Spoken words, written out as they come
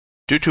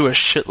due to a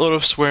shitload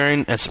of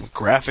swearing and some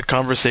graphic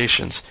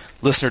conversations.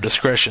 Listener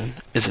discretion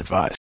is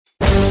advised.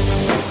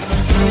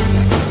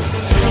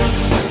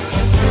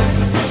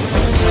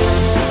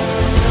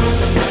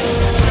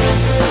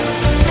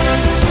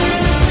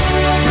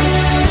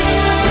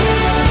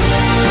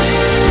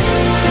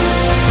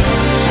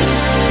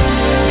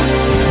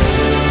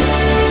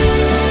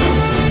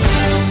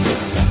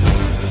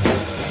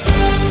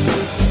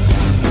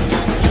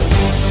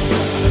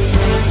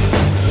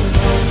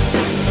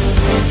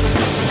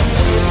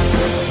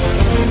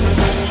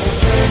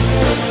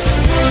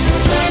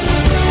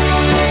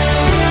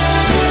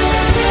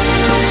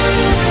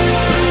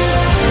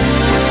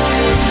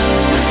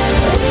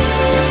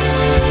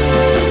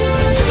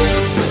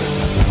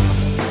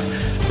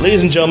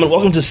 Ladies and gentlemen,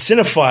 welcome to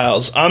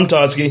Cinephiles. I'm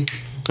Todsky.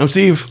 I'm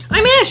Steve.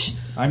 I'm Ish.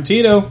 I'm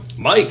Tito.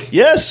 Mike.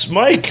 Yes,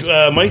 Mike.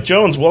 Mike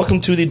Jones. Welcome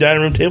to the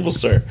Dining Room Table,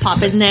 sir.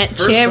 Pop in that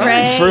First chair, time.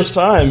 right? First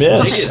time,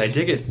 yes. I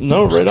dig it.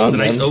 No, right on, It's a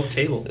nice man. oak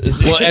table.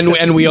 Well,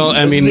 and we all,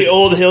 I This is mean, the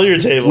old Hillier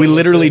table. we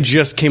literally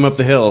just came up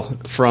the hill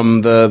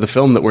from the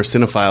film that we're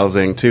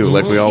cinephilesing too.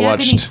 Like we all Do you have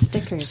any watched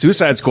stickers?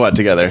 Suicide Squad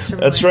together.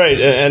 That's right,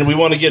 and we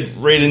want to get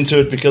right into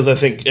it because I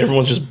think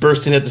everyone's just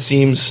bursting at the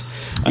seams.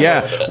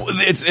 Yeah,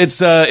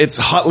 it's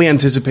hotly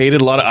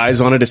anticipated. A lot of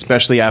eyes on it,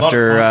 especially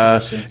after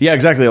controversy. yeah,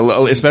 exactly.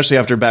 Especially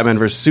after Batman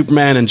vs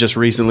Superman, and just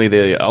recently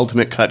the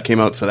Ultimate Cut came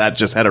out, so that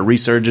just had a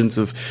resurgence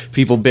of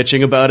people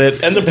bitching about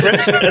it. And the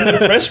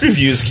press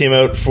reviews came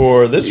out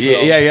for this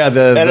film. Yeah.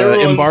 The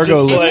everyone's embargo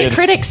just like, lifted.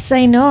 Critics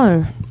say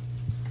no.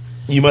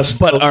 You must,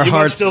 But our you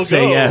hearts must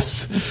still say go.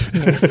 yes.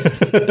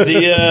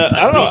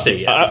 I don't know. We say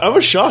yes. I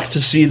was shocked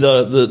to see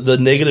the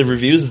negative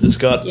reviews that this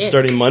got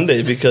starting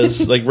Monday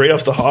because like right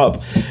off the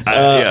hop,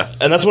 yeah.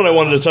 And that's what I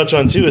wanted to touch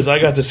on too. Is I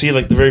got to see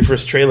like the very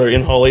first trailer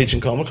in Hall H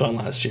and Comic-Con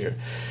last year,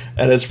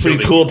 and it's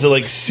pretty cool to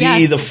like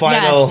see the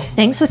final. Yeah.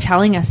 Thanks for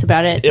telling us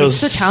about it.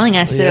 Thanks was- for telling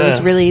us that yeah. it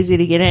was really easy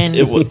to get in,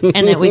 It wa-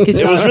 and that we could.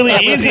 It was really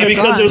easy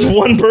because it was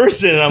one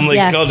person. And I'm like,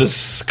 Yeah. I'll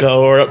just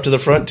scour up to the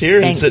frontier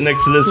and Thanks. sit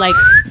next to this Like-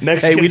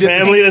 Mexican Hey, we did-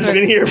 family Thanks that's for-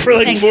 been here for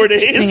like thanks 4 for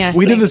fixing days. us.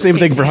 We did the Thanks same for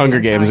thing for fixing Hunger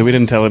us. Games, and we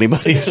didn't tell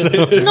anybody. So.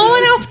 No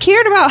one else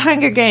cared about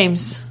Hunger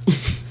Games.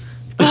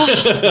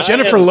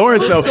 Jennifer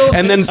Lawrence, though,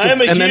 and then I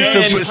am a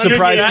huge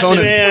surprise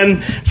Hunger Conan.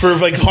 Games fan for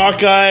like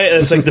Hawkeye,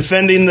 and it's like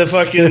defending the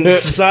fucking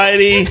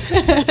society.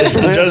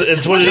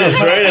 It's what it is,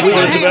 right? That's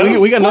what it's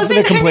about. We got nothing to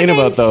Wasn't complain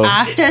Hunger about, Games though.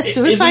 After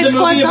Suicide Isn't the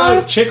Squad, movie though.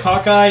 about Chick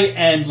Hawkeye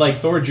and like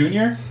Thor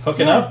Jr.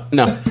 hooking up?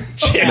 No.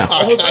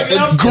 Almost hooking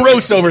up?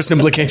 Gross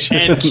oversimplification.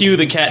 And cue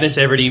the Katniss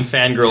Everdeen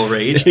fangirl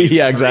rage.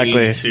 Yeah,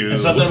 exactly. 3, 2. And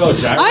something about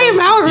gyros. I am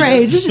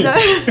outraged.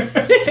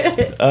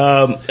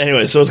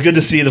 Anyway, so it's good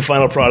to see the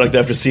final product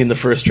after seeing the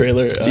first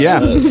trailer. Yeah.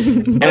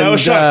 But I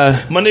was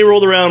shocked. Monday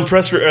rolled around,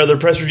 the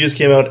press reviews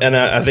came out, and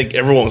I think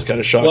everyone was kind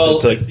of shocked. Well,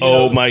 It's like, you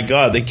oh know- my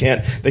god, they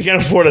can't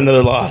afford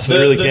another loss. They The,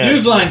 really the can't.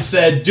 Newsline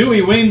said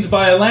Dewey wins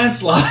by a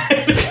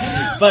landslide.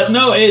 But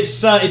no,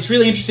 it's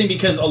really interesting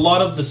because a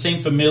lot of the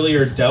same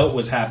familiar doubt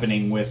was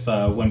happening with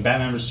when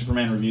Batman vs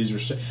Superman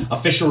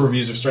official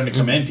reviews are starting to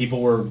come in.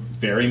 People were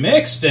very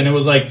mixed, and it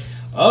was like,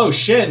 oh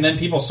shit, and then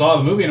people saw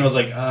the movie and it was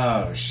like,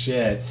 oh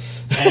shit,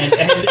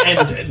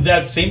 and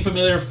that same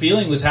familiar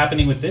feeling was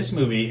happening with this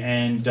movie,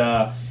 and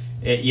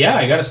yeah,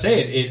 I gotta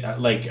say a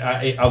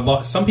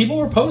lot. Some people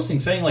were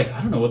posting saying like,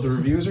 I don't know what the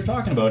reviewers are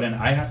talking about, and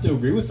I have to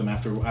agree with them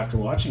after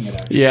watching it.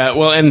 Actually, Yeah,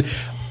 well, and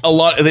a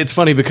lot. It's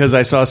funny because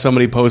I saw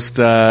somebody post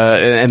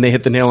and they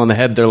hit the nail on the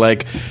head. They're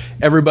like,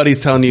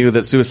 everybody's telling you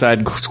that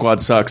Suicide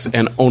Squad sucks,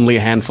 and only a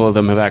handful of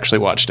them have actually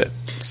watched it.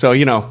 So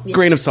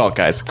grain of salt,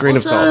 guys. Grain of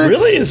Also, salt.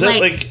 Really? Is that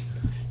like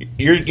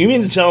you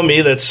mean to tell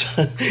me that's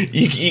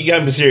you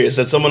got me serious?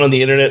 That someone on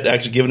the internet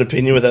actually give an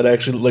opinion without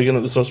actually looking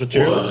at the source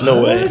material?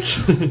 No way.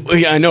 Well,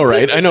 yeah, I know,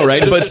 right?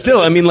 But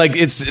still, I mean, like,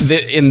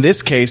 in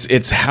this case,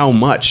 it's how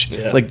much.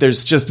 Yeah. Like,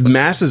 there's just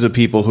masses of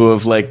people who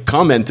have like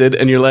commented,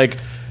 and you're like,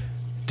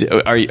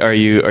 are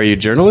you a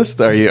journalist?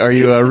 Are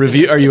you a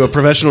review? Are you a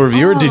professional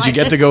reviewer? Oh, Did you like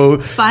get to this go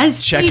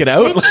BuzzFeed check it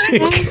out?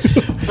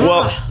 bitch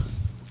Well,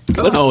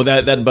 Oh,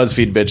 that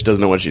BuzzFeed bitch doesn't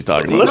know what she's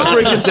talking about. let's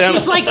break it down.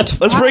 She's like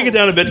Let's break it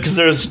down a bit because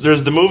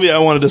there's the movie I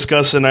want to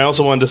discuss, and I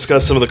also want to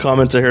discuss some of the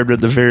comments I heard at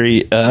the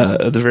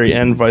very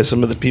end by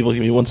some of the people.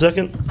 Give me 1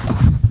 second.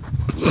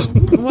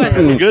 What?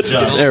 Good.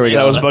 There we go.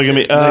 That was bugging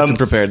me. Nice and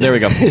prepared. There we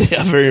go.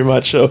 Yeah, very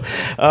much so.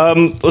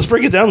 Let's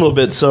break it down a little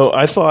bit. So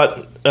I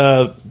thought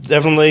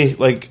definitely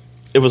like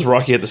it was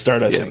rocky at the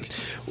start. I think,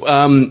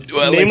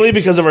 namely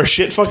because of our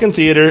shit fucking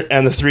theater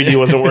and the 3D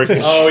wasn't working.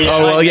 oh yeah,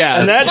 Oh well, yeah.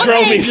 And that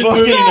drove me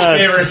fucking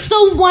nuts.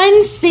 The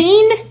one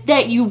scene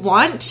that you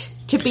want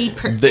to be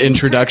The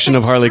introduction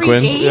of Harley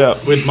Quinn. 3D,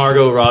 Yeah. With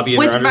Margot Robbie in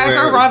with her underwear.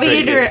 Margot it was Robbie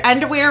great. in her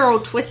underwear all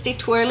twisty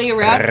twirly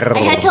around. I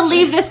had to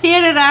leave the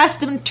theater to ask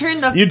them to turn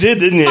the You did,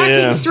 didn't you? fucking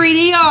Yeah.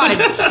 3D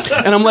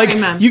on. And I'm like,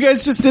 Sorry, Mom. you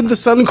guys just did the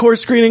Suncore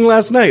screening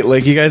last night.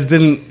 Like, you guys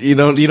didn't, you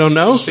don't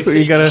know?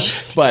 You gotta,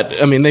 but,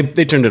 I mean, they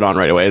turned it on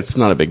right away. It's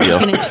not a big deal.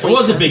 it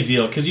was a big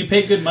deal because you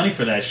paid good money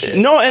for that shit.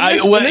 No, and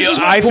this, and this is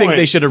my I think point.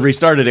 they should have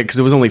restarted it because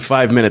it was only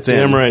 5 minutes in.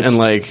 Damn right. And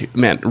like,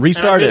 man, And I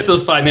restart missed it.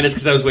 those 5 minutes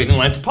because I was waiting in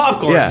line for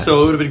popcorn. Yeah.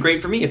 So it would have been great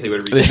great for me if they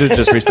would have. They should have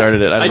just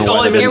restarted it. I don't know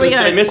why. Did Here we go.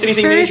 I miss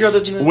anything major other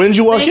than When did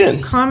you walk Big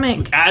in?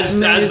 comic as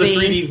the movie.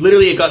 3D?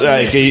 Literally, it got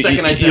the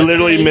second I You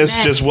literally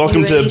missed just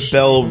welcome to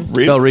Belle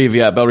Reeve. Belle Reeve,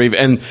 yeah, Belle Reeve.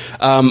 And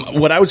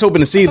what I was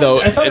hoping to see,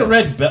 though... I thought it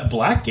read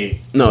Blackgate.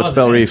 No, it's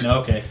Belle Reeve. No,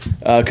 okay.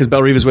 Because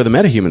Belle Reeve is where the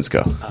metahumans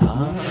go.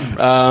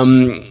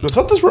 I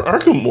thought that's where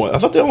Arkham was. I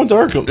thought they all went to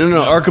Arkham.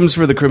 No, Arkham's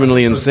for the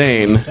criminally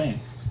insane. Insane.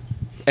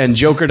 And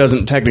Joker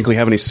doesn't technically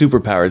have any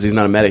superpowers. He's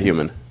not a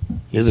metahuman.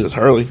 Neither does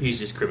Harley. He's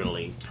just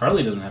criminally.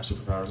 Harley doesn't have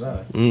superpowers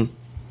either.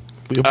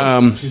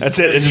 That's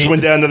it. It just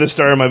went down another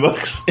star in my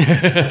books.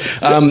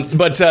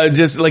 But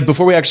just like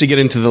before we actually get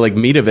into the like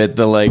meat of it,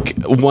 the like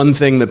one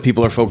thing that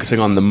people are focusing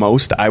on the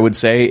most, I would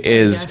say,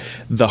 is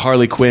the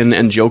Harley Quinn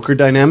and Joker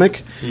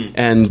dynamic,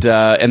 and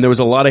there was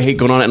a lot of hate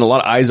going on it and a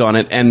lot of eyes on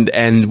it,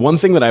 and one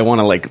thing that I want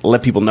to like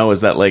let people know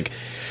is that like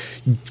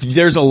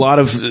there's a lot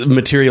of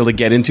material to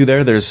get into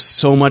there. There's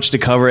so much to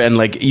cover, and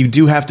like you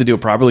do have to do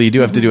it properly. You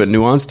do have to do it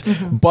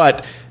nuanced,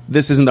 but.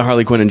 This isn't the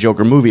Harley Quinn and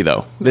Joker movie,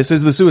 though. This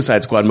is the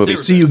Suicide Squad movie.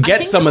 So you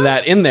get some of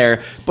that in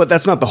there, but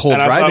that's not the whole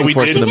driving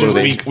force of the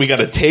movie. We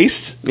got a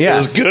taste. Yeah. It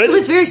was good. It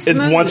was very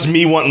smooth. It wants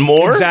me wanting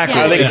more. Exactly.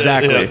 Yeah.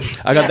 Exactly.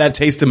 Yeah. I got that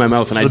taste in my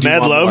mouth, and I The do Mad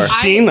want Love more.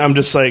 scene, I'm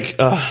just like,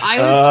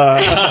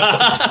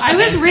 I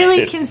was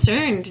really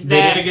concerned They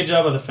that. did a good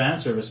job of the fan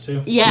service,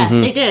 too. Yeah,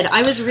 they did.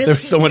 I was really. There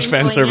was so much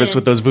fan concerned service going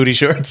with those booty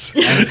shorts.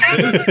 I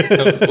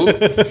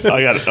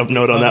got a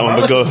note on that one,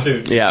 but go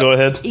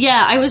ahead.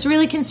 Yeah, I was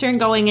really concerned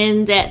going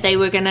in that they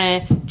were going to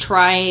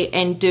try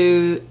and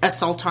do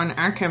Assault on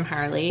Arkham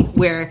Harley,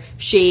 where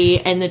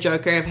she and the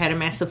Joker have had a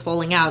massive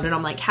falling out, and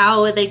I'm like,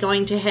 how are they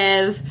going to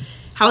introduce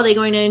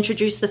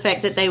the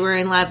fact that they were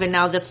in love and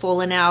now they've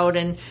fallen out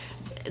and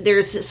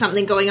there's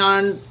something going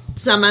on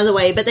some other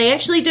way? But they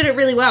actually did it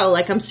really well.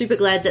 Like, I'm super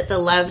glad that the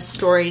love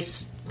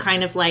story's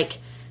kind of like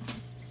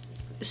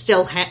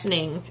still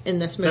happening in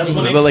this movie. That's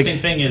one But like,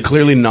 interesting thing is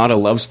clearly not a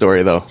love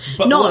story, though.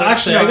 But No,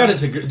 actually, no. I got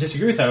to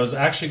disagree with that. I was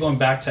actually going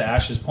back to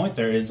Ash's point.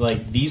 There is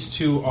like these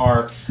two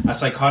are as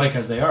psychotic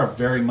as they are,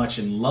 very much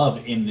in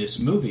love in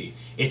this movie.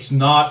 It's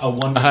not a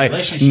one-way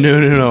relationship.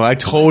 No. I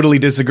totally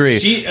disagree.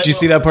 Did you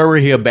see that part where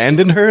he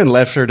abandoned her and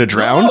left her to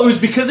drown? No, it was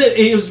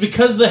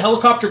because the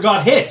helicopter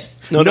got hit.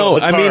 No, the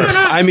car.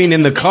 I mean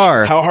in the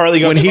car. How Harley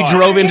got when he caught.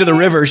 drove into the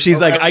river,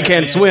 she's like, I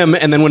can't swim,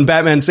 and then when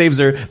Batman saves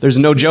her, there's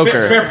no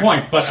Joker. Fair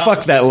point, but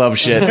Fuck that love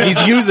shit.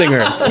 He's using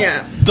her.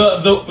 Yeah.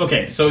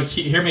 Okay, so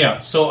hear me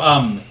out. So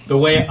the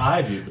way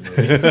I view the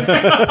movie,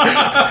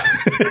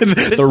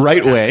 The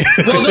right way.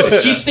 well, no,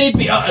 she stayed.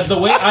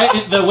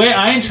 The way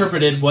I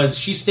interpreted was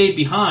she stayed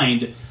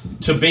behind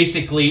to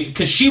basically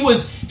because she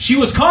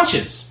was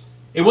conscious.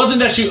 It wasn't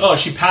that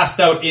she passed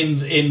out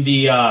in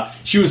the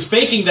she was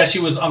faking that she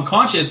was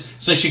unconscious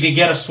so she could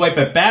get a swipe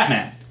at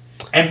Batman.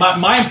 And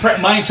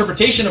my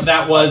interpretation of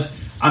that was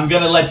I'm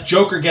gonna let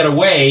Joker get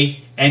away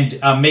and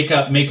make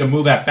a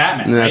move at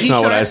Batman. No, that's right?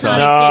 not what I saw.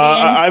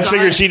 I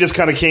figured she just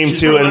kind of came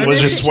to and was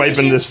just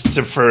swiping this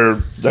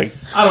for like.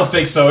 I don't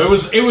think so. It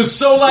was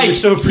so like It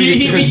was so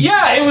predetermined.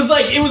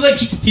 it was like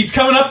he's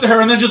coming up to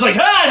her and then just like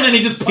and then he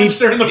just punched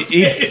her in the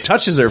He face.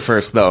 touches her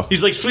first, though.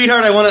 He's like,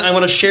 sweetheart, I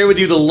want to share with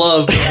you the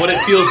love of what it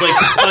feels like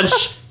to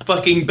punch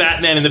fucking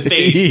Batman in the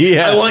face.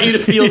 Yeah. I want you to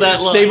feel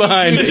that love. Stay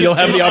behind. You'll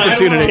have the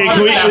opportunity.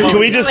 Hey, can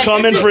we just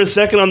comment for a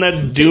second on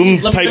that Doom Let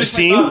me type finish my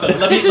scene? thought,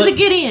 though. This is a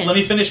Gideon. Let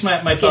me finish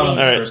my thought on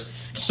this All right. first.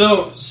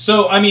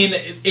 So I mean,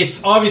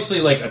 it's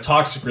obviously like a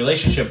toxic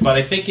relationship, but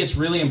I think it's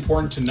really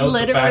important to note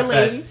the fact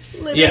that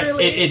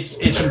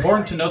it's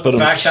important to note the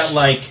fact that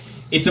like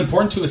it's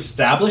important to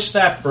establish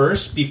that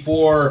first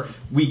before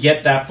we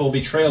get that full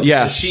betrayal.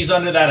 Yeah. Because she's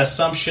under that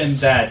assumption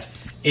that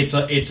it's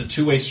a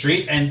two-way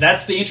street, and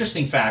that's the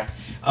interesting fact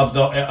of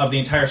the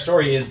entire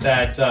story is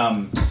that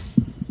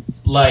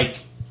like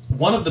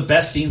one of the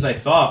best scenes I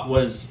thought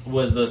was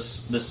the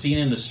scene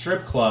in the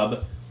strip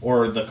club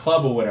or the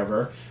club or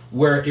whatever,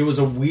 where it was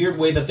a weird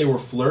way that they were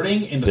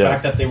flirting in the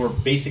fact that they were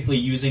basically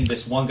using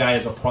this one guy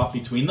as a prop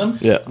between them.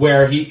 Yeah.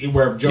 Where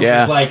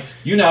Joker's like,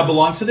 you now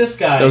belong to this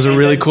guy. That was a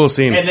really cool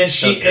scene. And then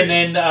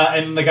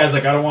and the guy's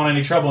like, I don't want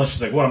any trouble. And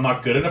she's like, what? I'm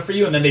not good enough for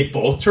you. And then they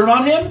both turn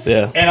on him.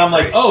 Yeah. And I'm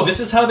like, oh, this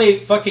is how they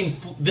do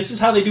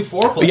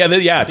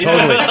foreplay. Yeah,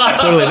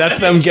 totally. That's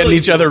them getting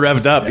each other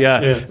revved up. Yeah.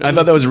 I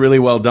thought that was really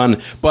well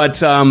done.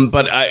 But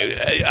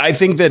I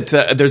think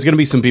that there's going to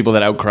be some people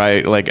that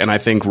outcry, like, and I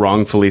think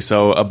wrongfully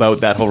so,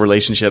 about that whole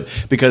relationship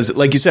because,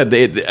 like you said,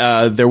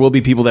 there will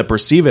be people that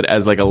perceive it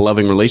as like a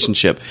loving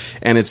relationship,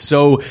 and it's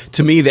so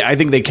to me. I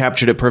think they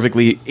captured it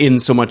perfectly in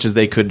so much as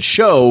they could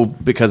show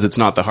because it's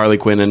not the Harley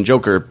Quinn and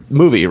Joker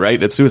movie,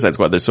 right? It's Suicide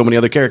Squad. There's so many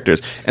other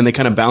characters, and they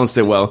kind of balanced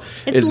it well.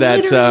 It's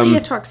literally a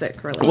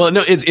toxic relationship. Well,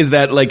 no, is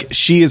that like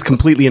she is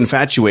completely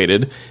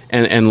infatuated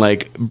and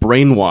like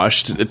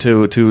brainwashed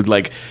to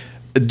like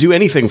do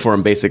anything for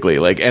him, basically.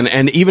 Like,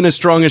 and even as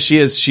strong as she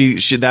is, she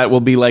that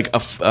will be like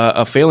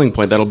a failing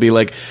point. That'll be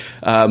like,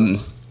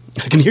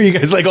 I can hear you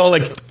guys like all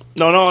like.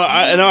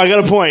 I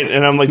got a point,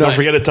 and I'm like, don't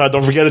forget it, Todd.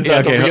 Don't forget it,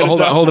 Todd. Yeah, okay, don't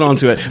forget hold on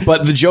to it.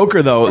 But the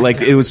Joker, though,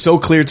 like it was so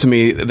clear to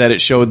me that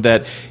it showed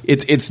that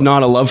it's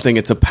not a love thing;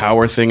 it's a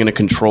power thing and a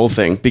control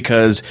thing.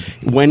 Because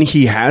when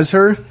he has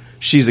her,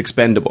 she's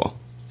expendable.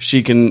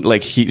 She can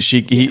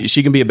she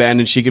can be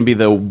abandoned. She can be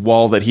the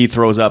wall that he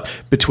throws up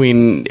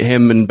between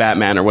him and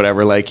Batman or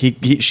whatever. Like she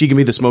can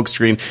be the smoke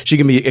screen. She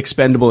can be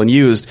expendable and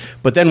used.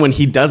 But then when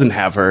he doesn't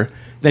have her,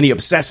 then he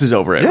obsesses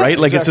over it, right?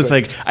 Like exactly. it's just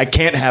like I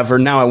can't have her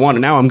now. I want her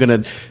now. I'm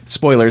gonna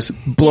spoilers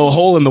blow a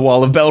hole in the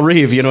wall of Belle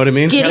Reve. You know what I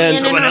mean? Get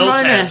in Someone and else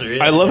Ramona. has her.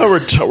 I love how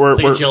we're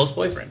Like a jealous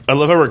boyfriend. I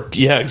love how we're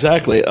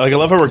exactly. Like I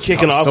love how we're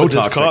kicking off so with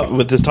toxic.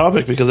 with this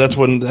topic because that's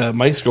when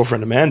Mike's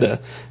girlfriend Amanda,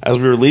 as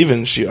we were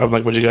leaving, I'm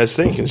like, "What do you guys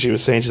think?" And she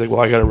was saying, "She's like, well,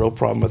 I got a real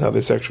problem with how they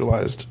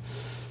sexualized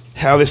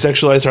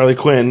Harley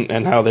Quinn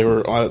and how they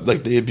were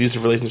like the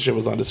abusive relationship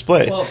was on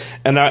display." Well-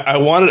 and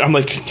I'm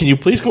like, can you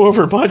please come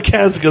over for a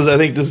podcast because I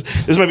think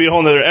this might be a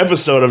whole other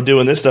episode of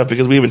doing this stuff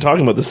because we've been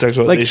talking about the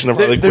sexualization of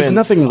Harley Quinn. There's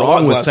nothing a lot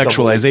wrong the with last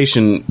couple of weeks.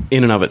 sexualization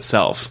in and of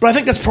itself. But I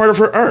think that's part of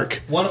her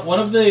arc. One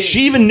of the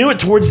She even knew it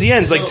towards the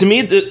end. So- Like to me,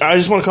 I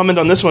just want to comment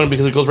on this one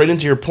because it goes right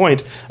into your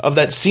point of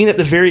that scene at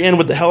the very end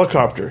with the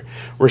helicopter,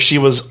 where she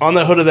was on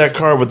the hood of that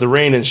car with the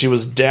rain and she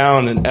was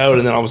down and out,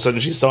 and then all of a sudden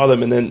she saw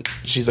them, and then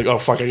she's like, "Oh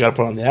fuck, I got to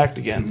put on the act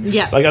again."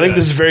 Yeah. Like I think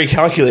this is very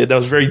calculated. That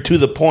was very to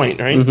the point,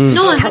 right?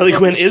 No, I Harley have-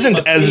 Quinn isn't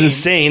But as the-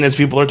 insane as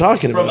people are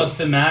talking from a about.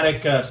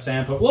 thematic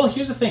standpoint. Well,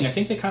 here's the thing. I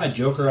think they kind of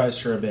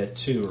Jokerized her a bit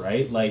too,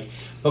 right? Like,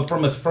 but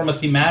from a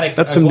thematic.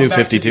 That's some going new back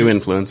to 52 the-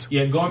 influence.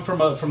 Yeah, going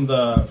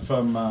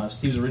from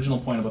Steve's original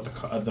point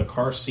about the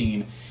car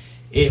scene.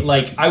 It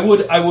like I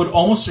would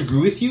almost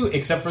agree with you,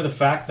 except for the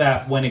fact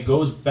that when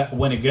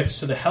it gets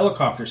to the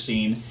helicopter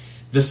scene,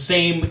 the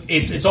same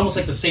it's almost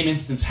like the same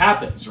instance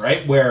happens,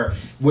 right? Where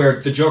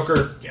the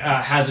Joker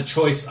has a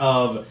choice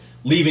of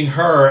leaving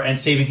her and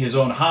saving his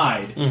own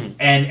hide,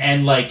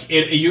 and like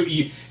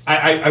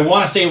I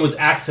want to say it was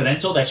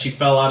accidental that she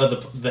fell out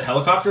of the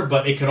helicopter,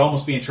 but it could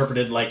almost be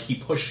interpreted like he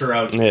pushed her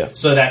out. Yeah.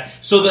 So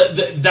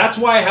that's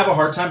why I have a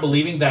hard time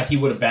believing that he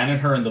would abandon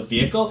her in the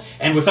vehicle,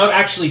 and without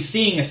actually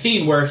seeing a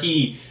scene where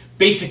he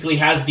basically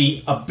has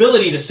the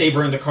ability to save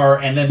her in the car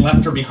and then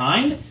left her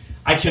behind.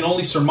 I can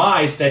only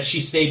surmise that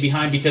she stayed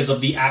behind because of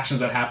the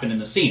actions that happened in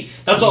the scene.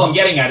 That's all I'm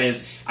getting at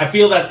is I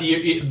feel that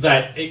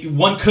that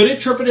one could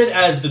interpret it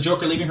as the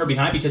Joker leaving her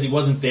behind because he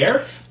wasn't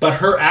there, but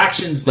her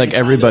actions Like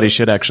everybody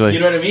should actually. You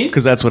know what I mean?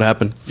 Because that's what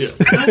happened. He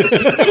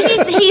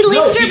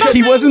left her behind.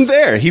 He wasn't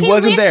there. He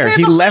wasn't there.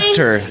 He left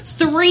her.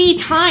 3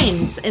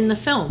 times in the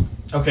film.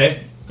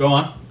 Okay, go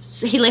on.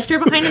 So he left her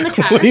behind in the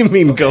car. What do you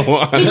mean? Go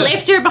on. He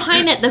left her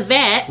behind at the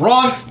vet.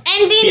 Wrong. And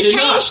then He did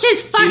not. changed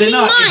his fucking He did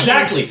not. mind.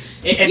 Exactly.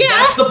 And Yeah.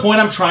 that's the point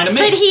I'm trying to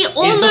make. But he is the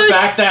almost-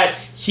 fact that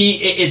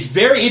it's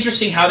very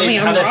interesting how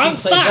that scene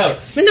plays out.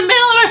 In the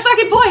middle of our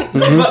fucking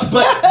point.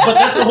 But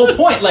that's the whole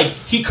point. Like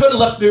he could have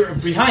left her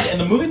behind, and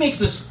the movie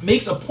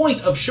makes a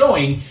point of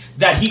showing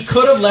that he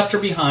could have left her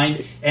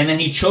behind, and then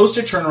he chose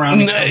to turn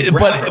around. And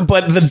grab her.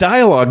 But the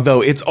dialogue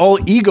though, it's all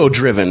ego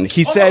driven.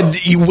 He said,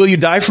 "Will you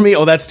die for me?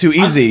 Oh, that's too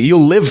easy.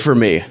 You'll live for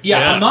me."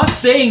 Yeah, I'm not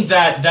saying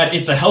that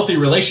it's a healthy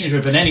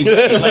relationship in any way.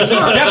 Like he's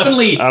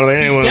definitely, I don't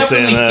think anyone's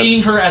saying that.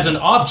 seeing her as an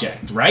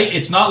object, right?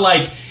 It's not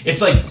like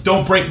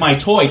don't break my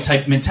toy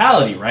type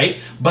mentality, right?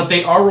 But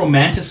they are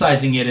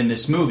romanticizing it in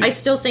this movie. I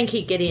still think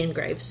he Gideon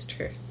Graves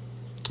true.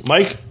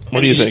 Mike,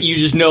 what do you think? You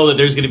just know that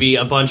there's going to be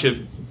a bunch of,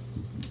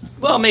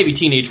 well, maybe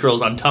teenage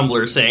girls on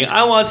Tumblr saying,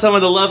 "I want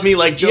someone to love me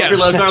like Joker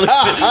loves Harley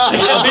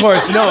Quinn." Of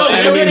course, no. They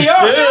And I mean,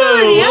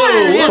 already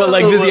are. but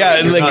like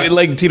this,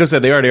 like Tito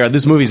said, they already are.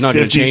 This movie's not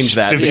going to 50 change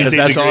that 50 because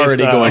that's Shades of Grey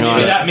already style. going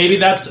on.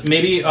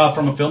 Maybe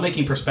from a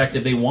filmmaking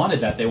perspective, they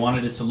wanted that. They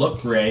wanted it to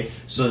look gray,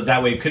 so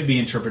that way it could be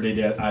interpreted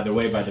either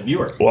way by the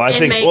viewer. Well, I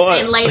think.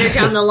 And later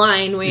down the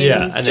line, when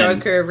Yeah, and then-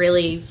 Joker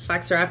really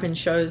fucks her up and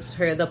shows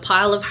her the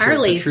pile of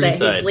Harleys true that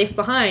side. he's left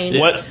behind.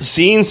 what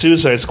seeing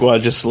Suicide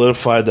Squad just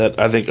solidified that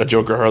I think a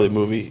Joker Harley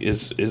movie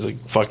is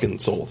like fucking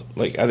sold.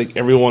 Like I think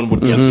everyone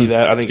would go see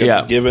that. I think it's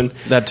a given.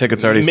 That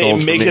ticket's already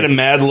sold. Make for it a me.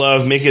 Mad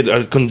Love. Make it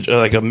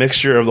like a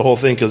mixture of the whole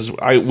thing because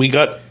we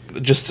got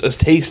just a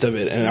taste of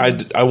it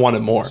and I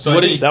wanted more. So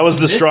that was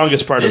the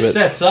strongest part of This it.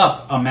 sets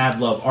up a Mad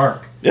Love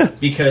arc. Yeah.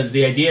 Because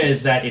the idea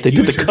is that if They you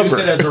did the introduce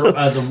cover. it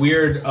as a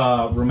weird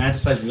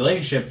romanticized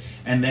relationship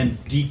and then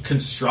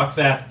deconstruct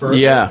that further,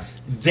 Yeah.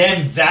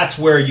 then that's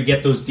where you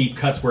get those deep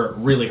cuts where it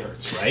really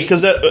hurts, right?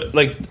 Because that,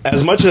 like,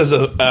 as much as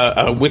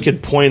a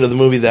wicked point of the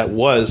movie that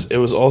was, it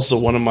was also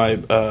one of my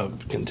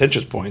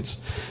contentious points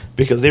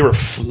because they were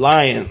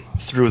flying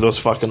through those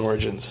fucking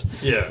origins.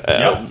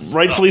 Yeah.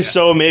 Rightfully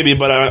so, maybe,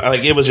 but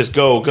like it was just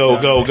go.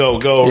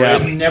 Yeah.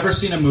 Right? I've never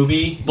seen a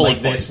movie Bullet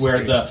like this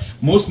points. where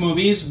most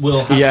movies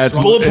will have Yeah, it's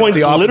strong- Bullet points.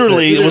 the opposite.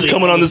 Literally, it was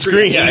coming on the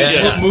screen.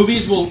 Yeah.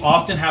 Movies will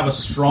often have a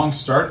strong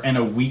start and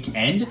a weak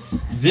end.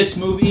 This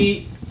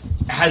movie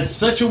has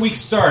such a weak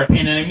start,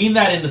 and I mean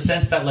that in the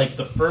sense that like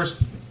the first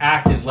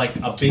act is like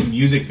a big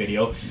music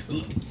video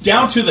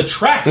down to the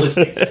track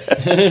listings,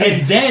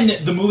 and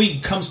then the movie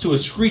comes to a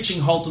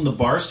screeching halt in the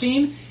bar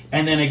scene.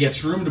 and then it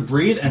gets room to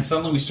breathe, and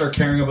suddenly we start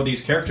caring about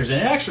these characters,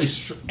 and it actually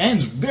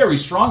ends very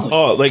strongly.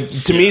 Oh, like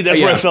to me, that's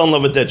where I fell in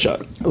love with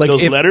Deadshot. Like,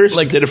 those letters,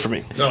 like, did it for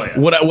me. Oh, yeah.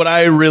 What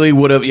I really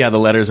would have, the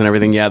letters and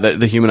everything,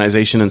 the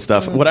humanization and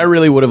stuff. What I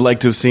really would have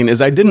liked to have seen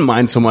is I didn't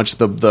mind so much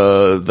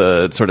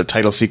the sort of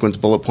title sequence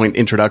bullet point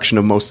introduction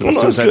of most of the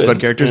Suicide Squad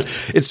characters.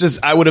 Yeah. It's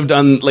just I would have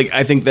done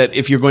I think that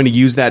if you're going to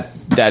use that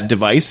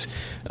device,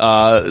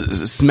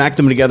 smack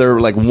them together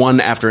like one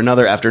after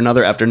another,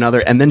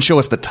 and then show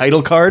us the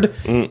title card,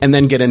 and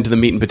then get into the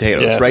meat and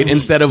potatoes, right?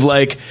 Instead of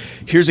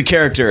here's a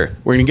character,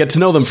 we're going to get to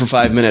know them for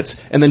 5 minutes,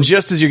 and then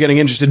just as you're getting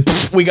interested,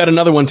 we got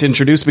another one to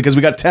introduce because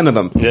we got 10 of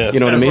them. Yeah. You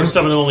know what I mean? Of course,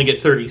 some of them only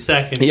get 30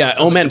 seconds. Yeah.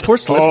 Oh man, poor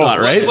Slipknot,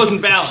 right? It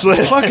wasn't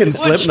balanced. Fucking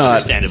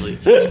Slipknot. Understandably.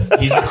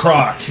 He's a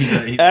crock.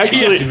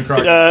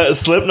 Actually,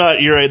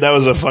 Slipknot, you're right. That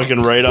was a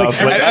fucking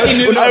write-off.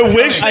 I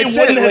wish they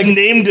wouldn't have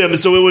named him,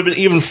 so it would have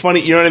been even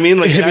funny. You know what I mean?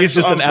 If he's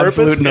just an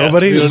absolute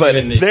nobody.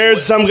 But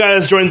there's some guy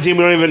that's joined the team.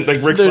 We don't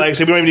even Rick Flag.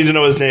 So we don't even need to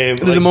know his name.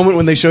 There's a moment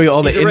when they show you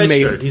all the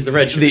inmates. He's the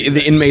red shirt.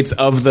 The inmates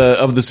of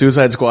the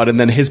Suicide Squad, and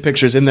then his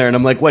picture's in there, and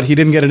I'm like, what? He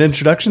didn't get an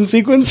introduction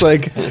sequence?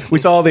 We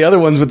saw all the other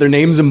ones with their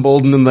names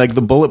emboldened and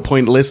the bullet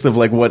point list of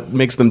what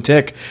makes them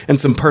tick and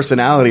some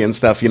personality and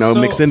stuff,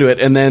 mixed into it,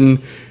 and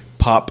then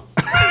pop.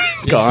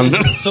 Gone.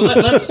 So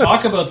let's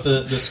talk about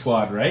the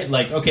squad, right?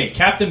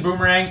 Captain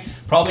Boomerang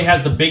probably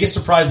has the biggest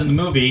surprise in the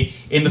movie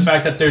in the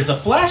fact that there's a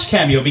Flash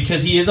cameo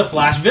because he is a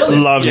Flash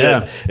villain. Loved it.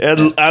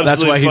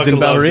 That's why he's in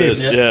Belle Reve.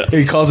 Yeah.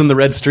 He calls him the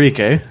Red Streak,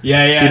 eh?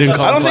 Yeah. He didn't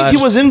call I don't him think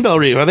he was in Belle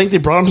Reve. I think they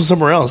brought him from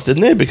somewhere else,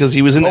 didn't they? Because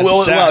he was in that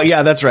sack. Well,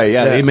 yeah, that's right.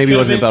 Yeah, maybe he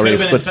wasn't in Belle Reve,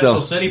 but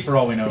still. Central City for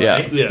all we know,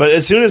 right? Yeah. But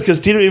as soon as, because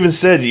Tito even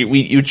said,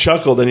 you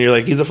chuckled and you're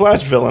like, he's a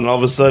Flash villain. All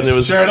of a sudden it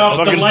was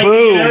fucking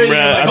boom.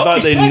 I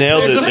thought they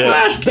nailed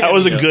it. That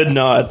was a good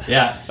nod.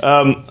 Yeah.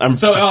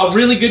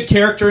 Really good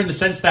character in the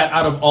sense that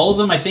out of all of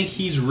them, I think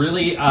he's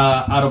really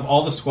out of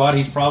all the squad,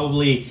 he's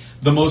probably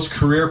the most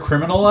career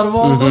criminal out of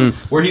all of them.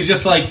 Where he's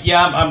just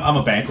I'm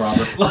a bank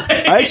robber.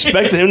 I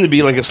expected him to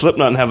be like a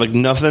Slipknot and have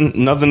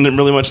nothing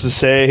really much to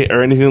say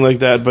or anything like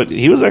that. But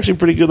he was actually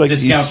pretty good.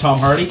 Discount Tom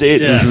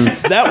Hardy.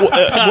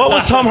 What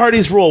was Tom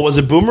Hardy's role? Was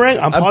it Boomerang?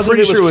 I'm positive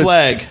it was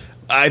Flag.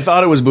 I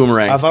thought it was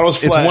Boomerang. I thought it was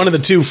Flag. It's one of the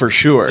two for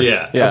sure.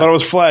 Yeah. I thought it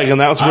was Flag,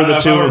 and that's where the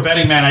two. If I were a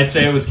betting man, I'd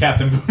say it was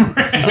Captain Boomerang.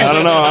 I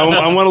don't know.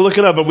 I want to look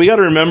it up, but we got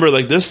to remember,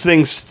 this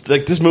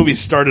movie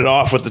started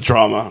off with the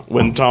trauma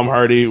when Tom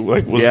Hardy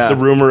was the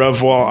rumor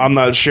of, well, I'm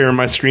not sharing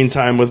my screen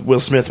time with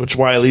Will Smith, which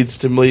why leads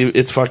to believe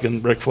it's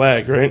fucking Rick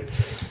Flag, right?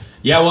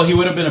 Yeah, well, he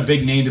would have been a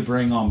big name to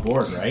bring on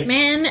board, right?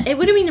 Man, it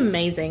would have been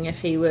amazing if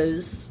he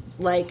was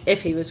Rick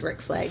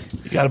Flag.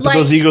 You gotta put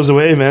those egos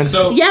away, man.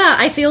 So yeah,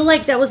 I feel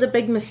like that was a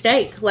big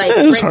mistake.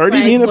 It was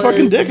Hardy being a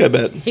fucking dick, I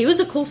bet. He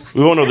was a cool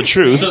We won't know the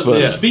truth.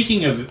 So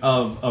speaking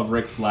of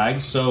Rick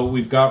Flag, so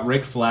we've got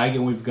Rick Flag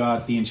and we've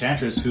got the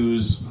Enchantress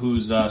whose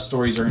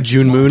stories are in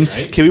June Moon.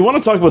 Right? Okay, we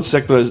want to talk about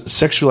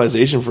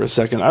sexualization for a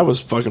second. I was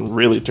fucking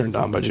really turned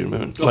on by June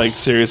Moon.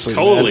 Seriously.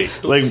 Totally.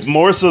 Man.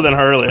 More so than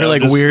Harley. Her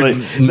weird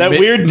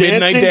weird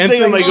midnight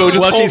dancing thing.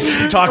 While she's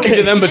talking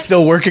to them but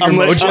still working her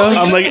mojo.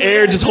 I'm like,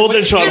 Air, just hold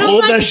that shot.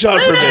 Hold that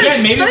shot for me.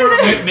 Again,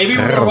 maybe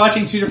we're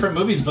watching two different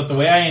movies, but the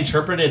way I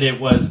interpreted it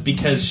was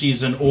because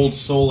she's an old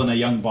soul in a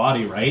young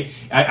body, right?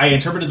 I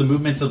interpreted the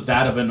movements of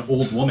an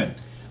old woman.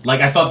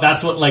 I thought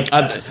that's what I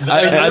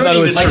thought it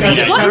was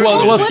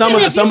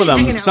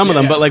some of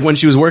them, but when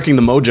she was working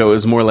the mojo, it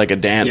was more like a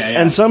dance.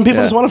 And some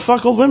people just want to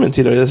fuck old women,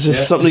 Tito. That's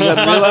just something you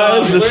got to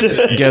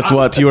realize. Guess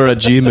what? You are a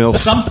G-MILF.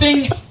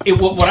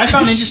 What I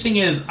found interesting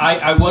is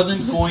I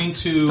wasn't going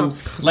to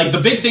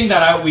the big thing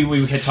that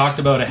we had talked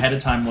about ahead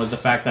of time was the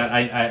fact that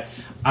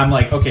I'm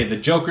like, okay, the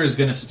Joker is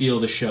going to steal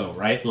the show,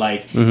 right?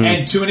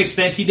 And to an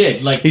extent, he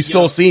did. He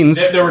stole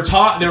scenes. There were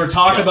talk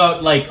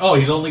about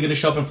he's only going to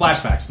show up in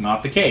flashbacks.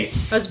 Not the case.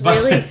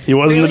 He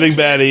wasn't the big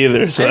bad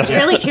either. So. I was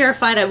really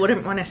terrified. I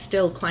wouldn't want to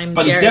still climb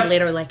Jared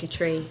Leto like a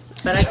tree,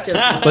 but I still.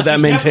 But that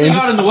maintains. He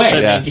got in the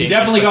way. Yeah. He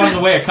definitely got in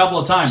the way a couple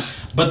of times.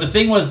 But the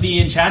thing was,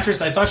 the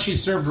Enchantress. I thought she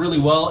served really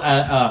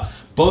well,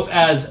 both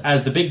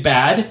as the big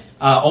bad.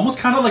 Almost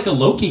kind of like a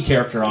Loki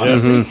character,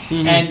 honestly,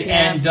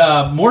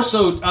 and more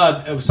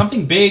so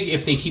something big.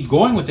 If they keep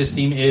going with this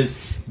theme, is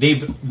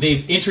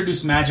they've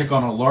introduced magic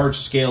on a large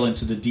scale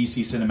into the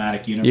DC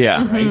cinematic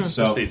universe, right?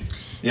 So, it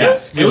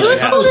was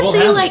cool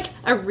to see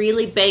a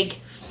really big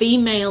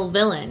female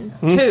villain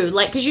too,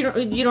 because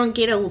you don't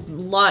get a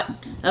lot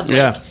of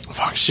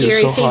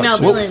scary female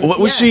villains. What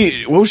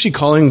was she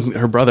calling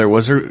her brother?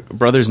 Was her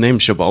brother's name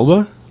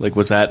Shabalba?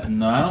 Was that?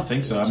 No, I don't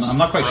think so. I'm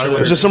not quite sure. It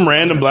was just some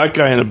random black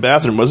guy in a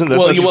bathroom, wasn't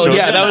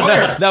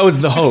that? That was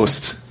the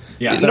host.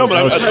 Yeah, no,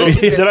 but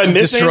did I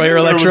miss Destroyer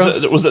Electro?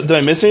 Did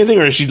I miss anything,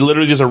 or is she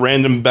literally just a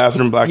random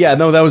bathroom black? Yeah,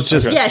 no, that was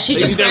just she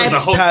just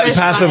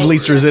path of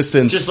least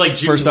resistance, just like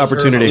first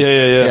opportunity.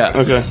 Yeah.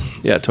 Okay,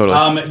 yeah,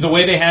 totally. The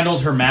way they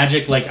handled her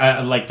magic,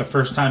 like the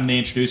first time they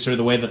introduced her,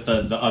 the way that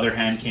the other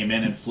hand came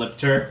in and flipped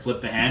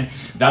the hand,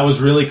 that was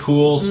really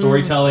cool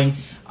storytelling.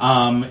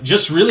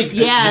 Just really,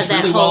 just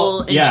that really whole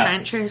well,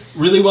 Enchantress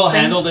really well thing.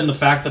 handled in the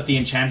fact that the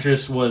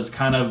Enchantress was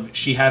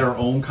she had her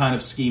own kind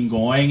of scheme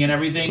going and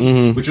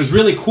everything, which was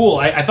really cool.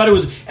 I thought it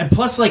was, and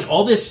plus like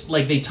all this,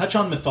 like they touch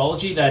on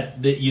mythology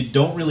that you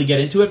don't really get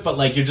into it, but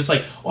like you're just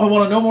like, oh, I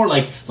want to know more.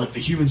 Like the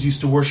humans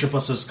used to worship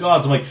us as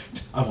gods. I'm like,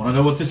 I want to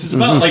know what this is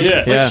about. Like,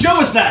 show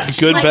us that.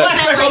 Good Like,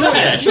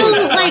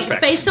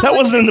 bet. based on That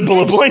wasn't in the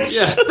bullet points.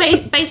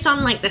 based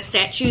on like the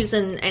statues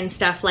and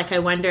stuff. Like I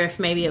wonder if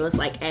maybe it was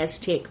like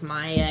Aztec,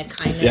 Maya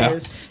kind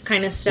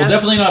of stuff. Well,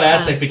 definitely not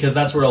Aztec because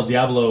that's where El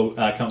Diablo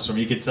comes from.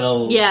 You could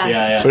tell.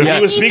 Yeah. But if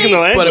he was speaking the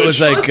language, But it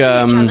was like,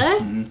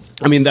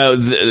 I mean,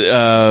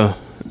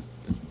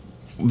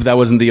 that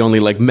wasn't the only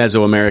like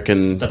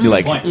Mesoamerican That's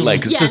the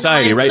point.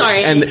 society, right?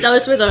 Sorry, And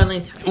those were the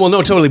only two. well,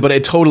 no, totally, but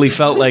it totally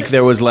felt like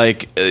there was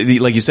like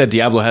you said,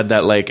 Diablo had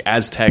that like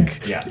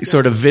Aztec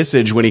sort of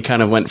visage when he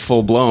kind of went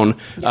full blown,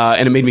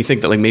 and it made me think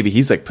that like maybe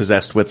he's like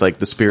possessed with like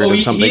the spirit of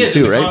something he is.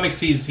 too, In the right?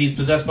 comics, he's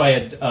possessed by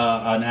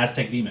an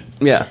Aztec demon.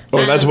 Yeah.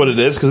 oh, that's what it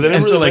is because they didn't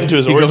And so really like link to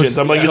his he origins. goes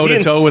I'm like, toe to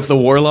toe with the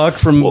Warlock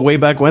from way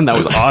back when. That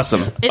was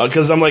awesome.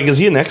 because I'm like, is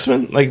he an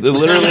X-Men? Like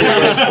literally?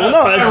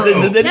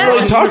 They didn't Yeah.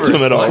 really talk to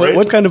him at all, right?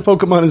 What kind of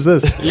Pokemon is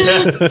this?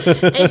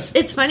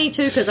 It's funny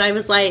too because I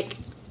was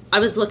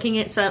looking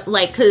at some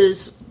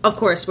because of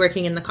course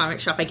working in the comic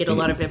shop I get a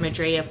lot of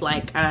imagery of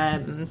like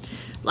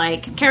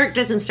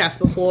characters and stuff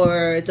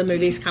before the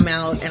movies come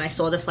out, and I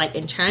saw this like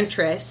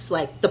Enchantress,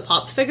 like the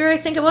pop figure I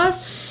think it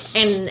was,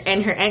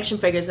 and her action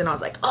figures, and I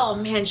was like, oh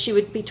man, she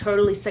would be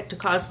totally sick to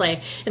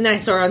cosplay. And then I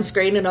saw her on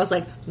screen and I was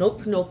like,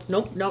 nope.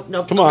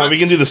 Come on, we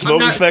can do the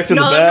smoke effect in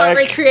the I'm back. not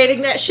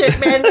recreating that shit,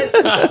 man.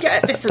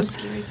 There's some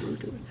scary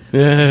voodoo.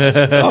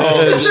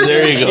 Oh,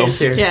 there you go.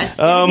 Yes,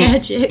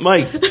 magic.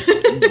 Mike,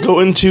 go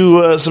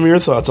into some of your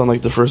thoughts on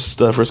like the first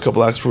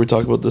couple acts before we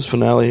talk about this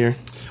finale here.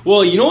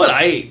 Well, you know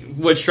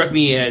what struck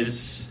me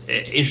as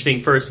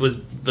interesting first was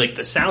like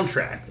the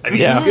soundtrack. I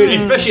mean,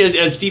 especially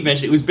as Steve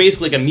mentioned, it was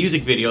basically like a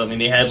music video. I mean,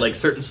 they had like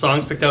certain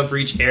songs picked out for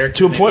each character.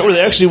 To a point where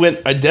they actually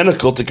went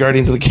identical to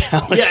Guardians of the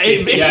Galaxy.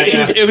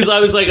 It was.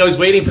 I was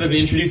waiting for them to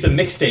introduce a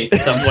mixtape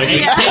at some point.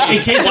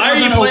 In case Why are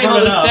you playing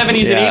all the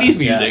 70s and 80s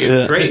music?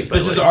 It's great.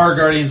 This is our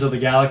Guardians of the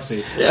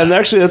Galaxy. And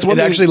actually, that's one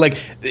It thing. actually like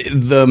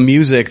the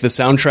music, the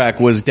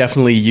soundtrack was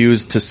definitely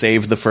used to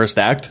save the first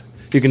act.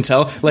 You can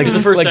tell, like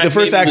the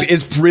first act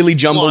is really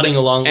jumbled, plodding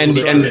along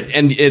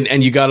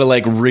and you got to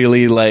like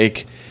really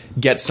like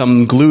get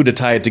some glue to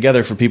tie it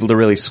together for people to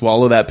really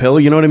swallow that pill.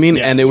 You know what I mean?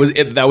 Yeah. And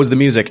that was the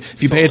music.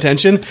 If you pay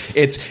attention,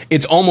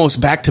 it's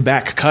almost back to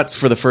back cuts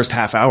for the first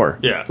half hour.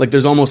 Yeah. Like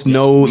there's almost there's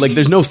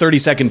no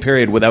 30-second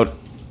period without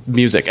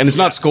music, and it's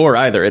not score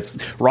either.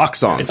 It's rock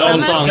songs. It's all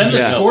songs. Then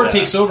the score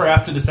takes over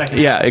after the second.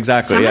 Yeah,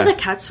 exactly. Some yeah. of the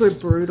cuts were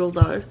brutal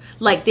though.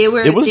 Like they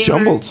were. It was they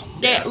jumbled.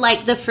 Were,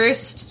 like the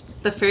first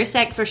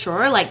act for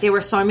sure. Like there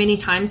were so many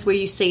times where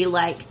you see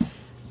like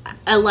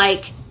a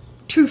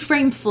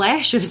 2-frame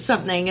flash of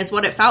something is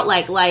what it felt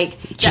like. Like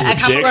a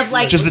couple dick? of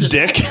like just the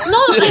dick.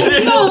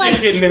 no,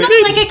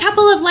 like a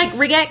couple of like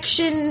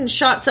reaction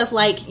shots of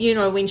like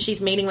when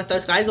she's meeting with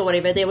those guys or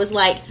whatever. There was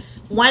like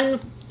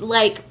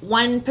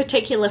one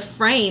particular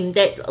frame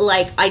that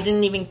like I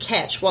didn't even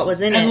catch what was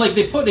in it. And like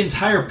they put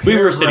entire We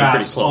were sitting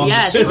pretty paragraphs close. on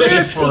Yeah,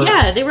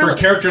 the screen for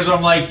characters.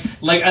 I'm like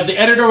the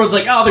editor was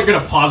like, oh, they're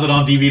gonna pause it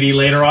on DVD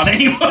later on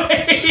anyway.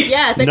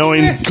 Yeah, but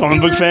Knowing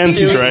comic book fans,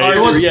 he's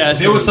right.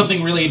 There was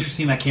something really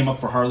interesting that came up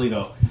for Harley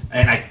though,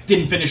 and I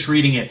didn't finish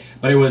reading it,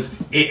 but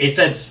it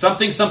said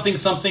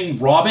something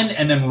Robin,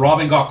 and then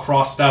Robin got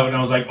crossed out, and I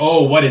was like,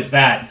 oh, what is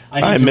that?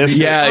 I missed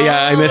it.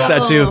 Yeah, I missed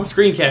that too.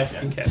 Screen cap,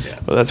 yeah.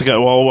 Well, that's a guy.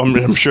 Well,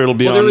 I'm sure it'll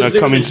be Well, on there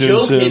coming was a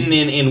joke soon.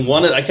 in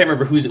one of, I can't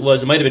remember whose it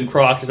was. It might have been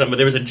Croc or something, but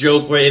there was a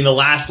joke where in the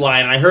last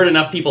line, and I heard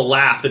enough people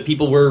laugh that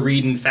people were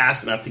reading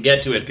fast enough to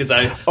get to it because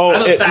I'm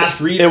a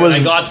fast reader. And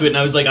I got to it, and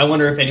I was like, I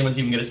wonder if anyone's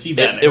even going to see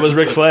that. It was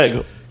Rick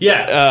Flag.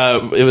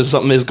 Yeah. It was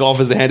something. His golf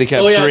is a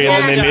handicap 3,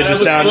 and then they made the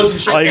sound. I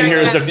wasn't sure All you can hear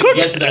is if the we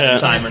get to that in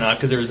time or not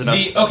because there was enough.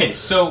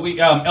 So we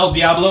El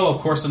Diablo, of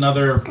course,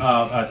 another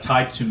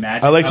tied to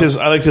magic. I liked his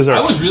arc.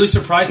 I was really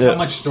surprised how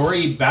much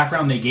story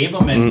background they gave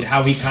him and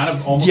how he kind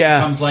of almost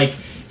becomes like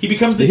he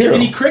becomes the hero.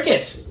 Jiminy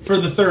Cricket for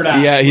the third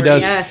act. Yeah, he where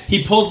does.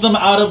 He pulls them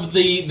out of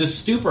the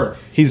stupor.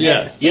 He's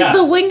he's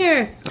the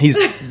winger. He's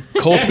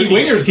Coulson.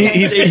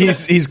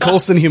 He's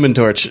Coulson Human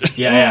Torch.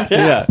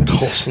 Yeah.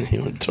 Coulson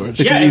Human Torch.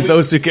 Yeah, He's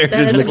those two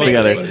characters That is mixed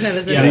together. amazing. That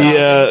is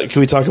amazing. Can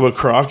we talk about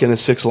Croc and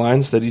his 6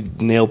 lines that he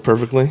nailed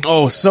perfectly?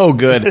 Oh, so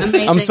good.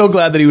 Amazing. I'm so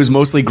glad that he was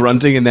mostly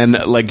grunting and then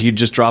like he'd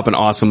just drop an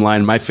awesome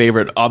line. My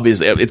favorite,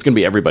 obviously, it's going to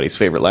be everybody's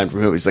favorite line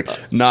from him. He's like,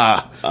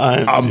 nah,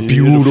 I'm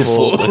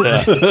beautiful.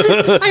 Yeah.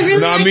 I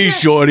really Not like me, that.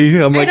 shorty.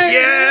 I'm like, I really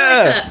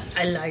yeah. like that.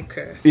 I like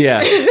her.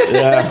 Yeah.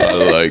 I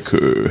like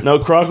her. No,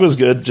 Croc was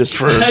good just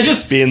for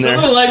being there.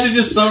 Some of the lines are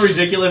just so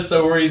ridiculous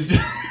though, where he's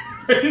just,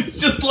 it's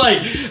just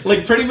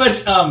like pretty much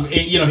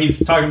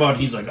he's talking about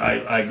he's like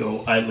I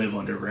live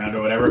underground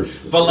or whatever.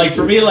 But like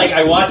for me, like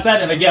I watched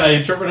that and again I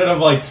interpreted it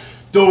like,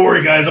 don't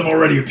worry guys, I'm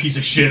already a piece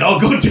of shit. I'll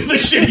go do the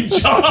shitty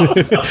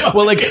job.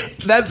 Well, like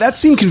that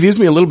scene confused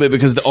me a little bit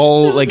because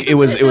it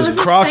was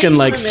Croc and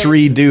like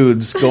three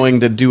dudes going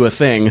to do a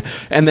thing,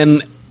 and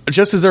then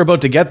just as they're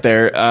about to get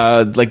there,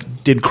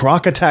 did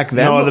Croc attack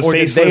them? No, the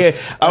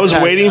faceless. I was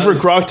waiting for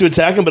Croc to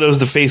attack him, but it was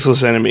the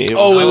faceless enemy. It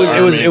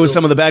was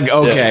some of the bad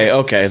guys.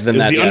 Okay. Then it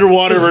was the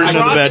underwater version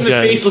of the bad guys.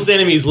 The faceless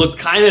enemies look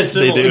kind of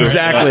similar. They do.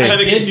 Exactly.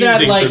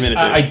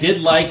 I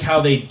did like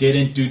how they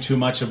didn't do too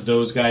much of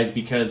those guys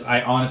because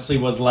I honestly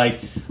was like,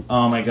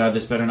 oh my god,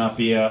 this better not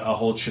be a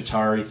whole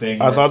Chitauri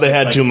thing. I thought they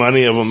had too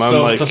many of them.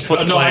 I'm like,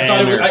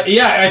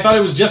 I thought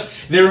it was just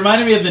they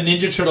reminded me of the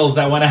Ninja Turtles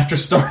that went after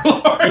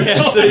Star-Lord.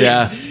 Yes,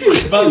 yeah.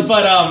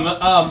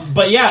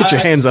 But yeah, get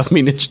your hands off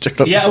me, Ninja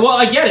Turtle. Yeah, well,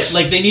 I get it.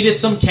 Like they needed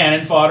some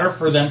cannon fodder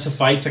for them to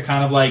fight to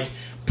kind of like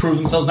prove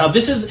themselves. Now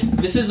this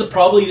is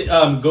probably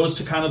goes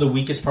to kind of the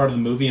weakest part of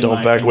the movie.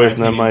 Don't back away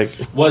from that mic.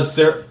 Was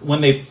there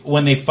when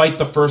they fight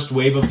the first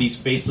wave of these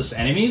faceless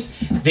enemies?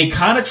 They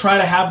kind of try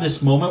to have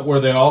this moment where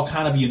they're all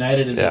kind of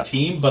united as a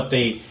team, but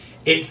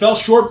it fell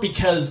short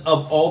because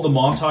of all the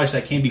montage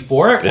that came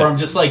before it. Where I'm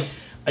just like,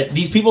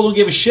 these people don't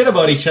give a shit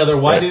about each other.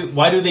 Why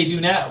do they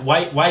do now?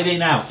 Why they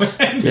now?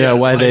 Yeah,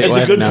 why they? It's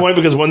a good point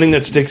because one thing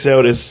that sticks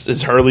out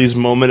is Harley's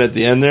moment at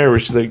the end there, where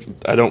she's like,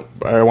 I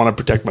want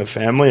to protect my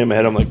family. In my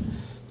head, I'm like,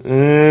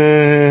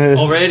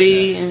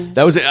 already.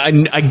 That was.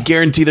 I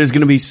guarantee there's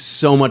going to be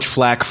so much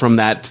flack from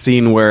that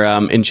scene where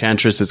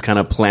Enchantress is kind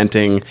of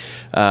planting,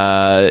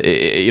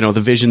 the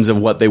visions of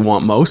what they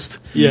want most.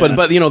 Yeah.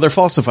 But they're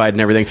falsified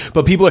and everything.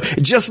 But people are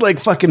just like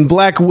fucking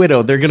Black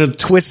Widow. They're going to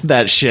twist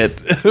that shit.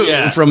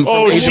 Yeah. from she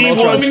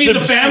wants the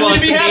family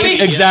to be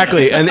happy.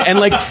 Exactly. And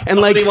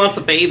somebody wants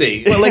a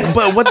baby.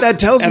 But what that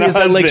tells me is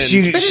that like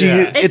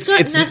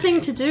it's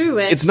nothing to do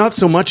with. It's not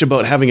so much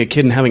about having a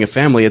kid and having a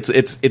family.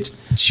 It's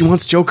she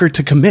wants Joker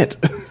to commit.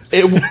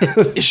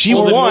 She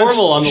wants.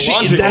 Normal on the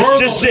laundry. That's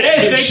just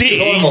it.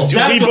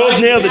 We both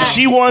nailed it.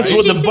 She wants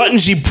with the button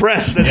she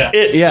pressed. That's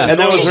it. Yeah, and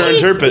that was her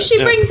interpret. She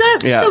brings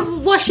up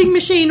the washing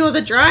machine or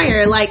the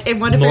dryer, like in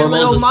one of her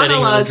little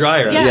monologues.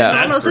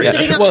 Normals are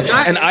sitting on the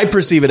dryer. And I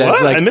perceive it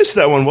as like I missed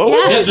that one. What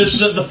was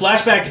it? The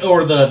flashback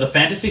or the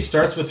fantasy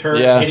starts with her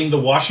hitting the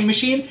washing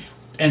machine.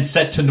 And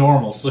set to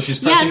normal, so she's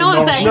pressing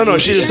normal. No,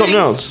 she did something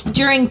else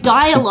during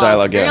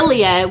dialogue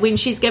earlier when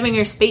she's giving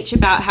her speech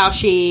about how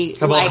they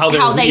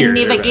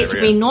never get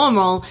to be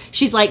normal.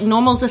 She's like,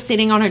 normals are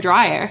sitting on a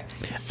dryer,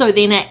 so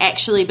then it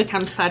actually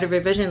becomes part of her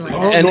vision. Like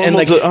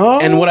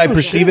and what I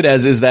perceive it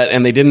as is that,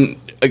 and they didn't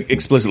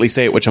explicitly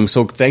say it, which I'm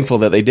so thankful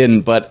that they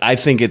didn't. But I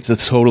think it's a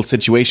total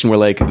situation where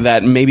like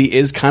that maybe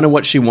is kind of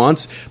what she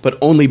wants, but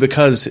only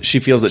because she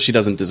feels that she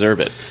doesn't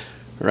deserve it.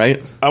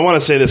 Right? I want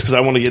to say this because I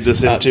want to get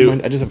this in too.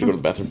 I just have to go to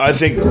the bathroom. I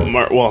think,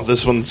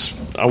 this one's.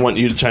 I want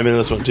you to chime in on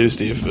this one too,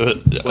 Steve. Give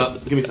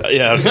me a second.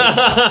 Yeah.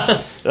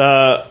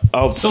 Okay.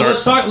 I'll start.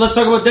 So let's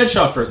talk about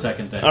Deadshot for a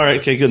second then. All right.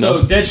 Okay. Good so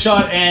enough.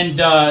 Deadshot and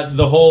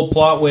the whole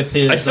plot with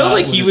his. I felt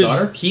like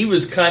he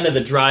was kind of the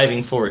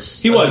driving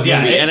force. He was,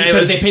 yeah.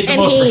 And they paid the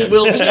most for him.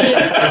 Will Smith.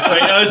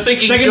 I was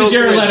thinking second to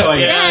Jared Leto.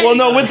 Yeah. Well,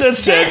 no. With that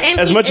said,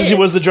 as much as he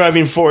was the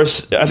driving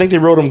force, I think they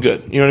wrote him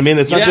good. You know what I mean?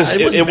 It's not just.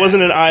 It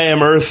wasn't an I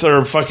Am Earth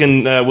or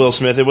fucking Will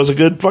Smith. It was a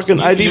good fucking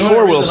ID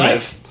for Will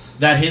Smith.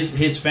 That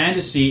his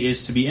fantasy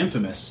is to be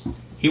infamous.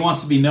 He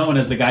wants to be known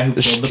as the guy who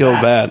killed the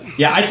bat.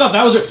 Yeah, I thought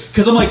that was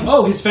because I'm like,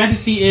 his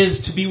fantasy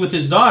is to be with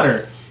his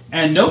daughter,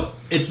 and nope,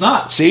 it's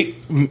not. See,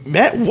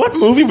 Matt, what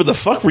movie the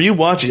fuck were you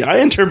watching? I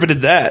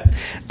interpreted that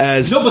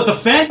as no, but the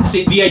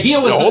fantasy, the idea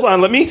was. No, hold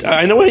on,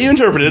 I know what you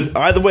interpreted.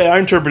 The way I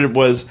interpreted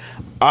was.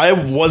 I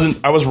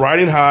was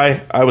riding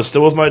high. I was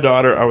still with my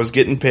daughter. I was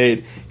getting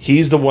paid.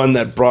 He's the one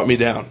that brought me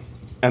down.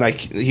 And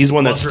he's the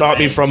one that stopped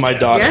me from my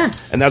daughter. Yeah.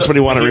 And that's what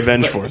he wanted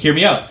revenge for. Hear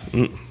me out.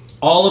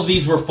 All of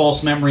these were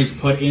false memories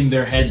put in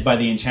their heads by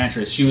the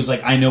Enchantress. She was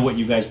like, I know what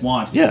you guys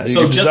want. Yeah,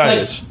 so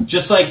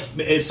just like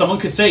someone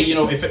could say,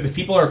 if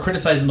people are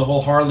criticizing the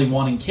whole Harley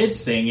wanting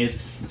kids thing,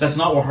 that's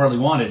not what Harley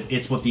wanted.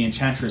 It's what the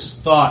Enchantress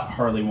thought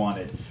Harley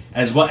wanted.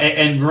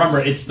 And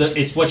remember,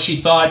 it's what she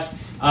thought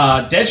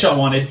Deadshot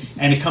wanted,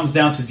 and it comes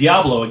down to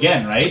Diablo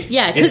again, right?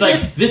 Yeah, it's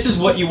like this is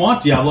what you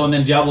want, Diablo, and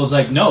then Diablo's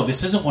like, no,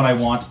 this isn't what I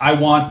want. I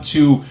want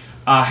to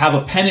have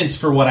a penance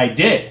for what I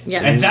did,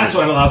 and that's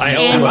what allows me to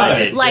say about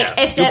it.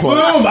 If that's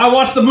boom, I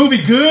watched the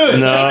movie.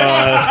 Good,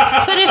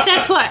 but if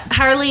that's what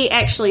Harley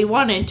actually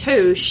wanted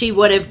too, she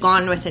would have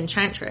gone with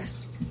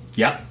Enchantress.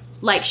 Yeah.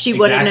 Like she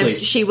wouldn't have.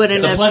 She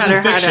wouldn't have. It's a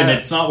pleasant fiction.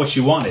 It's not what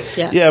she wanted.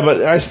 Yeah,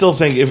 but I still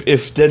think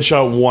if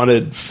Deadshot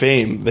wanted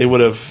fame, they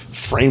would have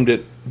framed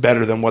it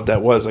better than what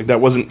that was. Like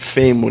that wasn't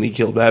fame when he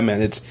killed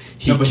Batman.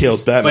 He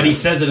killed Batman. But he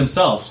says it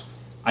himself.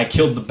 I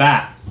killed the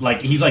bat.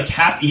 Like he's like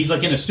happy. He's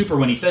like in a stupor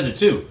when he says it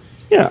too.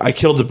 Yeah, I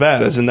killed the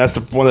bat, as in that's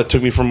the one that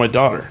took me from my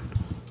daughter.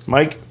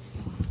 Mike.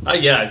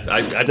 I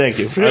thank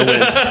you. I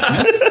win.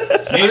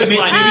 Maybe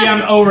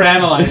I'm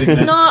overanalyzing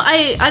that. No,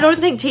 I don't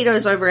think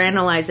Tito's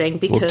overanalyzing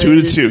because... Well,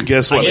 2-2.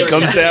 Guess what? It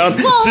comes down.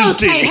 Well,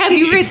 okay, have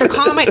you read the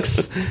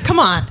comics? Come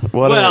on.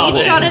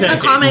 Deadshot in the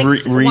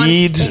comics.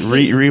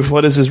 Read.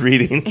 What is his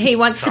reading? He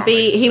wants to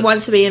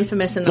be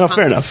infamous in the comics.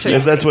 Fair enough. Too.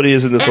 If that's what he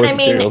is in the source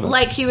material. Then.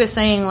 Like you were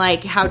saying,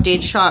 like how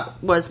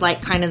Deadshot was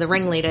like kind of the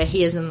ringleader,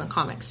 he is in the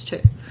comics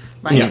too.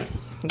 Right? Yeah.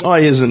 Oh,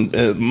 he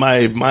isn't. My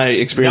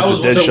experience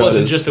with Deadshot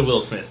wasn't just a Will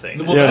Smith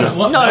thing. Well, that's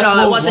one,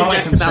 it wasn't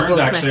just about Will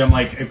Smith. Actually, I'm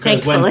like,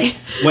 because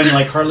when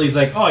like Harley's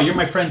like, oh, you're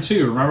my friend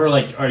too. Remember,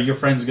 like, are your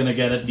friends gonna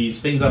get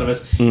these things out of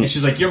us? And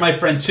she's like, you're my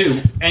friend too.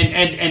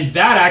 And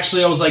that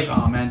actually, I was like,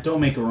 oh man, don't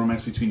make a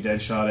romance between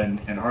Deadshot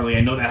and Harley.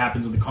 I know that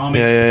happens in the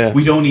comics. Yeah.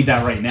 We don't need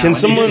that right now. Can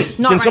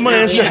someone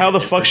answer how the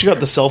fuck she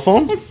got the cell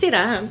phone? It's sit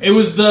down. It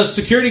was the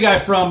security guy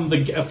from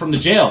the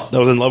jail that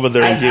was in love with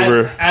her and gave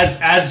her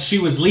as she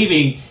was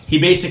leaving. He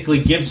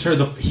basically gives her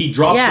he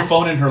drops the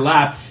phone in her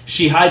lap.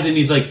 She hides it, and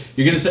he's like,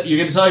 "You're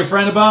gonna tell your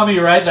friend about me,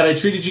 right? That I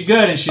treated you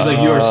good." And she's like,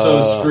 "You are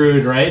so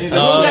screwed, right?" And he's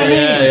like, "What does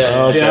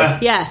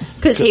that mean?" Yeah,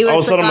 because he was. All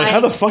of a sudden, I'm like,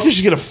 "How the fuck did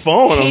she get a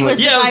phone?" He was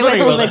the guy with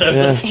all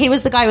the. He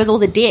was the guy with all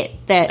the debt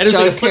that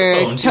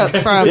Joker took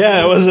from.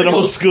 Yeah, it was an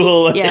old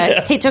school.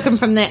 Yeah, he took him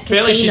from that.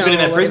 Apparently, she's been in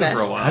that prison for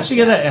a while. How'd she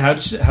get that?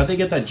 How'd they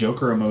get that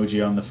Joker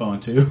emoji on the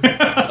phone too?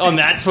 On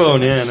that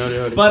phone, yeah,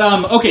 no doubt.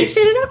 But okay,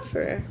 set it up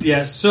for her.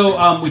 Yeah.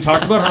 So we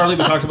talked about Harley.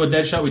 We talked about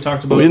Deadshot. We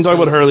talked about. We didn't talk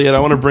about Harley yet.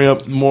 I want to bring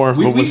up more.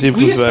 We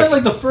just spent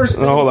like the first.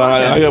 Hold on,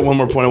 I got one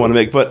more point I want to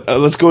make, but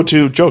let's go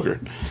to Joker.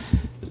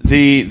 To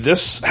me,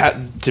 this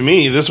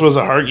was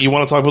a hard. You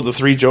want to talk about the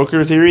 3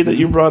 Joker theory that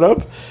you brought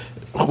up?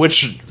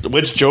 Which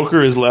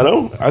Joker is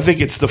Leto? I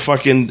think it's the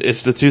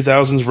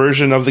 2000s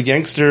version of the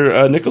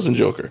gangster Nicholson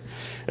Joker.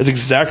 It's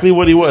exactly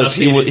what he was.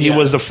 He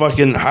was the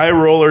fucking high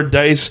roller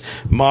dice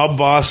mob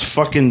boss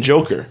fucking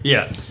Joker.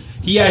 Yeah.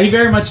 Yeah, he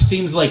very much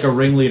seems like a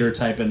ringleader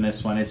type in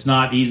this one. He's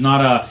not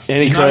an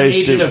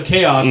agent of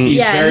chaos.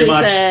 He's very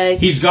much.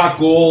 He's got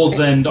goals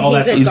and all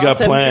that. He's got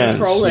plans.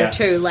 Controller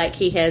too, like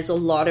he has a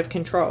lot of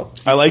control.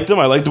 I liked him.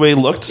 I liked the way he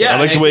looked. Yeah, I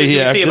liked the way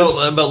he acted.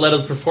 About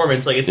Leto's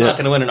performance, like it's not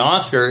going to win an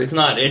Oscar. It's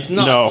not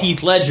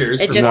Heath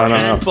Ledger's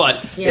performance,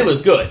 but it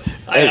was good.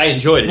 I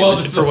enjoyed it.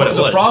 Well, for what it was.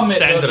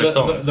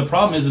 The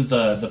problem isn't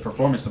the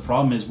performance. The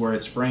problem is where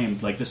it's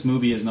framed. Like this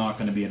movie is not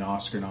going to be an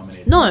Oscar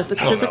nominated. No,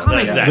 because it's a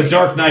comedy. The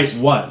Dark Knight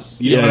was.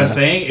 You know what I'm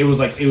saying? It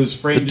was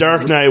framed. The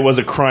Dark Knight was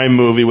a crime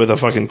movie with a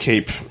fucking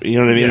cape. You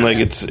know what I mean? Like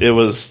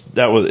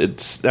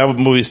that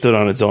movie stood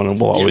on its own and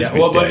will always be.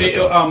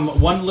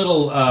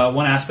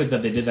 One aspect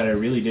that they did that I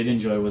really did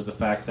enjoy was the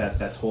fact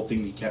that whole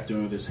thing he kept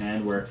doing with his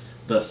hand where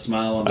the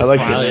smile on the smile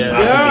behind it.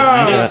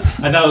 I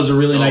thought it was a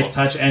really nice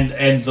touch,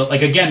 and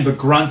the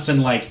grunts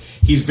and like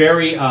he's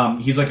very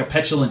he's like a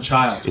petulant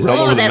child. He's all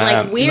over the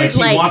map. Like weird,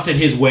 he wants it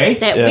his way.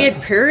 That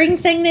weird purring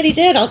thing that he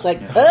did. I was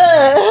like, ugh.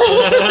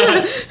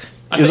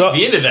 I think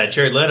be into that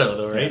Jared Leto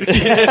though, right?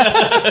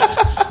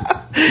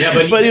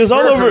 Yeah, but he was all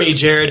over me,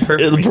 Jared.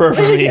 Perfect for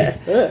me.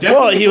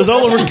 Well, he was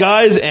all over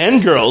guys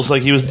and girls.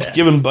 Like he was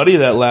giving Buddy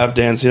that lap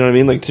dance. You know what I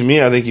mean? Like to me,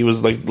 I think he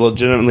was like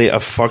legitimately a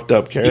fucked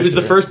up character. He was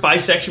the first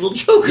bisexual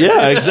Joker.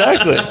 Yeah,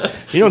 exactly.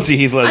 You don't see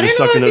Heath Ledger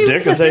sucking no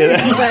dick. I'll tell you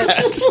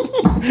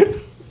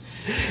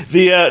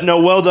that.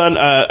 Well done.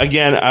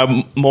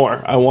 Again, more.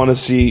 I want to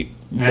see.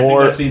 More. I think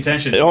that's the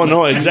intention. Oh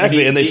no,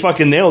 exactly, and they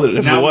fucking nailed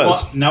it.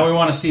 Now we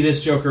want to see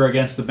this Joker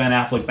against the Ben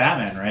Affleck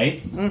Batman,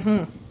 right?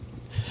 Mm-hmm.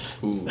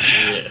 Ooh,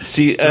 yeah.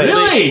 See,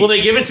 really? Will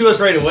they give it to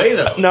us right away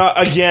though? No,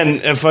 again,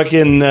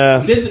 fucking.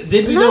 Did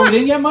we? Though we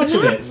didn't get much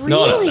of it.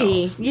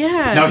 Really? No.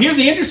 Yeah. Now here's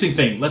the interesting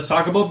thing. Let's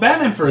talk about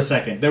Batman for a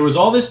second. There was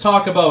all this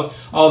talk about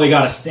they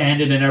got to stand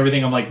in and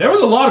everything. I'm like, there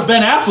was a lot of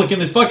Ben Affleck in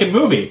this fucking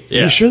movie.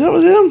 Yeah. You sure that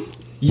was him?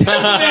 Yeah,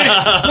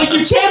 man. Like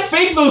you can't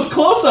fake those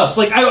close-ups.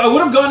 Like I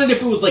would have gone in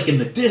if it was like in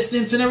the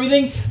distance and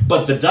everything,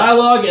 but the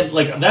dialogue and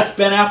like that's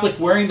Ben Affleck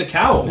wearing the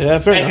cowl. Yeah,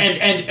 fair enough.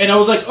 And I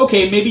was like,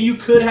 okay, maybe you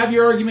could have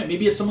your argument.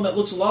 Maybe it's someone that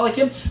looks a lot like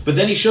him, but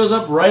then he shows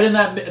up right in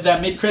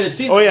that mid-credit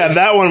scene. Oh yeah,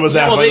 that one was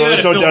Affleck.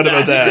 There's no doubt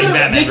about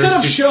that. They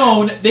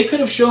could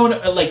have shown.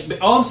 Like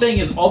all I'm saying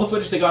is all the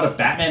footage they got of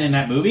Batman in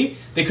that movie,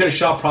 they could have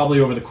shot probably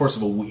over the course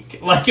of a week.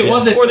 Like it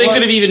wasn't, or they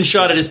could have even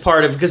shot it as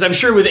part of because I'm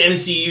sure with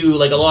MCU,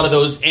 like a lot of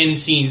those end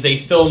scenes, they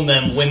film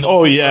them when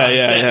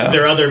the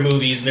their other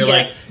movies, and they're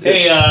like,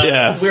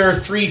 hey, we're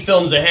 3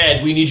 films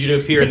ahead. We need you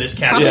to appear in this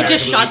category. Probably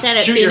just shot that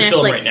at Ben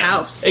Affleck's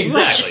house.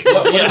 Exactly.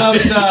 What about,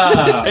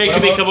 hey,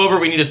 can we come over?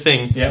 We need a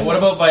thing. Yeah. What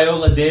about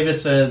Viola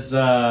Davis as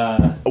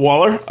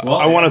Waller?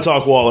 I want to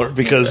talk Waller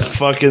because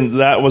fucking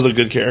that was a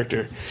good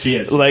character. She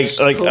is. Cool.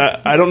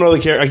 I don't know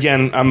the character.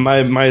 Again,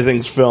 my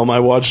thing's film. I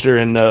watched her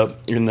in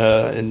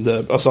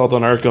the Assault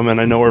on Arkham, and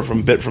I know her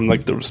from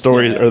like the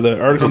stories or the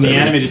articles from the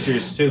animated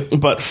series too.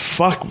 But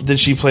fuck,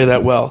 did she play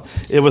that well?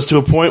 It was to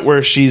a point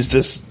where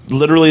she's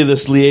literally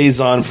this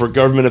liaison for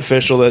government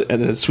official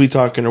and sweet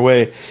talking her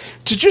way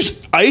to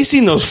just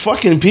icing those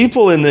fucking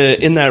people in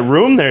that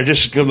room there,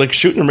 just like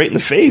shooting them right in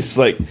the face.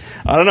 Like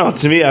I don't know.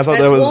 To me, I thought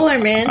that was Waller,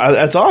 man.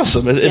 That's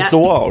awesome. It's the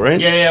Wall, right?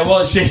 Yeah. Well,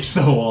 it's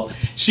the Wall.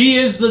 She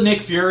is the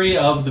Nick Fury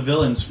of the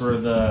villains for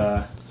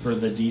the for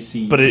the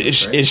DC. But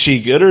is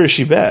she good or is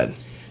she bad? To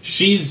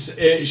me,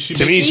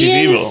 she's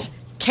evil.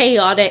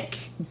 Chaotic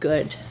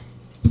good.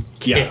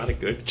 Chaotic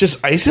good.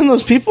 Just icing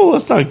those people?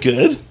 That's not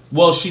good.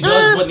 Well, she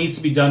does what needs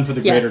to be done for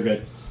the greater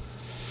good.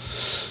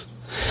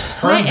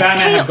 Her and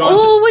Batman have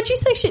gone would you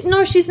say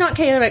she's not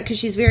chaotic because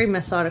she's very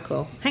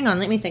methodical. Hang on,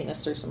 let me think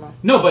this through some more.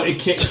 No, but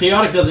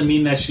chaotic doesn't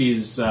mean that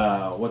she's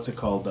what's it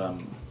called?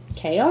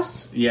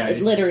 Chaos? Yeah.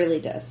 It literally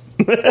does.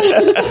 No.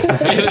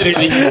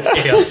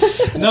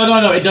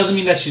 It doesn't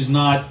mean that she's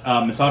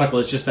not methodical.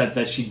 It's just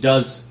that she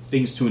does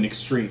things to an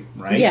extreme,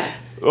 right? Yeah.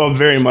 Well,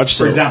 very much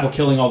so. For example,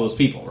 killing all those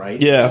people,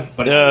 right? Yeah.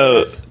 But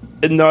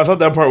no, I thought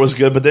that part was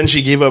good, but then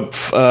she gave up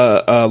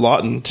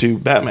Lawton to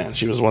Batman.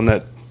 She was one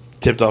that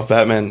tipped off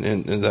Batman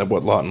in that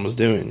what Lawton was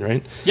doing,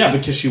 right? Yeah,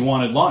 because she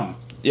wanted Lawton.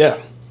 Yeah.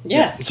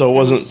 Yeah. So it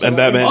wasn't... And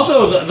Batman...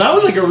 Although, that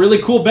was like a really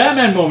cool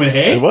Batman moment,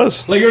 hey? It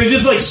was. Like, it was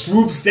just like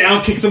swoops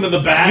down, kicks him in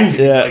the back.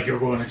 Yeah. Like, you're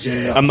going to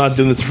jail. I'm not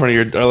doing this in front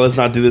of your... let's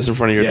not do this in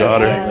front of your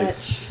daughter.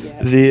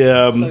 Exactly.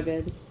 So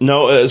good.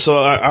 No, so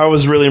I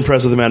was really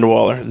impressed with Amanda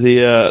Waller.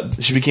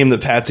 She became the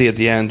patsy at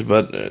the end,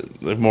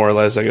 but more or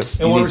less, I guess.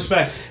 In what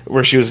respect?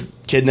 Where she was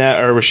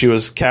kidnapped, or where she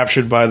was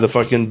captured by the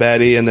fucking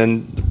baddie, and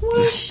then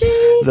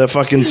the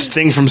fucking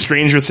thing from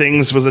Stranger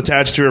Things was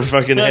attached to her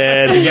fucking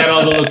head. To get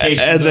all the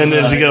locations. And then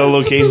to get all the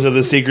locations of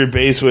the secret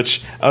base,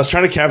 which I was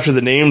trying to capture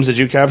the names. Did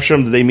you capture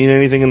them? Did they mean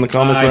anything in the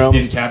comic realm? I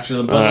didn't capture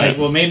them. But like,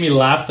 what made me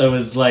laugh, though,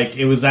 is like,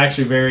 it was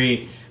actually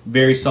very...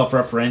 very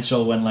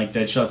self-referential when like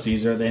Deadshot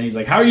sees her. Then he's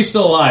like, "How are you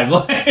still alive?"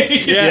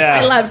 Like,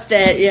 yeah, I loved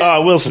that. Yeah,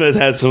 Will Smith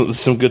had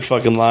some good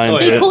fucking lines.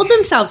 They pulled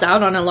themselves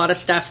out on a lot of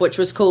stuff, which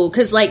was cool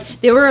because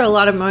like there were a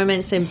lot of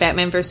moments in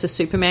Batman vs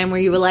Superman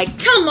where you were like,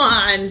 "Come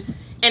on."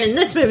 And in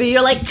this movie,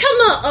 you're like, come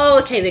on. Oh,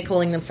 okay, they're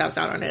calling themselves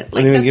out on it.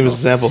 Like, give us an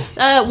example.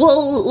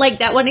 Well, like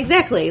that one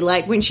exactly.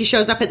 Like when she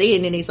shows up at the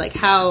end and he's like,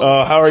 how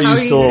are you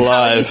still alive? How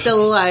are you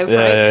still alive? Yeah,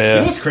 right? yeah. You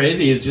know what's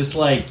crazy is just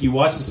like you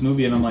watch this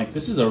movie and I'm like,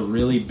 this is a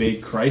really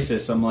big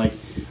crisis. I'm like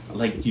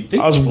you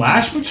think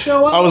Flash would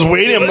show up? I was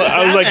waiting.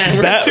 I was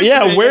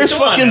like, where's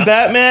fucking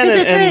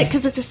Batman?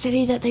 Because it's a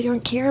city that they don't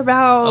care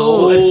about.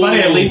 Oh, it's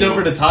funny. I leaned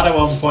over to Todd at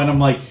one point. I'm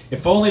like,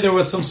 if only there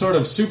was some sort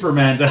of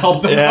Superman to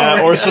help them.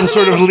 Yeah, or some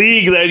sort of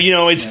league that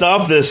would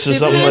stop this or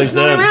something like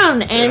that. Not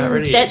around,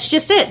 and that's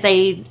just it.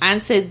 They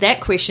answered that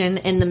question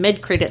in the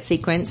mid-credit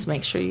sequence.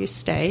 Make sure you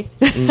stay,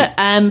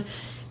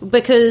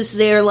 because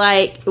they're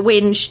like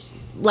when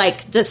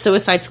the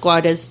Suicide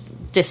Squad is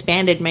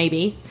disbanded,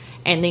 maybe.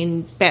 And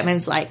then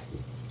Batman's like,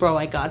 bro,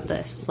 I got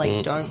this.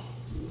 Like, don't...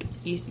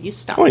 You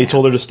stop. Oh, he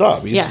told her to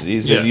stop. He Yeah.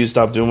 said, you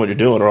stop doing what you're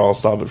doing or I'll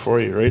stop it for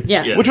you, right?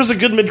 Yeah. Which was a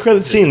good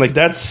mid-credit scene. Like,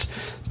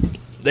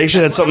 they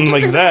should have something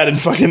like that in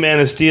fucking Man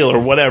of Steel or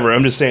whatever.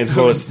 I'm just saying.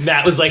 So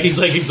Matt was like,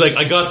 he's like,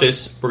 I got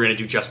this. We're going to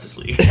do Justice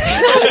League. We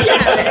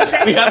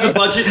have the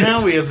budget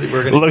now. We're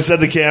going to... Looks at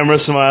the camera,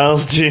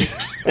 smiles.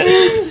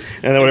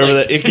 And then whatever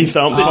that icky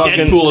thump the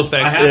fucking... Deadpool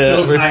effect.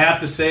 I have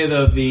to say,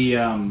 though,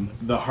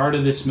 the heart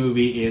of this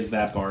movie is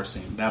that bar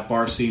scene. That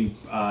bar scene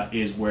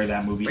is where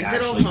that movie brings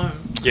actually... it all home.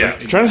 Yeah.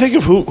 I'm trying to think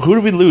of who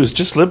did we lose?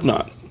 Just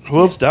Slipknot. Who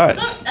else died?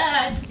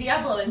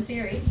 Diablo, in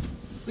theory.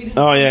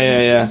 Oh,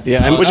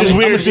 yeah. Which is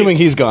weird. I'm assuming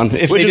he's gone.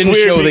 If they didn't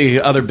show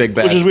the other big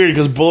bad. Which is weird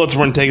because bullets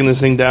weren't taking this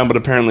thing down, but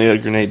apparently a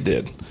grenade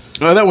did.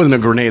 No, that wasn't a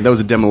grenade. That was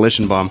a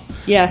demolition bomb.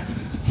 Yeah.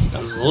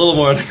 That was a little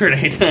more than a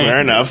grenade. Fair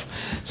enough.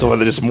 So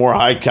whether just more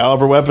high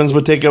caliber weapons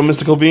would take out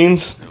mystical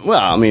beams? Well,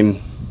 I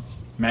mean...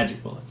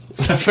 Magic bullets.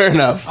 Fair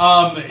enough.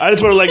 I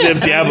just would have liked it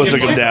if Diablo took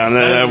him down.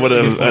 That would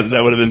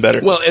have been better.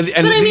 Well,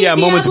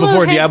 moments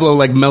before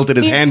Diablo melted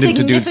his hand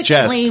into dude's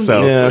chest.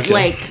 So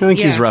okay. I think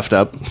he was roughed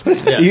up.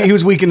 He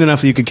was weakened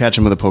enough that you could catch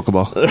him with a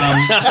Pokeball.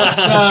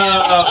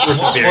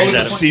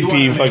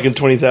 CP fucking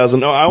 20,000.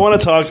 No, I want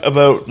to talk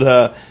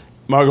about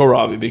Margot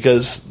Robbie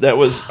because that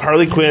was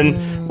Harley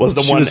Quinn was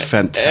the one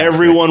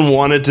everyone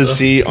wanted to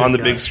see on the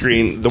big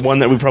screen. The one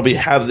that we probably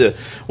have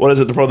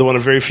probably one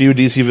of very few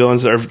DC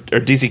villains or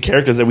DC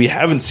characters that we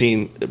haven't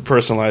seen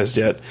personalized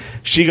yet.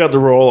 She got the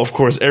role, of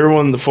course.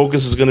 The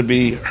focus is going to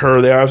be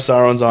her. They have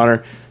Sauron's on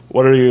her.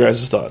 What are your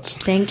guys' thoughts?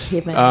 Thank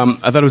heavens.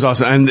 I thought it was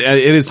awesome, and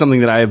it is something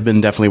that I have been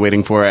definitely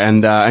waiting for.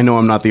 And I know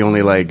I'm not the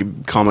only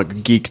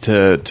comic geek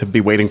to be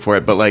waiting for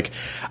it, but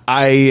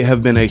I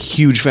have been a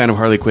huge fan of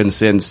Harley Quinn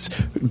since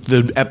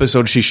the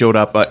episode she showed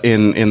up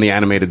in the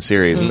animated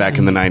series back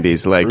in the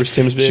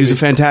 90s. She's a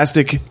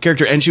fantastic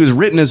character, and she was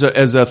written as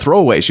a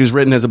throwaway. She was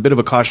written as a bit of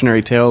a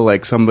cautionary tale,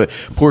 like some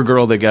poor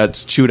girl that got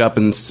chewed up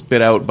and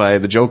spit out by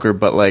the Joker.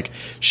 But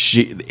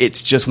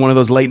it's just one of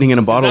those lightning in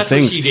a bottle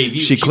things.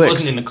 She clicks.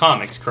 Wasn't in the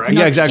comics, correct?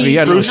 Yeah, exactly.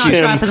 Bruce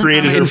Timm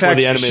created her for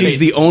the animated. She's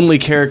the only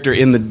character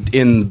in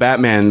the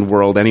Batman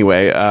world,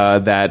 anyway,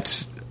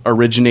 that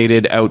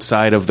originated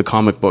outside of the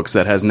comic books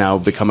that has now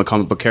become a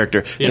comic book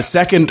character. Yeah. The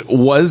second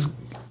was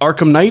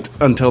Arkham Knight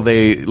until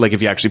they, like,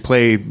 if you actually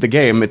play the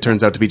game, it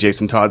turns out to be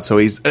Jason Todd, so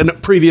he's a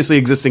previously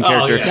existing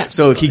character,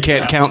 so he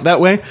can't count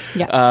that way.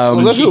 Yeah.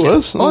 That's who it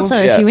was. Also,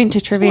 if you went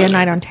to Trivia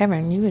Night on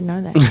Tavern, you would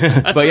know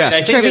that. But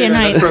yeah, Trivia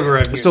Night.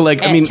 So,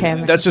 like, I mean,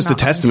 that's just a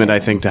testament, I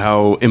think, to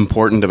how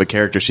important of a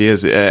character she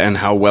is and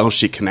how well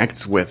she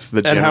connects with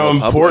the general public.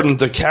 And how important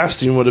the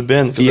casting would have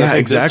been. Yeah, I think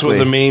exactly. This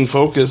was the main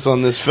focus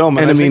on this film,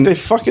 and I mean, think they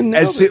fucking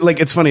nailed it. Like,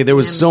 it's funny, there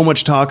was so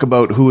much talk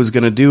about who was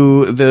going to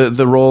do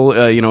the role.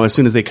 As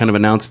soon as they kind of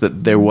announced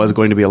that there was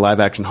going to be a live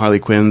action Harley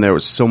Quinn, there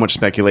was so much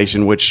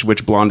speculation.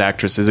 Which blonde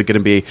actress is it going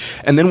to be?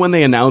 And then when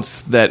they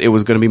announced that it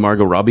was going to be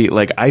Margot Robbie,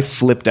 like, I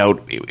flipped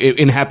out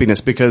in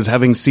happiness, because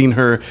having seen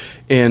her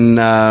in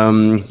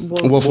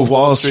Wolf of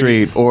Wall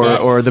Street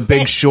or The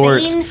Big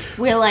Short, scene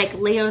where, like,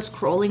 Leo's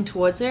crawling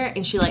towards her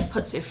and she, like,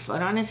 puts her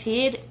foot on his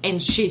head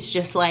and she's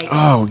just like,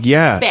 oh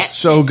yeah,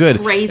 so good.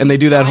 And they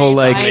do that whole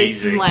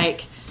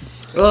like.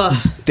 Ugh.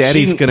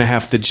 Daddy's gonna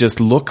have to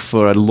just look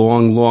for a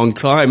long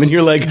time, and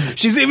you're like,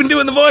 she's even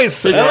doing the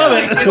voice. I love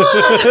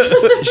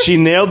it. She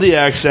nailed the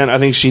accent. I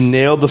think she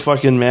nailed the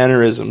fucking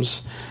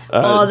mannerisms.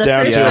 Down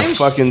to a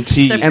fucking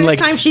T. And like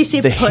time she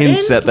said the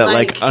hints at that,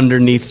 like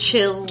underneath,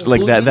 chill,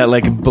 like that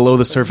like below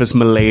the surface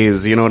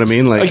malaise. You know what I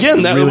mean? Like,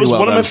 again, that really was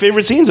one of my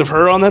favorite scenes of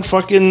her on that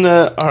fucking and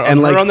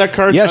her on that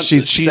card. Yes,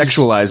 she's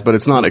sexualized, but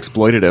it's not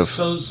exploitative.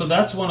 So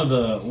that's one of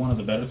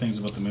the better things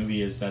about the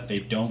movie is that they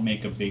don't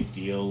make a big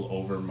deal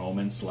over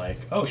moments like,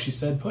 oh, she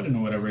said pudding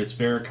or whatever. It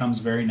comes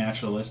very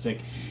naturalistic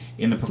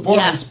in the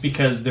performance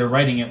because they're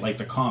writing it like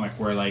the comic,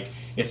 where like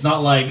it's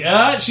not like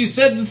she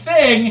said the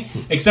thing,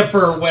 except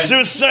for when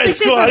Suicide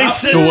Squad. He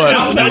said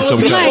Will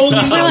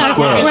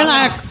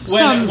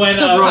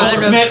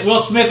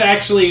Smith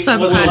actually was the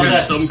one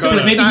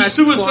that maybe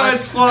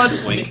Suicide Squad.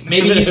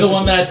 Maybe he's the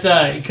one that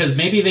because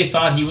maybe they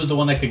thought he was the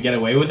one that could get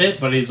away with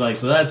it, but he's like,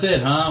 so that's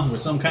it, huh? We're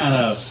some kind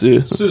of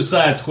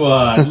Suicide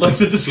Squad.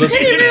 Looks at the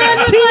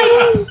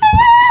screen.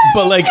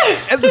 But, like,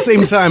 at the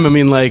same time, I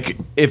mean, like,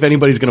 if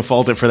anybody's going to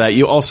fault it for that,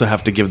 you also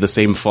have to give the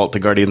same fault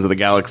to Guardians of the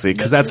Galaxy,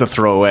 because that's a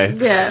throwaway.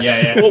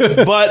 Yeah.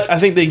 Well, but I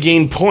think they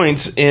gain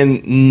points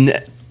in,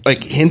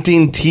 like,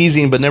 hinting,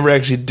 teasing, but never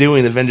actually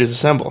doing Avengers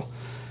Assemble.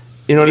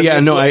 You know what I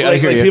mean? No, I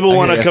hear you. People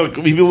want to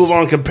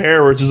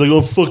compare where it's just like,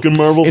 oh, fucking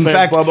Marvel fans,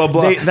 fact, blah, blah,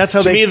 blah. That's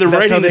how to me, the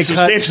writing is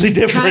substantially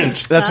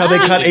different. That's how they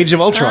cut Age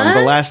of Ultron,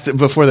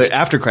 before the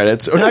after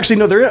credits. Or actually,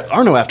 no, there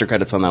are no after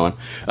credits on that one.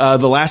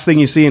 The last thing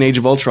you see in Age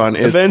of Ultron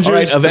is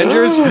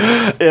Avengers.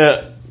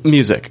 Yeah.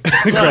 Music.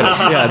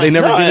 Credits. Yeah, they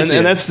never give it to you.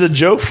 And that's the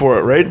joke for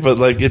it, right? But,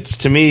 like, it's,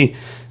 to me,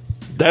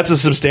 that's a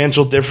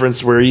substantial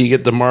difference where you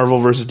get the Marvel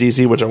versus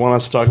DC, which I want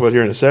us to talk about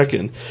here in a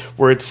second,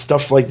 where it's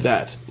stuff like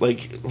that.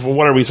 Like,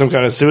 what are we, some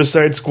kind of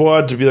Suicide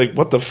Squad? To be like,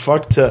 what the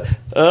fuck, to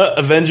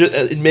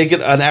Avengers, make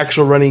it an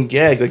actual running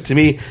gag. Like, to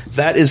me,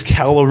 that is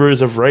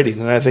calibers of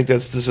writing. And I think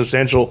that's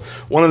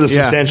one of the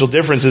substantial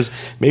differences.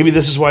 Maybe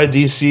this is why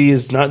DC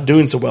is not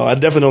doing so well. I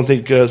definitely don't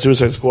think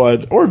Suicide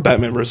Squad or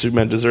Batman vs.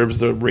 Superman deserves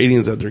the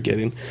ratings that they're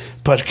getting.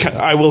 But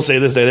I will say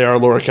this, they are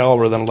lower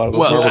caliber than a lot of the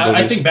Marvel movies.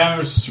 I think Batman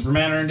vs.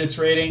 Superman earned its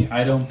rating.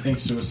 I don't think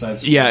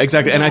Suicide Squad. Yeah,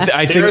 exactly. And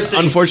I think,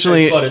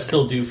 unfortunately, Suicide Squad is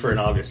still due for an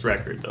August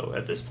record, though.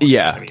 At this point,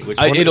 yeah,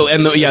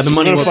 the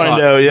money will talk.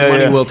 The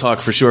money will talk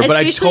for sure. But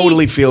I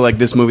totally feel like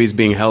this movie is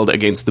being held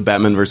against the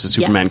Batman versus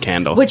Superman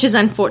candle, which is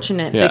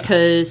unfortunate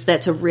because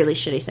that's a really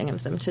shitty thing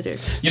of them to do.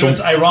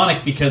 It's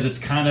ironic because it's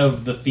kind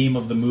of the theme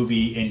of the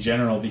movie in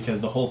general.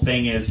 Because the whole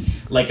thing is,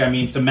 like, I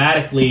mean,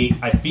 thematically,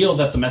 I feel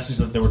that the message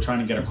that they were trying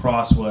to get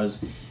across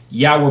was,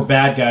 yeah, we're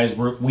bad guys.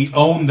 We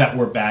own that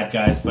we're bad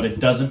guys, but it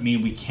doesn't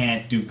mean we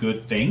can't do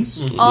good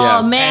things. Mm-hmm.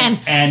 Oh man!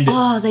 And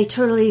they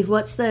totally.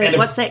 What's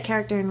that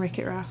character in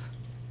Wreck-It Ralph?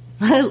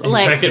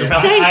 Like Wreck-It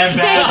Ralph.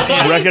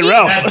 Wreck-It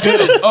Ralph.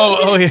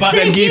 Yeah.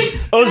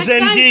 Zangief.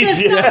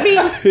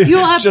 Zangief. You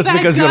are just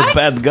because you're a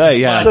bad guy.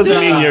 Yeah, doesn't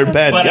mean you're a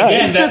bad guy. But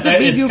again,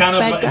 it's kind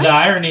of the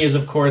irony is,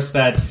 of course,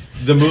 that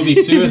the movie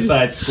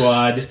Suicide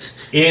Squad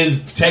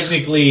is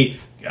technically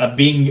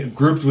being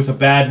grouped with a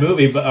bad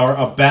movie, or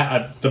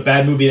the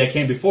bad movie that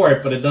came before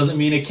it, but it doesn't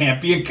mean it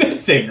can't be a good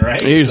thing,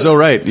 right? You're so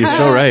right. You're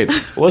so right.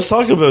 Well, let's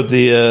talk about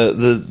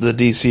the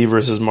DC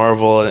versus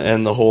Marvel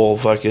and the whole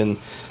fucking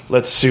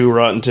let's sue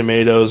Rotten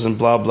Tomatoes and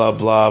blah blah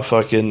blah.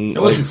 Fucking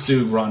it wasn't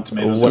sue Rotten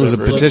Tomatoes. It was a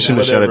petition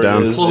to shut it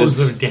down.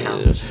 Close it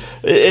down.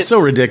 It's so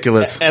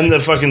ridiculous. And the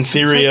fucking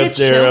theory out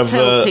there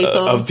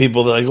of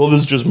people that are like, oh,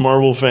 this is just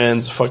Marvel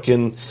fans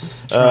fucking.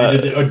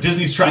 Or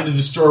Disney's trying to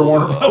destroy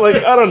Warner Brothers.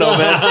 Like, I don't know,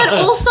 man. But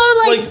also,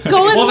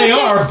 going. Well, they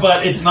are,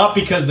 but it's not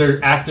because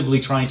they're actively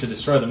trying to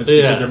destroy them. It's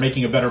because they're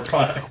making a better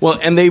product. Well,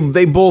 and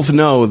they both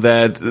know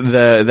that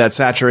that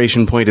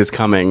saturation point is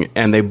coming,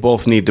 and they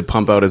both need to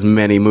pump out as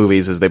many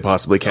movies as they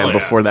possibly can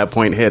before that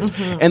point hits.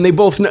 Mm-hmm. And they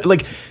both know,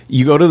 like,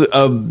 you go to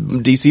a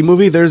DC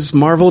movie, there's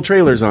Marvel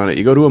trailers on it.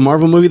 You go to a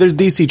Marvel movie, there's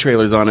DC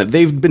trailers on it.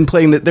 They've been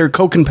playing they're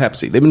Coke and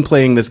Pepsi. They've been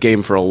playing this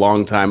game for a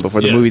long time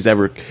before the movies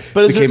ever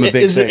became a big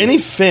thing. Is there any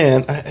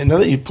fan? I know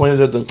that you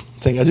pointed out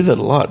thing. I do that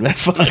a lot, man.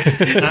 Fuck.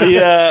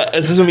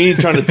 It's just me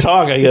trying to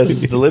talk, I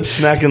guess. The lips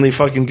smacking the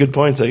fucking good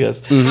points, I guess.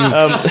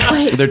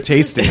 They're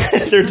tasty.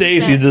 They're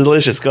tasty,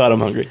 delicious. God, I'm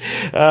hungry.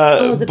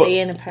 The bee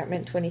in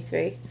apartment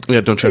 23.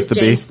 Yeah, don't trust the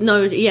James, bee.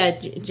 No, yeah,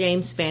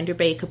 James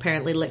Vanderbeek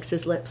apparently licks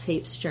his lips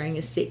heaps during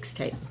his sex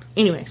tape.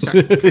 Anyway,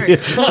 sorry.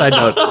 Side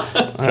note.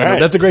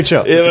 That's a great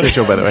show. That's a great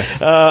show, by the way.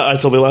 I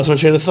totally lost my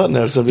train of thought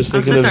now because I'm just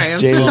thinking of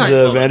James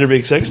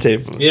Vanderbeek sex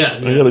tape. Yeah.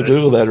 I gotta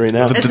Google that right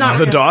now.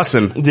 The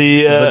Dawson.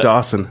 The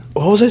Dawson.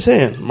 What was I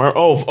saying?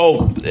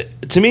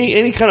 To me,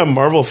 any kind of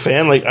Marvel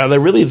fan, like, are they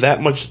really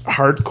that much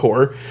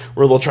hardcore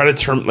where they'll try to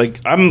term, like,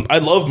 I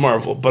love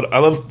Marvel, but I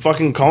love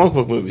fucking comic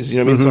book movies, you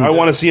know what I mean? So I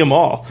want to see them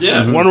all.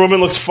 Yeah. Wonder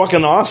Woman looks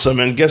fucking awesome,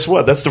 and guess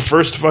what? That's the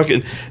first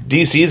fucking,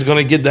 DC is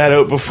going to get that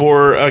out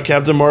before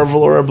Captain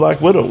Marvel or a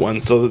Black Widow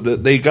one, so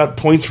that they got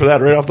points for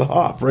that right off the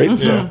hop, right?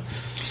 So, I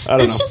don't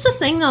know. It's just the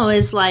thing, though,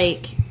 is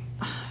like,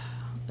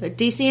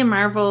 DC and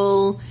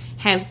Marvel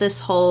have this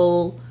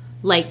whole,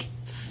 like,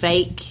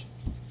 fake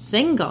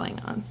thing going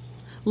on.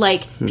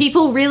 Like,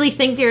 people really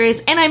think there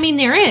is, and I mean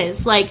there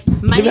is, like,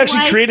 they've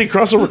actually created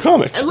crossover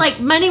comics. Like,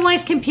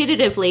 money-wise,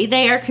 competitively,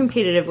 they are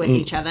competitive with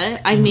each other.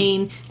 I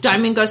mean,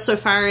 Diamond goes so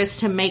far as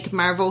to make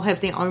Marvel have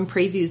their own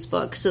previews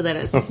book so that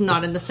it's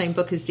not in the same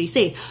book as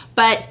DC.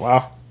 But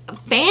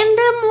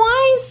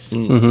fandom-wise,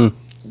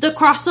 the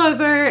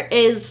crossover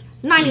is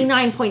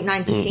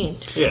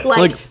 99.9%. Yeah.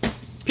 Like,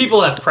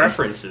 people have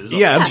preferences.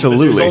 Yeah,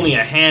 absolutely. There's only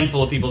a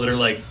handful of people that are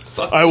like,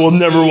 fuck I will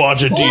never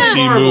watch a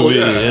DC movie.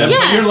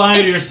 But you're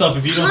lying to yourself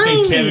if you don't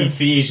think Kevin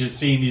Feige is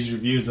seeing these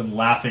reviews and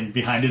laughing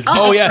behind his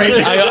Oh, yeah.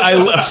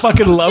 I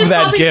fucking love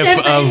that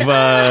gif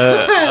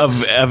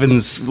of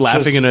Evans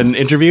laughing in an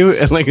interview.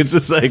 And, like, it's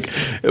just like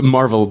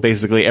Marvel,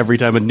 basically, every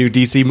time a new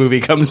DC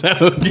movie comes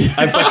out.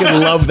 I fucking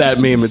love that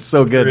meme. It's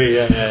so good.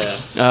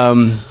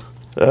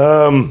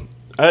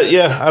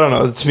 I don't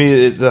know. To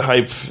me, the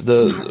hype,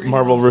 the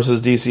Marvel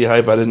versus DC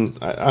hype, I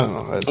don't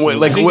know.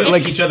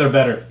 Like each other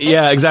better.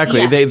 Yeah,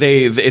 exactly. Yeah.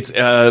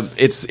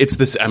 It's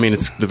this. I mean,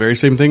 it's the very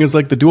same thing as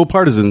like the dual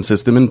partisan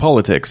system in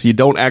politics. You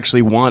don't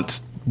actually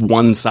want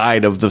one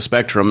side of the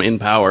spectrum in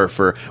power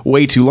for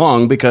way too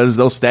long because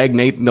they'll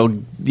stagnate and they'll,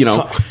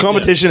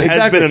 competition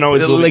has been and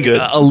always will be good.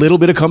 A little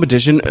bit of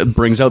competition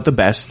brings out the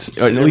best,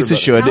 or at least it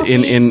should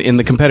in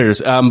the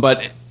competitors.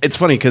 But it's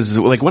funny because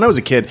like when I was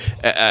a kid,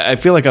 I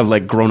feel like I've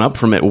like grown up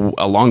from it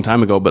a long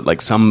time ago, but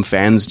like some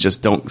fans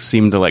just don't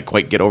seem to like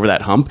quite get over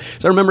that hump.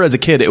 So I remember as a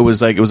kid, it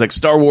was like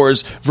Star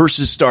Wars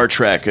versus Star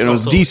Trek, and it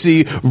was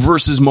DC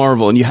versus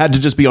Marvel, and you had to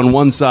just be on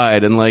one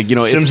side, and like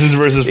Simpsons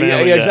versus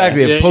Family. Yeah,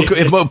 exactly. If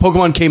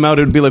Pokemon came out,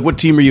 it would be like, what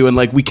team are you? And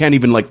like we can't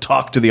even like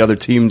talk to the other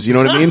teams. You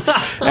know what I mean?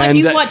 And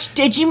you watch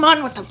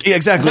Digimon with the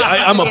exactly.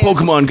 I'm a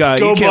Pokemon guy.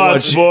 Go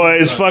Bots,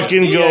 boys!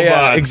 Fucking go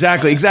Bots!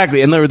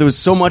 Exactly. And there was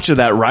so much of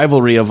that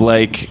rivalry of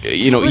like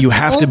you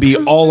have to be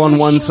all on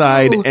one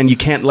side, and you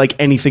can't like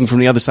anything from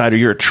the other side, or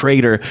you're a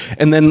traitor.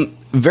 And then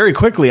very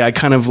quickly, I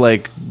kind of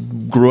like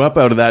grew up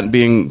out of that,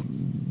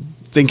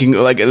 thinking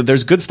like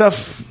there's good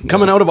stuff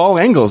coming out of all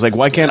angles. Like,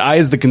 why can't I,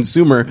 as the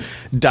consumer,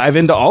 dive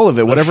into all of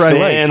it, whatever I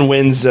like? Fan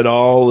wins it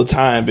all the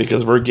time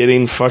because we're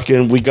getting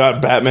we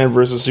got Batman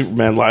versus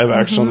Superman live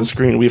action on the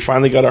screen. We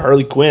finally got a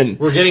Harley Quinn.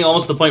 We're getting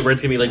almost to the point where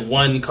it's gonna be like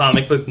one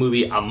comic book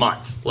movie a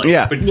month.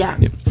 Like,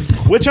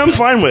 which I'm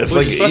fine with.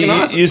 Which like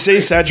awesome. You say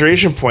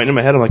saturation point in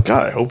my head, I'm like,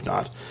 God, I hope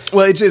not.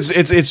 Well, it's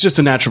just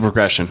a natural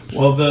progression.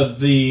 Well,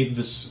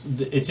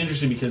 it's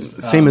interesting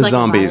because same as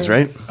zombies,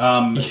 right?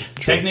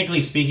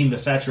 Technically speaking, the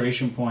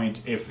saturation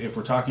point, if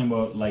we're talking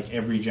about like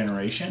every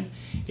generation,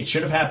 it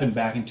should have happened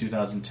back in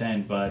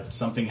 2010, but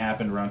something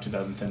happened around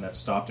 2010 that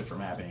stopped it from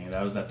happening, and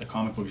that was that the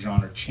comic book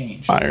genre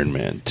changed. Iron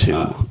Man 2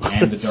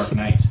 and The Dark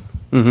Knight.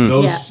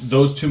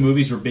 Those two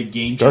movies were big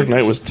game changers. Dark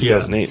Knight was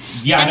 2008.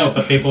 Yeah, I know,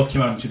 but they both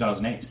came out in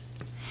 2008.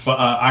 But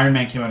Iron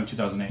Man came out in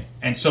 2008,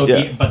 and so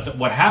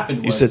what happened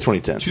was you said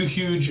 2010. Two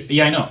huge.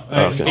 Yeah, I know.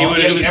 Okay.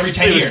 Every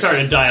 10 years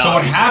started to die off. So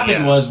what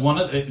happened was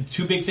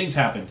two big things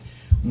happened.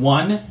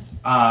 One,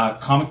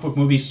 comic book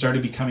movies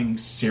started becoming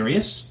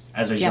serious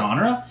as a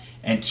genre,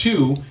 and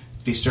two,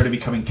 they started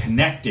becoming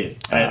connected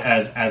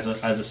as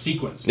a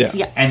sequence.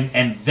 Yeah.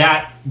 And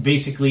that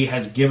basically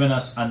has given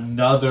us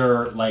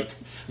another like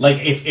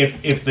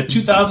if the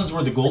 2000s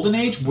were the golden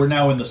age, we're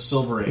now in the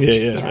silver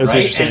age. Yeah. That's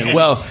interesting.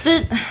 Well,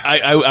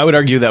 I would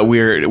argue that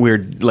we're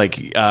like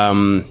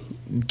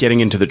getting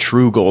into the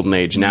true golden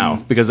age now,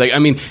 because like, I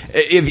mean,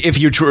 if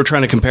you're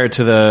trying to compare it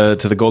to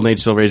the golden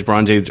age, silver age,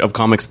 bronze age of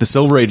comics, the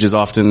silver age is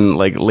often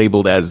like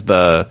labeled as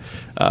the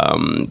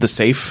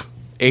safe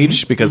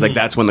age, because like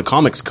that's when the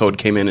comics code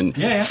came in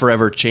and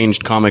forever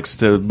changed comics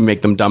to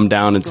make them dumbed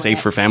down and safe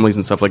for families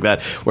and stuff like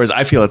that. Whereas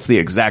I feel it's the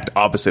exact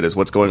opposite is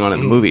what's going on in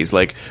the movies.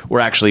 Like, we're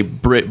actually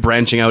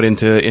branching out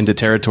into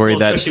territory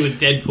that, especially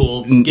with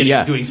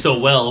Deadpool doing so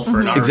well for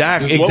an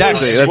exactly.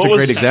 That's a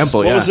great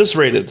example. What was this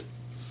rated?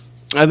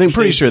 I think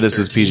pretty sure this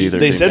is PG-13.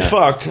 They said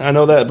fuck. I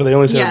know that, but they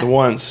only said it the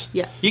once.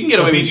 Yeah, you can get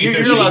away with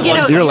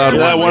it. You're allowed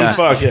that one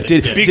fuck.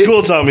 Be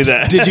cool, tell me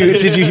that. Did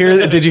you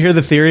hear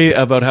the theory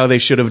about how they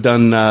should have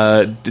done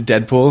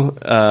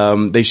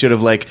Deadpool? They should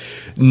have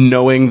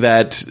knowing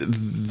that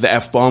the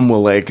F-bomb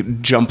will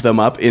jump them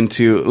up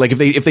into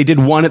if they did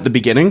one at the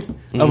beginning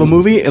of a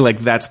movie,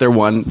 that's their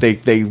one.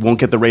 They won't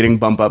get the rating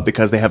bump up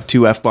because they have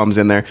 2 F-bombs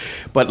in there,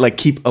 but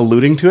keep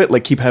alluding to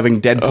it, keep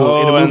having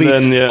Deadpool in a movie,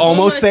 and then,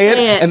 almost say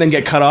it and then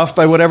get cut off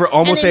by whatever,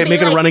 almost say it,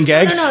 make it a running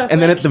gag,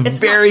 and then at the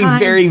very,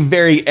 very,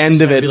 very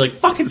end of it,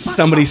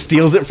 somebody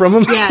steals it from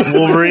him. Yes.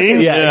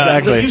 Wolverine? Yeah,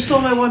 exactly. You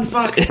stole my one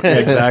fuck.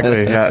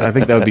 Exactly. Yeah, I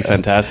think that would be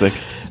fantastic.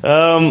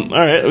 All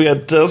right, we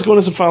got. Let's go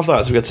into some final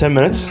thoughts. We got 10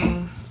 minutes.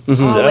 Wait,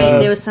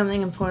 there was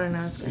something important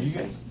I was going to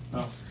say.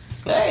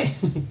 Hey.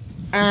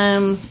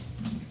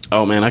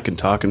 Oh man, I can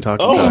talk and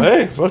talk. Oh, and talk.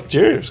 hey, fuck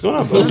Jerry, what's going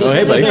on, buddy? Oh,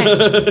 hey, buddy.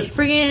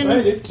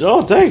 Friggin'.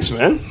 Oh, thanks,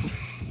 man.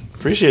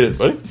 Appreciate it,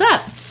 buddy. What's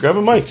up? Grab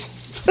a mic.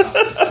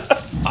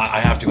 I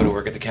have to go to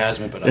work at the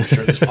Casman, but I'm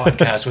sure this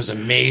podcast was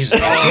amazing.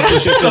 I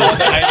just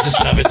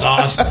love it's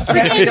awesome.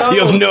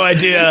 You have no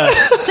idea.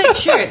 Sick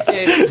shirt,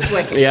 dude. It's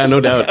wicked. Yeah,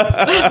 no doubt.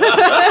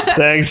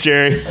 Thanks,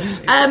 Jerry.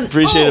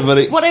 Appreciate it,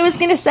 buddy. What I was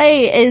going to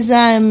say is,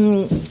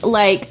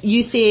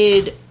 you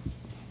said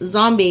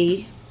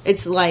zombie.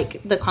 It's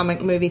the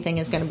comic movie thing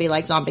is going to be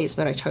like zombies,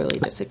 but I totally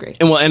disagree.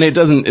 And it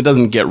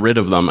doesn't get rid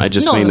of them. I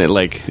just mean it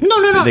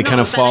no. They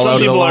kind of fall out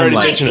of the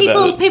limelight.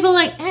 People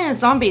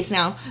zombies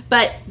now,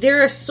 but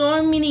there are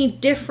so many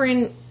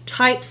different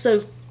types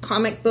of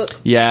comic book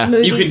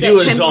movies. You can do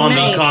a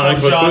zombie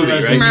comic book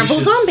movie, right? Marvel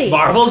zombies.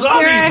 Marvel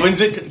zombies.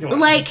 When's it?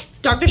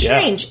 Doctor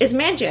Strange is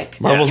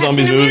magic. Marvel Captain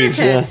zombies America movies,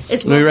 yeah.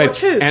 Is No, you're World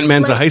right. War II.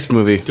 Ant-Man's a heist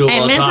movie.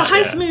 Ant-Man's a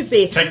heist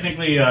movie.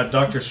 Technically,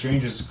 Doctor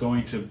Strange is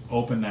going to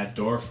open that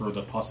door for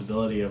the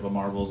possibility of a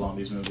Marvel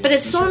Zombies movie. But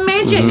it's so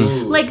magic.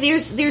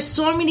 There's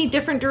so many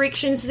different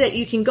directions that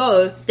you can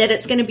go that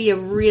it's going to be a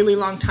really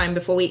long time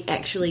before we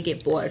actually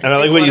get bored. And I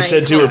like what you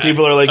said, too, where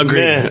people are like,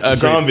 Agreed.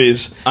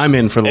 zombies. I'm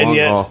in for the long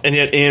haul. And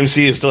yet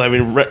AMC is still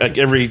having,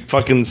 every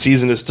fucking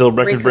season is still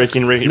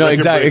record-breaking. No,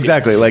 exactly.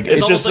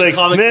 It's just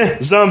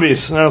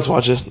zombies. Let's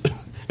watch it.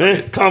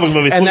 Comic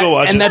movies, we'll go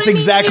watch it. And that's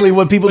exactly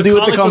what people do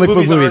with the comic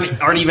book movies.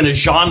 Aren't even a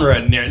genre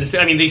in there.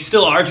 I mean, they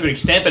still are to an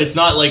extent, but it's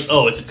not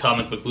it's a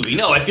comic book movie.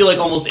 No, I feel like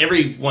almost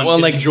everyone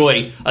can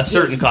enjoy a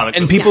certain comic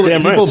book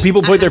movie.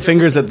 People point their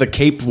fingers at the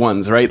cape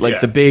ones, right?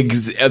 The big,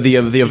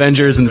 the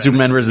Avengers and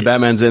Superman versus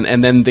Batman's,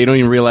 and then they don't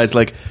even realize,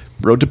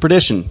 Road to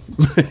Perdition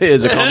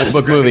is a comic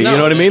book movie. You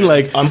know what I mean?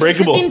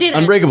 Unbreakable.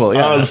 Unbreakable,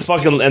 yeah.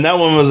 And that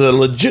one was a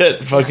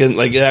legit fucking,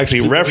 it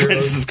actually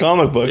references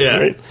comic books,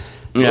 right?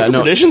 Yeah, no.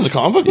 Perdition's a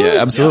comic book? Yeah,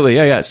 absolutely.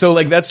 Yeah. So,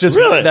 that's just,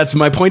 that's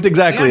my point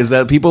exactly, is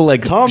that people,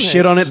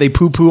 shit on it, they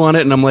poo-poo on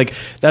it, and I'm like,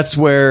 that's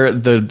where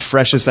the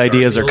freshest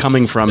ideas are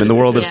coming from in the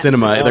world of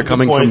cinema. They're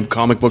coming from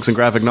comic books and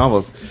graphic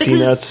novels.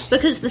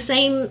 Because the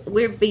same,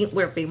 we've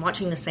been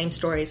watching the same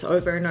stories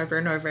over and over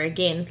and over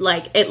again.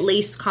 At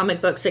least comic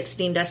books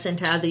extend us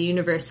into other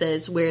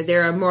universes where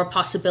there are more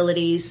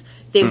possibilities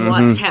than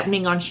what's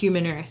happening on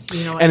human Earth.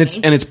 You know what I mean?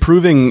 And it's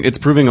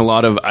proving a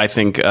lot of, I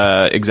think,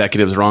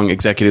 executives wrong.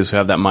 Executives who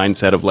have that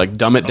mindset of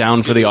dumb it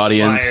down for the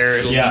audience.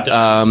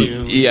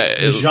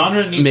 The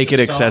genre needs make it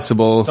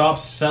accessible. Stop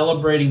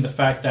celebrating the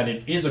fact that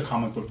it is a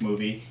comic book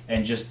movie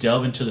and just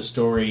delve into the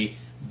story.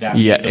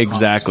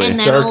 Exactly. And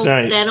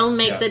that'll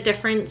make the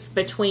difference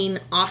between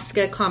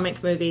Oscar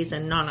comic movies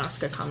and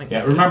non-Oscar comic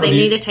movies. Remember, they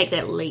need to take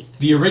that leap.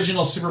 The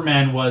original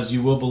Superman was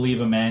 "You will believe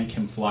a man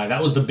can fly."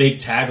 That was the big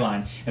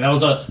tagline, and that was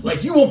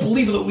you won't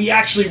believe that we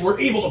actually were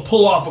able to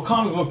pull off a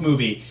comic book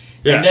movie.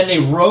 Yeah. And then they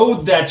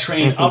rode that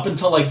train up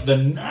until the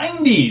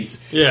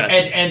 90s. Yeah.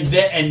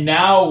 And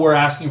now we're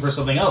asking for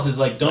something else. It's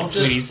don't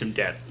just, we need some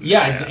depth. We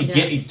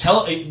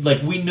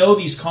know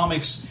these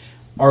comics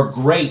are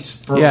great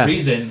for a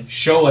reason.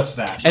 Show us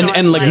that.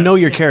 And know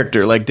your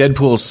character.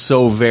 Deadpool's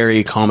so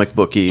very comic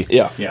booky.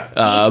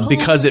 Yeah.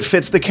 Because it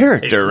fits the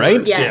character,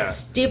 right? Yeah.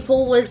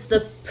 Deadpool was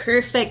the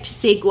perfect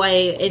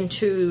segue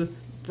into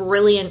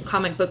brilliant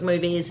comic book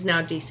movies.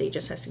 Now DC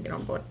just has to get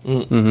on board.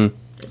 Mm-hmm.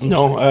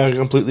 No, I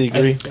completely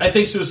agree. I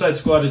think Suicide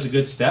Squad is a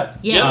good step.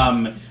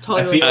 Yeah,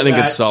 totally. I think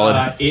it's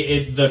solid.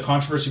 The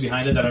controversy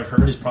behind it that I've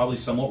heard is probably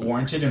somewhat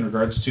warranted in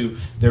regards to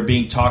there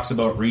being talks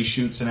about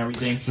reshoots and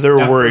everything. They're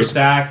worried.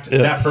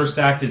 That first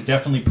act is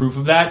definitely proof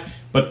of that.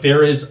 But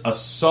there is a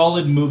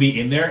solid movie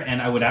in there,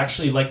 and I would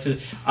actually like to...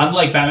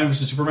 Unlike Batman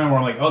vs. Superman, where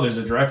I'm there's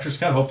a director's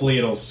cut, hopefully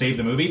it'll save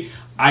the movie.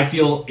 I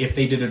feel if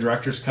they did a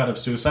director's cut of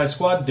Suicide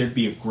Squad, there'd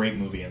be a great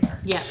movie in there.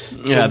 Yeah,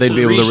 they'd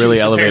be able to really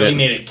elevate it.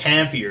 Made it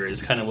campier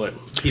is kind of what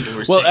people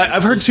were saying. Well,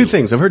 I've heard two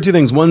things.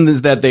 One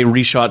is that they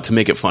reshot to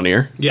make it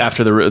funnier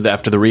after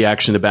the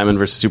reaction to Batman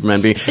vs.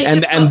 Superman being...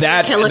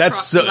 that's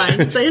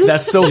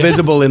so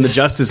visible in the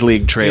Justice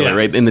League trailer,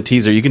 right? In the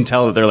teaser. You can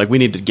tell that they're we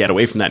need to get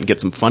away from that and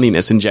get some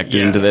funniness injected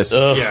into this.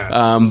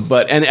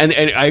 But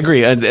I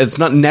agree. It's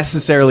not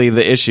necessarily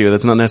the issue.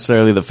 That's not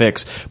necessarily the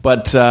fix.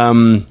 But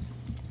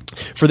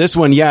For this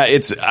one, yeah,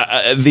 it's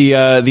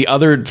the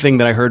other thing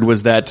that I heard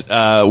was that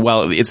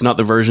while it's not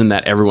the version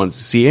that everyone's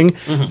seeing,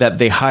 that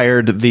they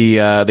hired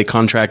they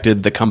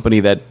contracted the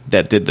company that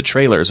did the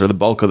trailers or the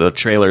bulk of the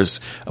trailers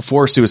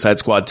for Suicide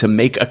Squad to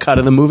make a cut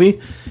of the movie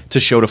to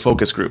show to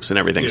focus groups and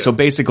everything. Yeah. So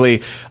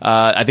basically,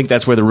 I think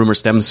that's where the rumor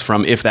stems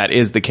from. If that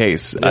is the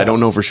case, I don't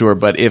know for sure,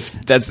 but if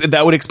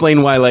that would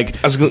explain why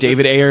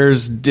David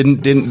Ayers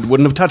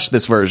wouldn't have touched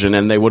this version,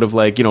 and they would have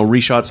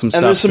reshot some stuff.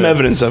 And there's some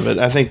evidence of it.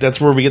 I think that's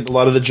where we get a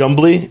lot of the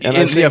jumbly.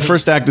 And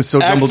first act is so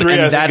jumbled. Three,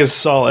 and that is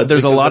solid.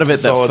 There's a lot of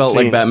it that felt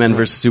like Batman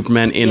versus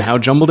Superman in how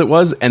jumbled it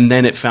was, and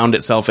then it found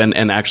itself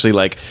and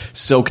actually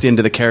soaked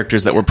into the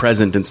characters that were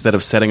present instead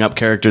of setting up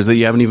characters that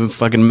you haven't even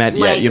fucking met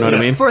yet. You know what I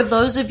mean? For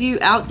those of you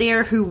out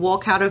there who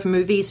walk out of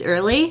movies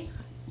early,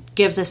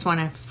 give this one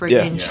a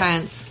friggin'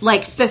 chance.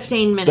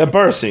 15 minutes. That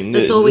bar scene.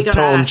 That's all we got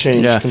to ask.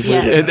 Changed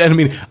completely. And I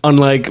mean,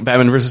 unlike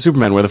Batman vs.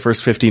 Superman, where the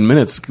first 15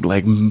 minutes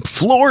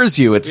floors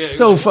you. It's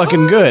so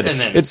fucking good.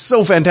 It's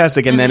so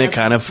fantastic. And then it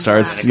kind of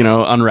starts,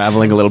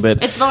 unraveling a little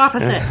bit. It's the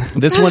opposite.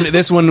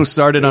 This one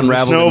started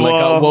unraveling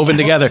and woven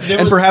together.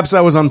 And perhaps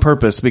that was on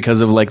purpose because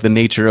of the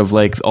nature of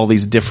all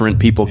these different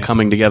people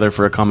coming together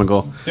for a common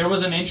goal. There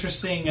was an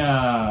interesting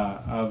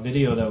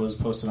video that was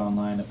posted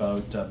online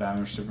about Batman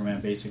vs.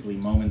 Superman, basically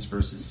moments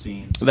versus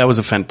scenes. That was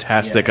a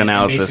fantastic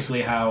analysis.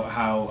 Basically,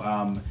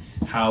 how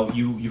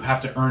you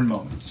have to earn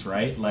moments,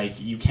 right?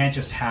 You can't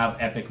just have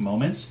epic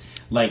moments.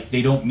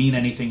 They don't mean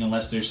anything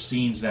unless there's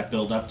scenes that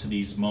build up to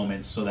these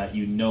moments, so that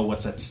you know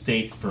what's at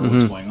stake for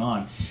what's going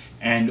on.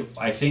 And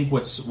I think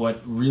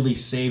what really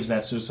saves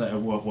that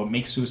what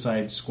makes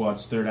Suicide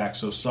Squad's third act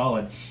so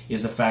solid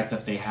is the fact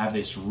that they have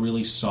this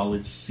really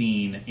solid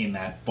scene in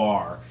that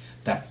bar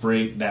that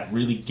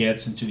really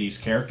gets into these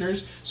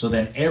characters. So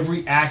then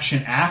every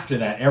action after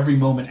that, every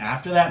moment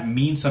after that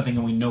means something,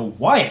 and we know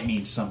why it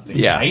means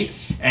something, right?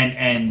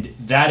 And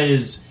that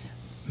is,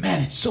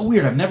 man, it's so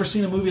weird. I've never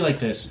seen a movie like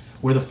this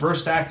where the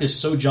first act is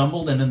so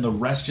jumbled and then the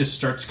rest just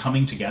starts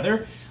coming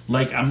together.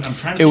 I'm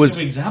trying to think of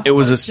an example. It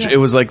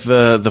was like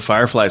the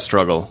Firefly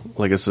struggle.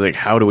 It's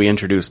how do we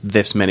introduce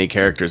this many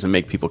characters and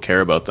make people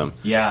care about them?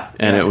 Yeah.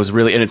 And it was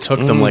really, and it took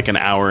them an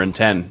hour and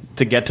 10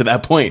 to get to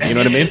that point. You know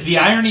what I mean? The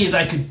irony is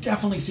I could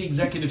definitely see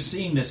executives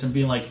seeing this and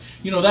being like,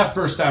 that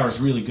first hour is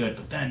really good,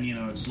 but then,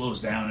 it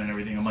slows down and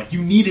everything. I'm like,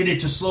 you needed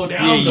it to slow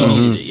down,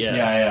 though. You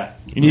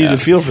needed to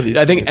feel for these.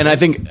 I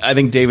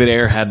think David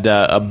Ayer had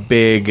a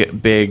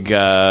big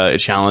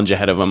challenge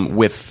ahead of him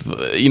with,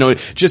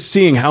 just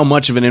seeing how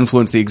much of an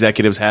influence the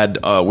executives had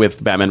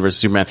with Batman vs.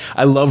 Superman.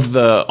 I loved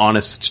the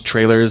honest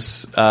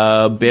trailers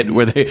bit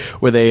where they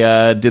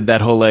did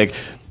that whole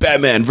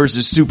Batman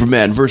versus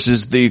Superman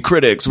versus the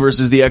critics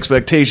versus the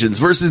expectations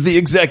versus the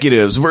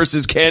executives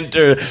versus can't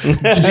do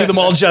them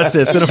all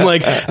justice. And I'm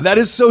like, that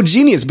is so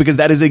genius, because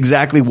that is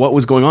exactly what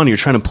was going on. You're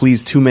trying to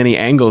please too many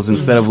angles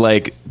instead of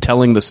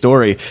telling the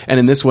story. And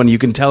in this one, you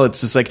can tell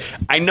it's just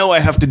I know I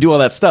have to do all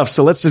that stuff,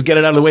 so let's just get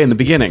it out of the way in the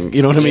beginning.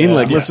 You know what I mean?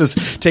 Let's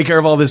just take care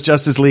of all this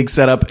Justice League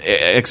setup,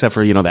 except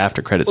for the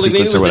after credit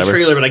sequence or whatever. It was the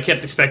trailer, but I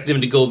kept expecting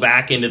them to go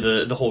back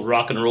into the whole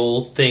rock and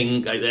roll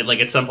thing.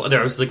 At some point,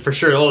 there was for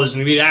sure, there's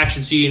going to be an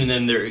action scene, and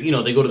then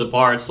they go to the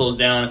bar, it slows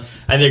down,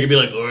 and they're gonna be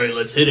like, all right,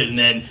 let's hit it, and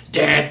then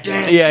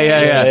Metallica,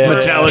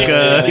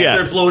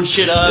 they're blowing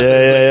shit up.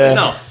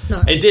 No,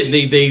 it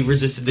did. They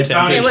resisted the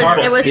temptation.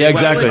 It was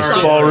exactly.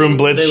 Ballroom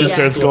Blitz just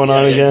starts going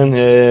on again.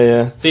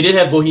 Yeah. They did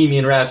have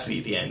Bohemian Rhapsody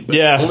at the end. But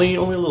only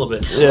a little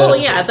bit. Yeah. Well,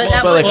 yeah, but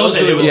that was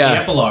the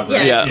epilogue,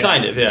 right? Yeah,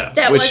 kind of. Yeah,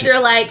 that was their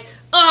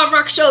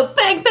rock show,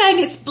 bang bang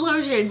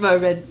explosion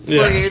moment for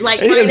you.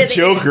 He has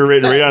Joker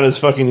written right on his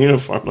fucking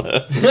uniform.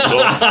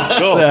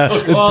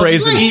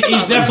 Brazen.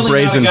 He's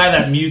definitely not a guy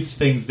that mutes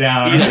things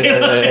down.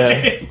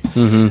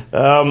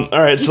 All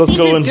right, so let's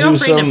go into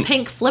some a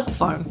pink flip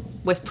phone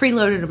with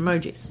preloaded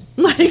emojis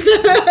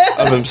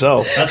of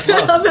himself. That's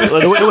love.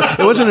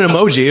 It wasn't an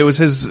emoji. It was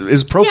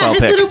his profile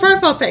pic. His little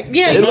profile pic.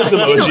 Yeah, it looked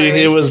emoji.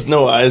 It was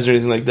no eyes or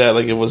anything like that.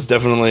 It was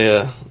definitely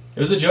a. It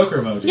was a Joker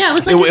emoji. Yeah, it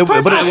was but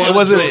it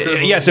wasn't.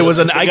 Yes, it was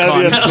an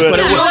icon. But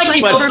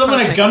he held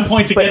someone at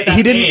gunpoint to get that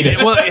he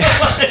didn't. Well,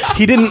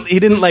 he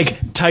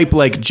didn't type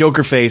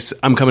Joker face.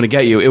 I'm coming to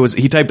get you. It was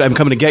he typed I'm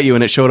coming to get you,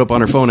 and it showed up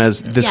on her phone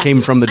as this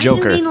came from the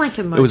Joker.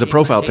 It was a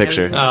profile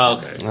picture. Oh,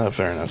 okay.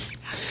 Fair enough.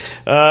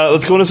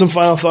 Let's go into some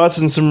final thoughts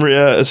and some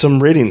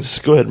ratings.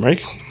 Go ahead,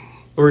 Mike.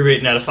 Are we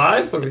rating out of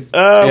 5? What do we do?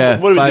 I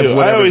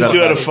always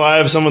do out of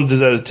 5. Someone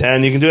does out of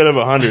 10. You can do it out of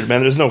 100,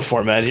 man. There's no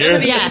format here.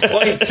 Yeah, but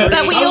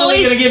we I'm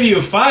only going to give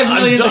you 5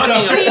 million.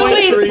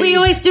 We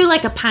always do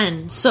a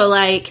pen. So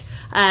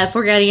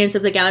for Guardians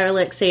of the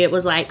Galaxy, it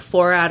was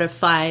 4 out of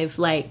 5.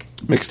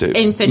 Mixtapes.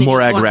 Infinity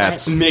Morag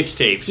Rats.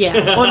 Mixtapes.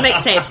 Yeah, or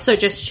mixtapes. So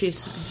just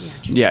choose.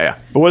 Yeah.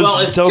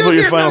 But tell us what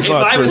your final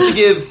thoughts. If I was to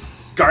give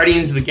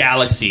Guardians of the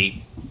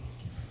Galaxy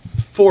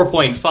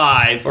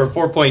 4.5 or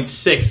 4.6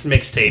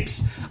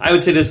 mixtapes, I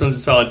would say this one's a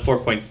solid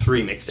 4.3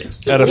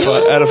 mixtapes. Out of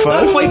 5?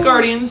 Not quite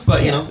Guardians,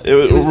 but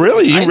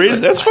really? You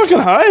rated that's fucking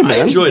high, man. I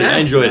enjoyed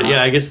it.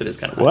 Yeah, I guess that is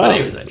kind of high. Wow. But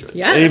anyways, I enjoyed it.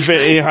 Yeah.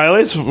 Any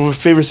highlights?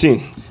 Favorite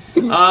scene?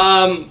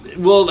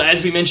 Well,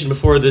 as we mentioned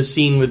before, the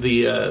scene with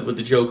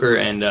the Joker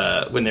and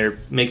when they're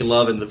making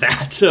love in the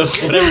vat of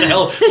whatever the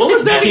hell. What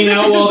was that?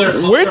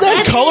 Where'd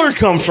that color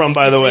come from?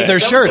 By the way, their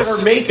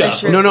shirts,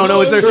 makeup.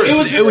 No,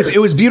 it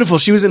was beautiful.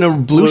 She was in a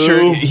blue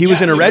shirt. He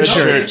was in a red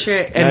shirt.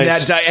 And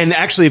that dye, and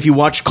actually, if you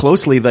watch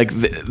closely, like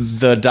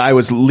the dye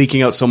was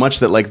leaking out so much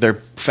that like their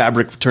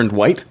fabric turned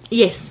white.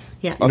 Yes.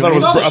 Yeah. I thought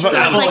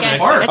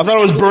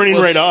it was burning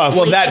right off.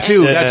 Well, that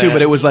too,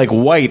 but it was like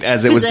white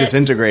as it was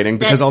disintegrating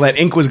because all that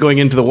ink was going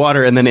into the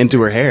water and then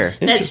into her hair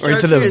or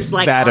into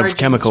the vat of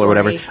chemical or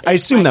whatever. I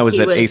assume that was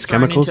at Ace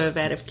Chemicals. You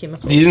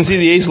didn't see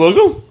the Ace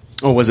logo?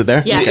 Oh, was it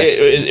there? Yeah.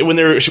 Okay.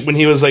 When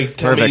he was like,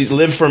 "Tell me,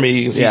 live for me,"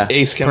 you can see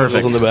Ace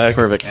Chemicals on the back.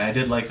 Perfect. Yeah, I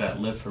did like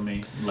that. Live for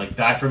me, like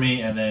die for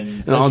me, and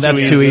then. Oh, that's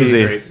too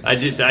easy.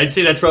 I'd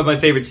say that's probably my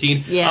favorite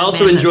scene. Yeah, I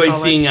also enjoyed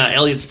seeing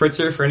Elliot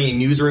Spritzer for any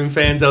newsroom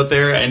fans out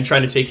there and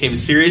trying to take him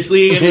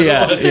seriously.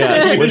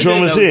 Yeah. Which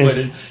one was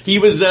he? He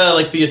was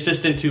like the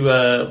assistant to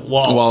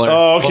Waller.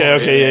 Oh,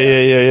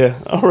 okay, yeah.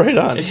 Oh, right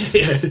on.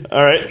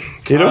 All right,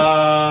 Tito.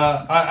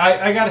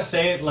 I gotta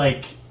say,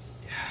 like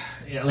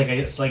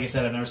I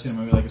said, I've never seen a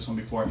movie like this one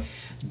before.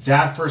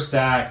 That first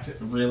act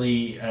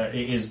really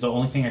is the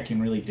only thing I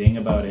can really ding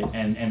about it,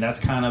 and that's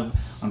kind of,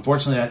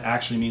 unfortunately, that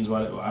actually means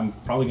what I'm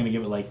probably going to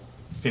give it like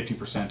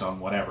 50%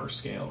 on whatever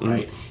scale,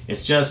 right?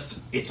 It's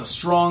a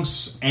strong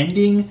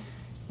ending.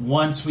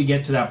 Once we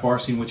get to that bar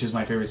scene, which is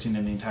my favorite scene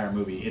in the entire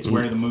movie, it's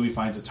where the movie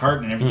finds its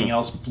heart, and everything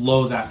else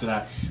flows after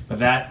that. But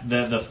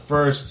the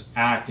first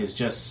act is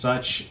just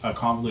such a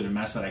convoluted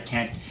mess that I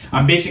can't.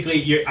 I'm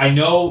basically. I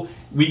know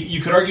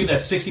you could argue that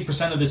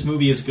 60% of this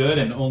movie is good,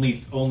 and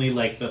only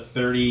like the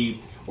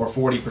 30 or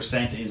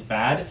 40% is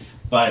bad.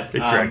 But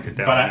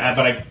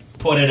I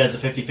put it as a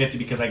 50-50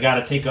 because I got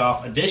to take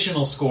off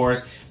additional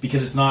scores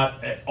because it's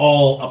not at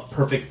all a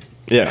perfect.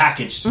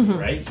 Packaged,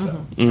 right?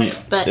 So,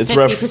 but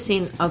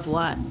 50% of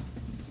what?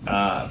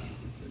 I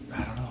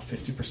don't know.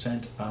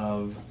 50%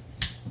 of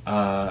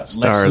Lex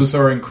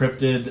Luthor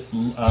encrypted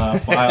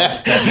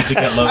files that need to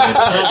get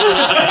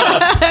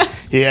loaded.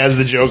 He has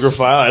the Joker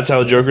file. That's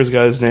how Joker's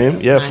got his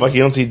name. Yeah, fuck.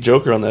 You don't see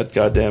Joker on that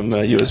goddamn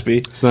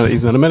USB.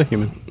 He's not a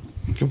metahuman.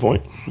 Good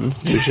point.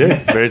 Touche.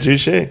 Very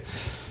touche.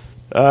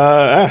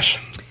 Ash.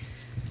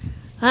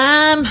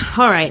 All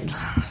right.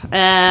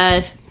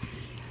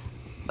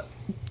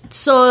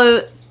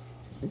 So,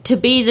 to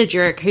be the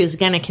jerk who's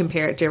going to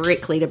compare it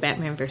directly to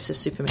Batman vs.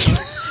 Superman.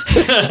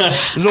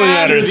 It's only a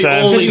matter of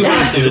time. The only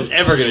person that's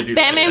ever going to do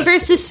Batman that.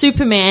 vs.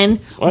 Superman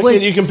Why can't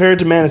you compare it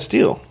to Man of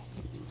Steel?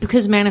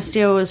 Because Man of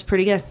Steel was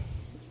pretty good.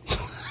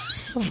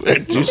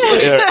 Like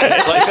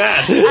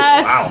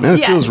that. Wow. Man of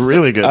Steel was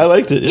really good. I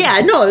liked it.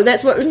 Yeah, no,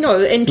 that's what. No,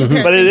 in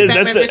comparison, but it is.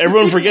 Batman That's versus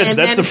everyone Superman, forgets.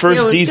 That's Man the of Steel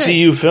first was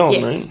DCU good. film,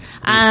 yes.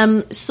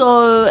 right?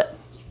 So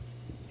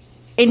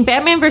in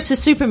Batman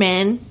vs.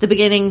 Superman, the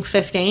beginning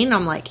 15,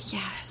 I'm like,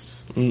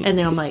 yes. And then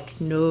I'm like,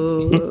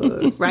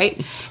 no.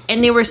 Right?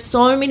 And there were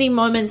so many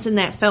moments in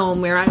that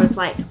film where I was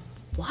like,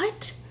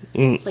 what?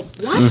 Like,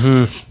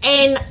 what?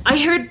 And I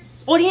heard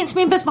audience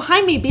members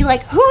behind me be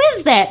like, who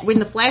is that? When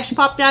the Flash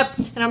popped up,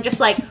 and I'm just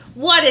like,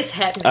 what is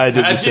happening? I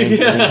did the same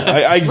thing.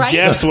 I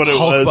guessed what it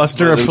was.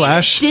 Hulkbuster or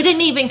Flash?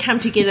 Didn't even come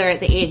together at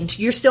the end.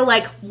 You're still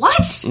like,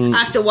 what?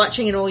 After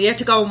watching it all, you have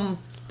to go and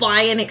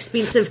buy an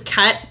expensive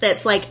cut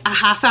that's like a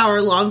half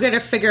hour longer to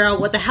figure out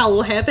what the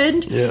hell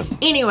happened. Yeah.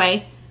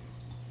 Anyway,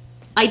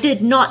 I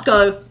did not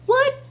go,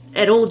 what?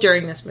 At all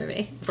during this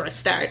movie, for a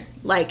start.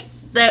 Like,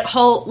 the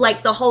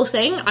whole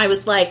thing, I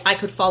was like, I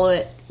could follow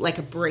it like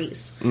a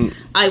breeze.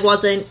 I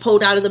wasn't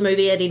pulled out of the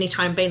movie at any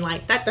time being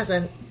like, that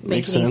doesn't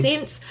make any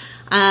sense.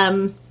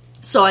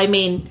 So, I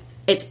mean,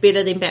 it's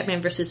better than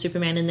Batman vs.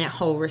 Superman in that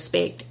whole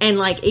respect. And,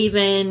 like,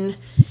 even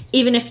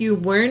if you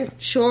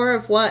weren't sure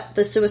of what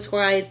the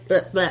Suicide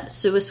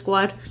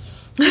Squad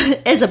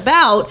is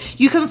about,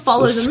 you can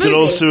follow the movie. Good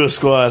old Suicide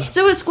Squad.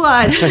 Suicide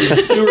Squad.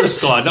 Sewer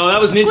Squad. No, that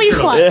was Ninja Squeeze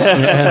Turtles.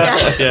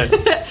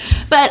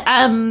 Squad. But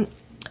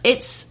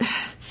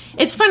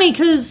it's funny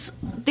because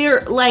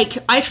they're like,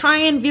 I try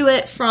and view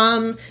it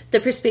from the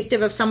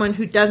perspective of someone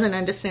who doesn't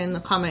understand the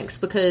comics,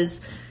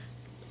 because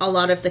a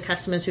lot of the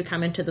customers who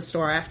come into the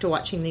store after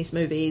watching these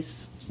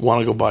movies want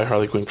to go buy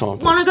Harley Quinn comic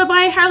books. Want to go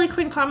buy Harley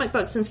Quinn comic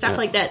books and stuff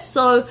like that.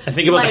 So I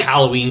think about the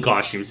Halloween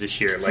costumes this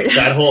year, like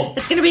that whole.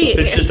 It's going to be.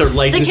 It's just a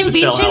license the to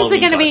sell Halloween conventions are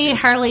going to be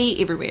costumes.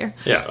 Harley everywhere.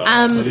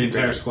 Yeah, the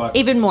entire squad.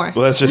 Even more.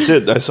 Well, that's just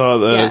it. I saw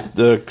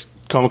the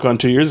Comic Con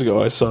 2 years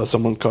ago. I saw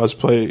someone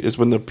cosplay. Is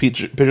when the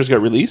pictures got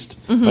released,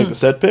 like the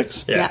set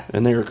pics. Yeah.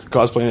 And they were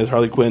cosplaying as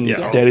Harley Quinn,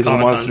 Yeah. Daddies and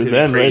Comic-Con's Monsters. gonna be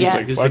Then, right? crazy. It's Yeah.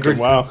 like It's a fucking good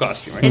wow.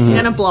 costume. Right? It's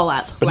going to blow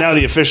up. But now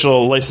the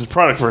official licensed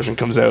product version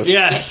comes out.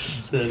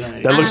 Yes,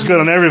 That looks good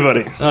on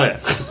everybody. Oh yeah,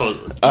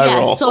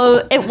 supposedly.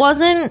 So it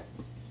wasn't.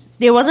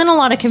 There wasn't a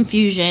lot of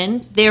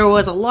confusion. There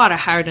was a lot of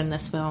heart in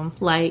this film.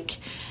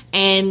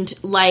 And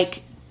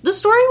the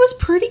story was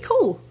pretty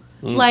cool.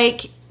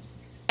 Like,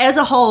 as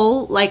a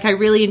whole, like, I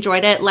really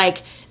enjoyed it.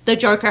 Like, the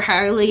Joker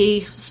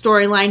Harley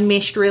storyline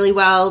meshed really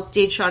well.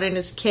 Deadshot and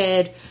his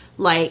kid,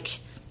 like,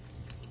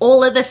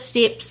 all of the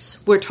steps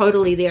were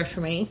totally there for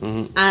me.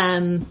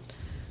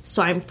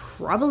 So I'm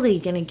probably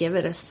going to give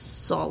it a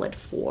solid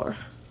 4.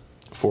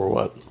 For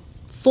what?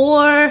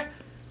 4.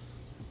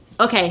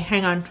 Okay,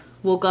 hang on.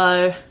 We'll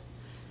go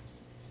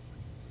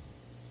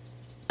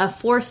a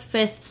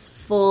 4/5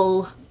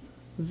 full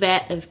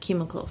vat of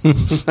chemicals.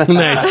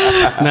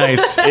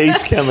 Nice.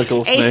 Ace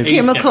Chemicals. Ace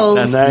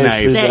Chemicals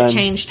Nice. that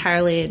changed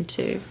Harley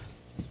into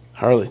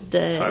Harley.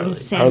 The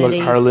insanity.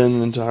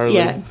 Harlan into Harley.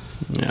 Yeah.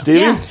 Stevie?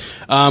 Yeah.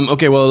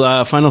 Okay,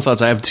 well, final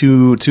thoughts. I have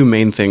two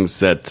main things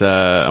that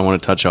I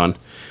want to touch on.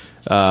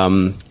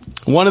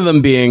 One of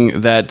them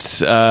being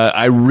that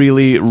I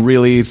really,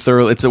 really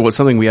thoroughly... It was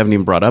something we haven't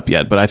even brought up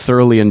yet, but I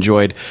thoroughly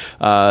enjoyed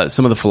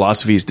some of the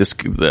philosophies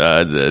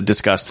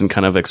discussed and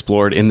kind of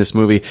explored in this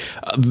movie.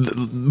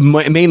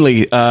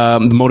 Mainly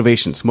the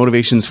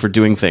motivations for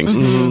doing things.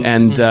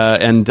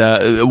 And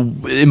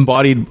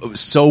embodied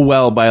so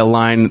well by a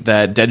line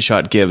that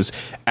Deadshot gives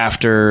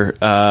after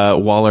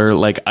Waller,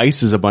 like,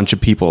 ices a bunch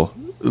of people.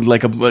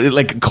 Like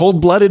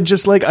cold-blooded,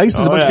 just like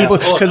ices a bunch of people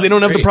because they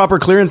don't have the proper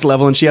clearance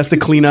level, and she has to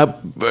clean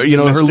up, her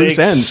loose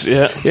ends.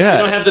 Yeah. They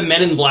don't have the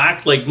Men in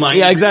Black, like mind.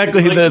 Yeah,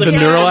 exactly. The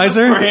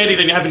neuralizer. More handy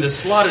than having to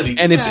slaughter these.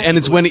 And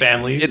it's when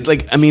families. It's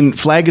like, I mean,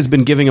 Flag has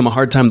been giving him a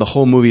hard time the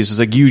whole movie. It's just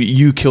like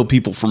you kill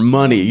people for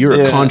money. You're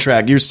a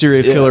contract. You're a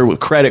serial killer with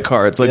credit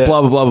cards. Like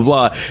blah blah blah blah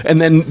blah.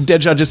 And then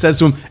Deadshot just says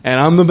to him, "And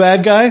I'm the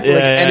bad guy."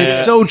 And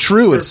it's so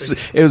true.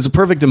 It was a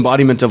perfect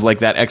embodiment of like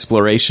that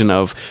exploration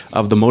of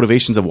the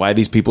motivations of why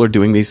these people are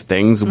doing these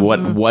things.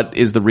 What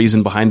is the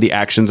reason behind the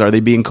actions? Are they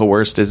being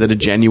coerced? Is it a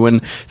genuine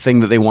thing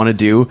that they want to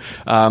do?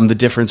 The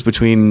difference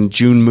between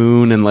June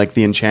Moon and like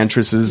the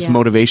Enchantress's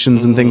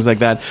motivations and things like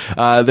that.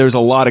 There's a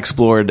lot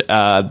explored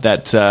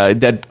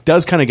that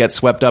does kind of get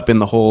swept up in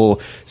the whole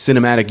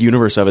cinematic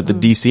universe of it, the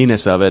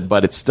DC-ness of it,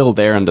 but it's still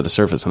there under the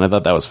surface, and I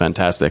thought that was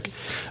fantastic.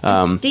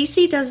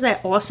 DC does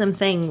that awesome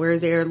thing where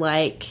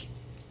they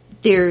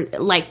do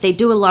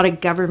a lot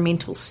of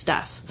governmental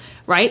stuff.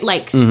 Right?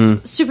 Like,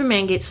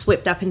 Superman gets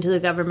swept up into the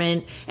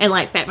government, and,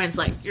 like, Batman's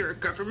like, you're a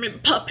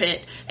government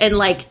puppet. And,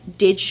 like,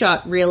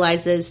 Deadshot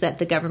realizes that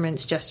the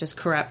government's just as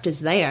corrupt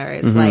as they are.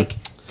 It's like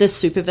the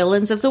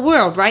supervillains of the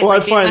world, right? Well,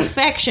 like, there's a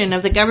faction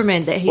of the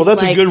government that he's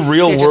that's like, a good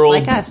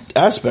real-world like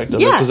aspect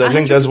of it, because I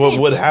think 100%. that's what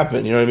would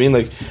happen. You know what I mean?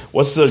 Like,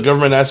 what's the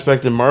government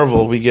aspect in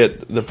Marvel? We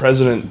get the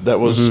president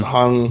that was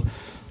hung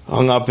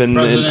up in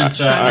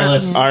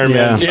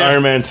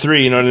Iron Man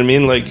 3, you know what I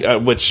mean?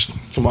 Like, which,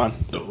 come on.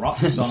 The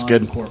Roxxon It's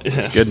good. Corporation.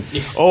 It's good.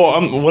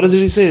 What did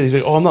he say? He's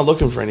like, I'm not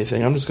looking for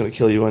anything. I'm just going to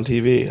kill you on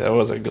TV. That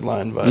was a good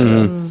line by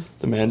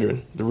the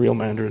Mandarin, the real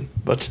Mandarin.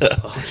 But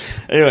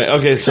anyway,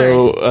 okay,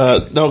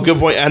 so, no, good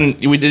point.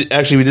 And we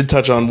did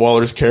touch on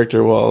Waller's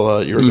character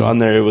while you were gone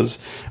there.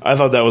 I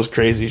thought that was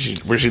crazy,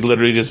 where she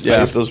literally just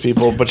iced those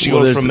people, but she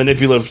goes from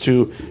manipulative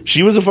to,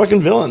 she was a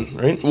fucking villain,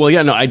 right? Well,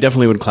 yeah, no, I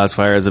definitely would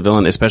classify her as a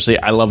villain, especially,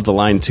 I love the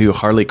line too,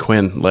 Harley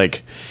Quinn,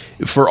 like,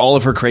 for all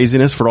of her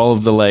craziness, for all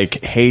of the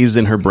like haze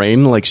in her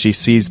brain, like she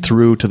sees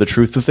through to the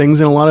truth of things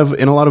in a lot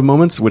of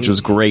moments, which was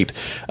great.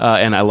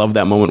 And I love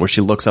that moment where she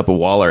looks up at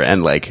Waller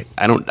and like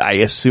I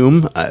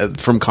assume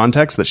from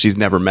context that she's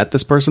never met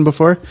this person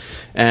before.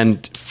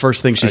 And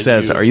first thing she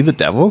says, "Are you the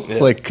devil?" Yeah.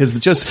 Like, because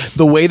just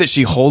the way that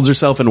she holds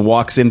herself and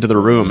walks into the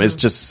room is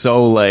just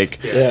so like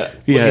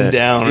looking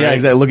down, right?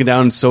 exactly, looking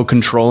down, so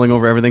controlling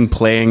over everything,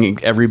 playing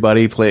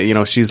everybody.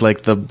 She's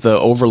like the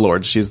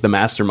overlord. She's the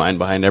mastermind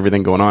behind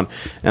everything going on.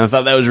 And I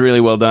thought that was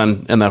really well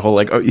done, and that whole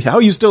like, how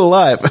are you still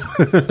alive?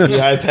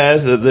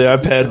 the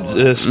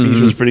iPad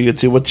speech was pretty good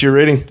too. What's your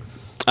rating?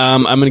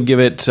 I'm going to give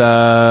it.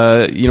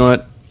 You know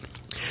what?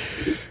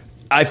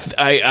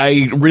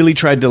 I really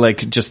tried to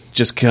like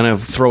just kind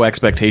of throw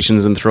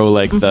expectations and throw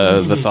like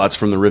the thoughts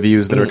from the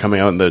reviews that are coming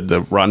out and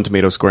the Rotten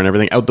Tomato score and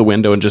everything out the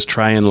window, and just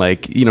try and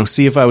like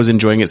see if I was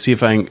enjoying it, see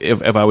if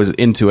I was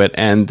into it,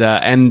 and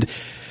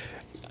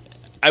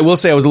I will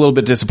say I was a little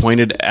bit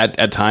disappointed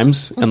at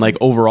times, and like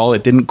overall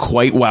it didn't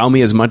quite wow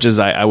me as much as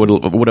I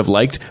would have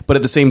liked. But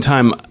at the same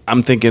time,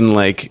 I'm thinking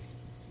like,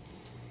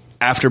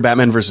 after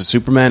Batman vs.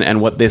 Superman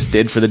and what this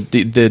did for the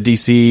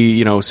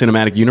DC,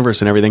 cinematic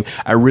universe and everything,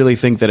 I really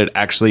think that it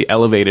actually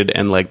elevated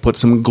and like put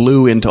some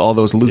glue into all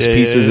those loose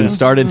pieces and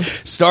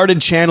started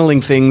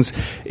channeling things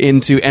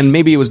into, and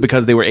maybe it was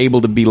because they were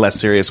able to be less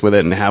serious with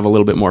it and have a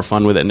little bit more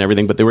fun with it and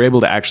everything, but they were able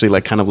to actually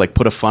like kind of like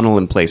put a funnel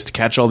in place to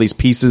catch all these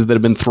pieces that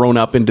have been thrown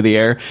up into the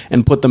air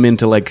and put them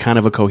into like kind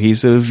of a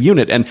cohesive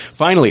unit. And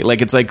finally,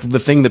 like, it's like the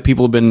thing that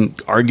people have been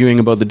arguing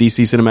about the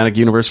DC cinematic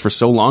universe for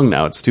so long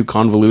now. It's too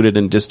convoluted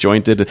and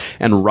disjointed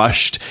and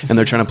rushed, and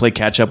they're trying to play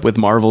catch up with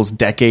Marvel's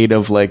decade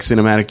of like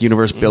cinematic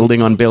universe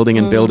building on building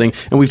and building.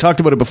 And we've talked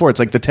about it before. It's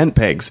like the tent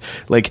pegs.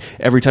 Like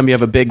every time you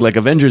have a big like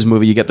Avengers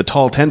movie, you get the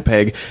tall tent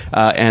peg,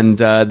 and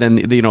then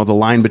the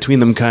line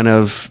between them kind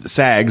of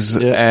sags,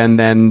 and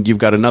then you've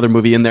got another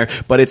movie in there,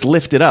 but it's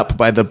lifted up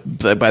by the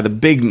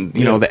big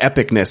the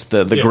epicness,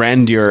 the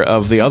grandeur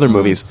of the other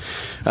movies.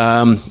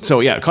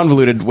 So yeah,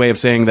 convoluted way of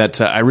saying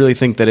that. I really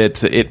think that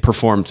it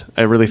performed.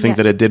 I really think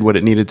that it did what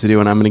it needed to do,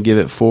 and I'm going to give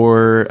it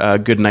 4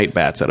 good night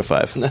bats out of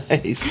 5.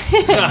 Nice.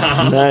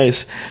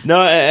 Nice.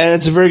 No, and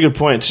it's a very good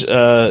point.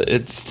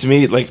 It's, to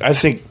me, like, I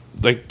think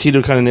like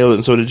Tito kind of nailed it,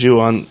 and so did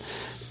you on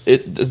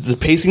it. The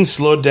pacing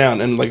slowed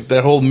down, and like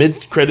that whole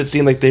mid-credit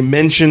scene, like they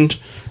mentioned.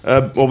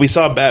 Well, we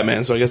saw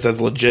Batman, so I guess that's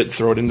legit.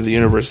 Throw it into the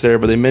universe there,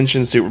 but they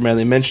mentioned Superman.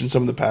 They mentioned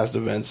some of the past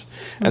events,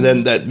 and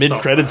then that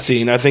mid-credit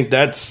scene. I think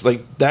that's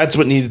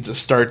what needed to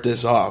start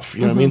this off.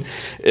 You know what I mean?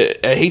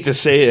 I hate to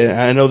say it.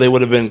 I know they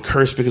would have been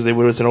cursed because they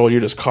would have said, "Oh,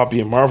 you're just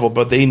copying Marvel,"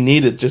 but they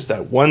needed just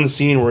that one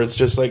scene where it's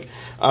just like,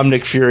 "I'm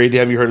Nick Fury.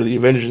 Have you heard of the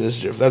Avengers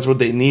Initiative?" That's what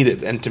they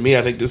needed, and to me,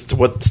 I think this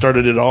what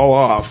started it all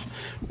off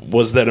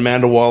was that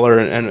Amanda Waller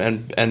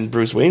and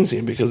Bruce Wayne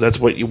scene, because that's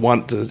what you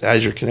want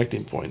as your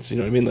connecting points. You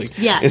know what I mean? Like,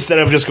 instead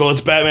of just go,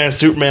 let's Batman,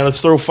 Superman, let's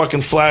throw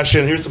fucking Flash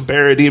in. Here's some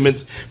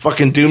parademons,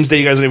 fucking Doomsday.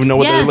 You guys don't even know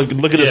what they're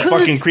look at this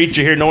fucking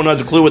creature here. No one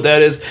has a clue what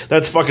that is.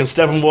 That's fucking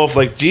Steppenwolf.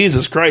 Like,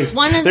 Jesus Christ,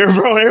 they're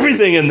throwing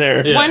everything in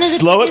there.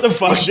 Slow it the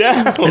fuck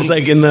down. It's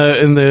like in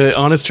the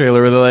Honest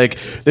trailer where they're like,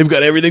 they've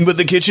got everything but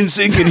the kitchen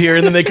sink in here,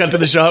 and then they cut to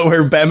the shot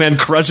where Batman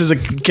crushes a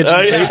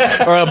kitchen sink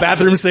or a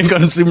bathroom sink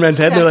on Superman's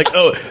head. And they're like,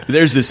 oh,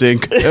 there's the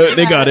sink.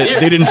 They got it.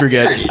 They didn't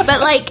forget. But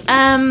like,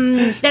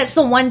 that's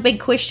the one big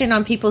question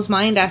on people's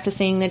mind after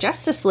seeing the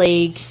Justice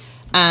League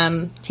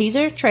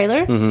teaser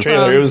trailer.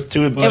 Trailer. It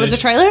was a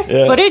trailer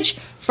footage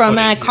from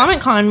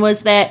Comic-Con.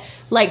 Was that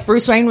like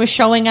Bruce Wayne was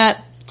showing up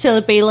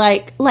to be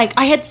like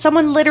I had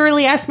someone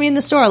literally ask me in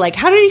the store, like,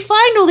 how did he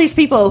find all these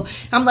people?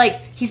 I'm like,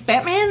 he's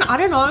Batman. I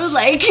don't know.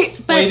 Like,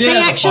 but he did they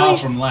have actually a file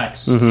from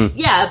Lex.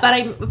 yeah,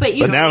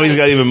 but now he's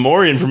got even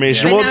more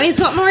information. But now he's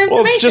got more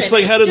information. Well, it's just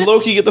like, how did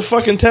Loki get the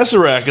fucking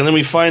Tesseract? And then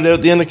we find out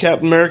at the end of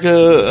Captain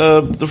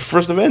America, the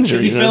first Avenger.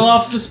 He fell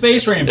off the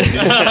space rainbow.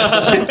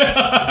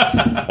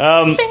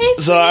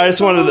 So I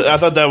just wanted I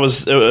thought it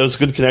was a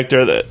good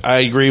connector. I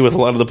agree with a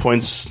lot of the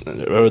points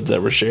that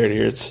were shared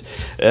here.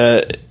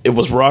 It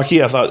was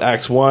rocky. I thought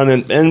Acts 1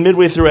 and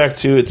midway through Act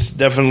 2,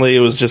 it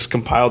was just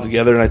compiled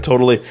together, and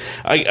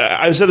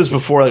I've said this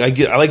before, like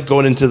I like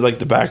going into like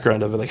the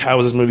background of it, like how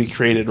was this movie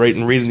created, right?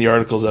 And reading the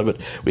articles of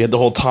it. We had the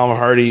whole Tom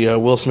Hardy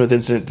Will Smith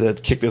incident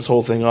that kicked this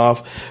whole thing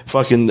off.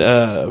 Fucking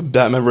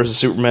Batman vs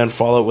Superman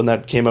Fallout, when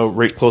that came out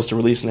right close to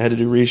release and they had to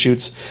do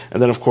reshoots. And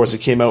then of course it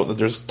came out that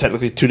there's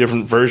technically two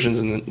different versions,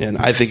 and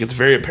I think it's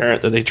very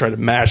apparent that they try to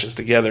mash this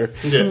together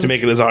to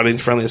make it as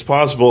audience friendly as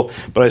possible.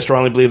 But I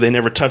strongly believe they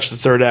never touched the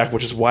third act,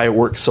 which is why it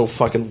works so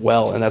fucking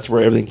well, and that's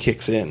where everything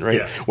kicks in,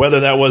 right? Whether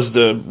that was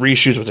the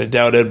reshoots, which I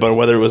doubted, but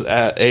whether it was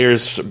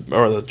Ayers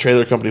or the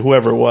trailer company,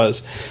 whoever it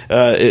was,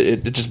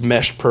 it just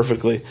meshed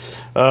perfectly.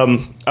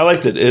 I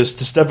liked it. It was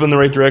to step in the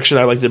right direction.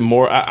 I liked it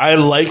more. I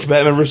like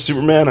Batman vs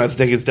Superman. I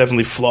think it's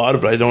definitely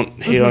flawed, but I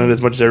don't hate on it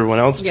as much as everyone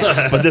else.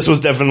 But this was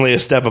definitely a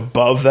step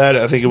above that.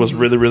 I think it was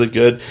really, really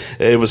good.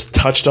 It was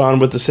touched on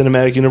with the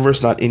cinematic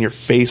universe, not in your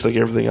face like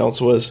everything else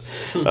was.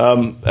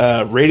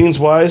 Ratings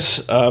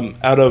wise,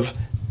 out of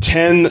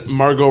 10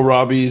 Margot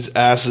Robbie's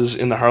asses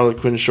in the Harley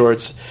Quinn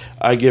shorts,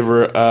 I give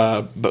her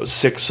about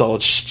 6 solid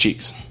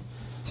cheeks.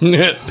 3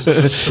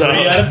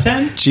 out of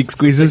 10? Cheek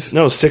squeezes?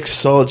 No, 6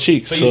 solid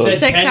cheeks. But you said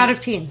 6 out of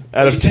 10.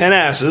 Out of 10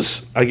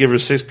 asses, I give her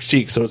 6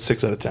 cheeks, so it's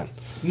 6 out of 10.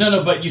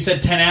 No, but you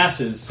said 10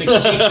 asses. 6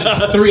 cheeks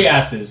is 3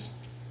 asses.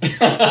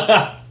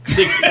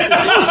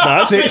 It's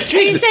not 6 cheeks. Are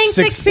you saying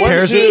 6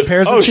 pairs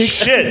of Oh cheeks?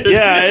 shit!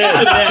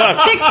 Yeah.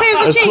 6 pairs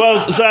of That's cheeks.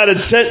 12. So out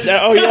of 10.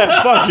 Oh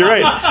yeah, fuck. You're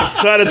right.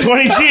 So out of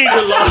 20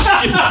 cheeks,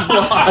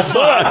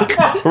 fuck.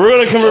 We're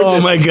gonna convert.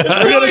 Oh my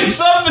god. We're doing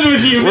something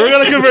with you. We're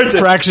gonna convert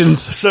this.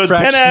 Fractions. So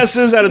 10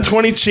 asses out of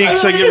 20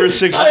 cheeks, I give her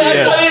 6 cheeks.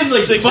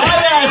 It's like 5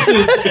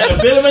 asses and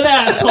a bit of an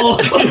asshole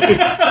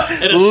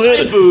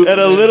and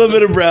a little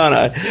bit of brown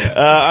eye.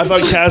 I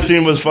thought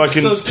casting was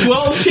fucking. So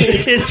 12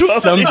 cheeks.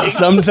 12 cheeks.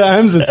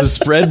 Sometimes it's a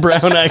spread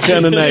brown eye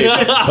kind of night.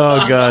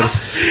 Oh god.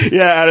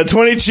 Yeah, out of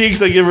 20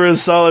 cheeks, I give her a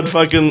solid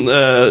fucking.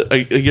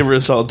 I give her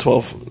a solid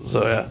 12.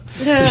 So yeah.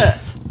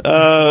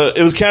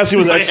 It was casting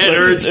was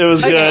excellent. It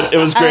was good. It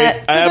was great.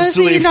 For those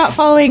of you not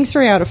following,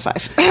 3 out of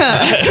 5.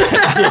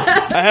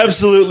 I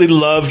absolutely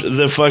loved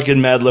the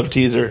fucking Mad Love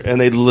teaser, and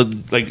they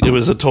like it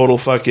was a total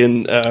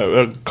fucking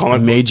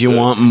comic. Made you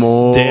want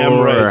more. Damn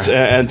right.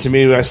 And to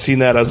me, I seen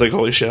that, I was like,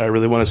 holy shit, I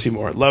really want to see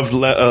more. Love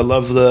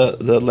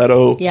the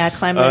Leto. Yeah,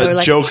 climb Leto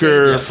like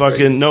Joker.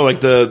 Fucking no, like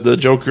the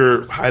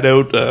Joker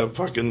hideout.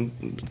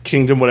 Fucking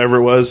Kingdom, whatever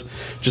it was.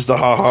 Just the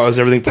ha-has,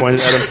 everything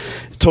pointed at him.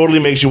 Totally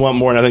makes you want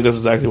more, and I think that's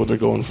exactly what they're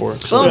going for.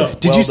 So,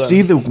 Did you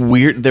see the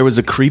weird? There was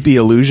a creepy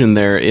illusion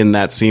there in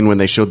that scene when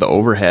they showed the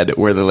overhead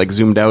where they like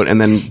zoomed out,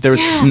 and then there was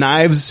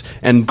knives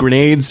and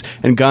grenades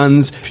and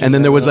guns, and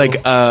then there was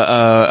like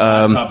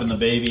laptop and the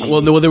baby.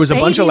 Well, there was a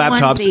bunch of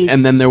laptops, onesies.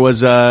 and then there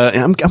was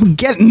I'm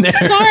getting there.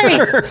 Sorry.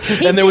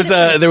 And there was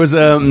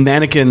a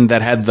mannequin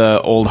that had the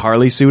old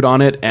Harley suit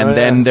on it, and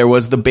then there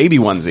was the baby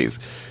onesies.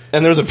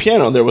 And there was a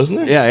piano there, wasn't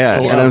there? Yeah.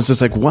 Oh, wow. And I was just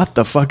like, what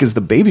the fuck is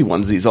the baby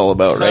onesies all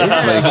about, right?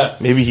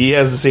 Like, maybe he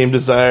has the same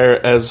desire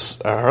as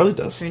Harley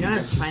does. Who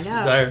knows? Find out.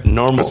 Desire.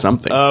 Normal. Or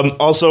something.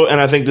 Also, and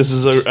I think this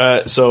is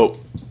so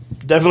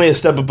definitely a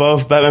step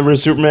above Batman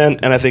vs Superman,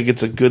 and I think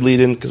it's a good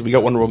lead-in because we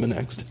got Wonder Woman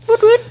next.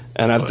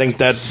 And I think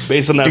that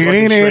based on that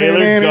fucking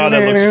trailer, God,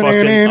 that looks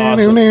fucking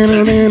awesome.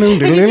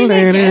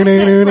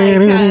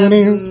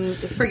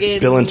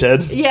 friggin' Bill and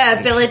Ted.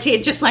 Yeah, Bill and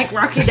Ted just like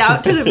rocking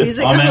out to the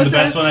music. Oh the man, whole the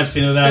best time. one I've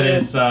seen of that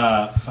is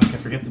I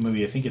forget the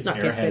movie. I think it's Not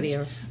good Airheads,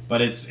 video.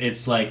 but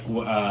it's like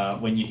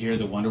when you hear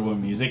the Wonder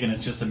Woman music and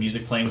it's just the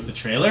music playing with the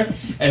trailer,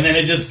 and then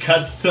it just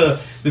cuts to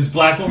this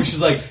black woman.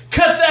 She's like,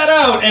 "Cut that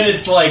out!" And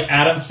it's like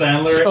Adam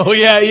Sandler. Oh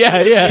yeah.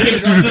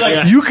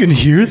 Like, you can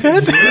hear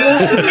that?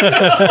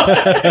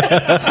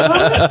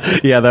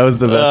 Yeah, that was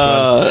the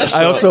best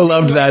one. I also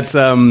loved that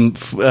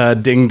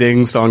Ding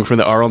Ding song from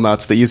the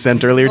Arlenauts that you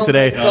sent earlier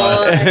today.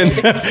 And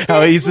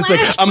how he's just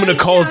like, I'm going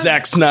to call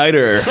Zack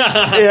Snyder.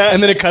 Yeah,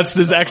 and then it cuts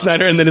to Zack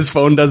Snyder, and then his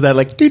phone does that,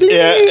 like,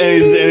 yeah,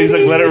 and he's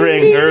like, let it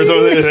ring. Or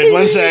something. He's like,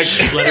 1 sec.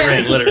 Let it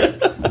ring. Let it ring.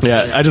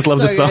 Yeah, I just love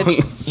the song.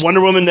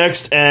 Wonder Woman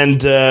next,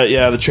 and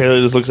the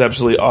trailer just looks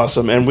absolutely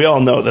awesome. And we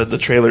all know that the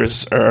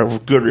trailers are a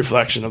good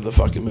reflection of the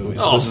fucking movie.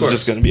 So this is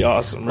just going to be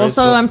awesome. Right?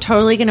 Also, I'm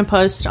totally going to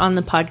post on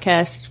the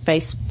podcast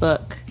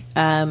Facebook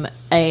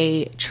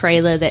a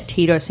trailer that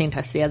Tito sent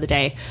us the other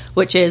day,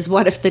 which is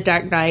What If the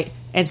Dark Knight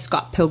and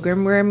Scott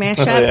Pilgrim were a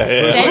mashup?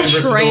 That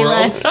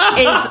trailer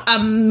is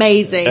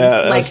amazing.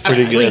 Like,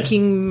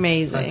 freaking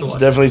amazing.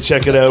 Definitely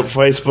check it out.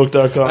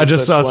 Facebook.com. I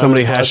just saw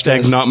somebody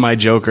hashtag not my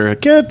Joker.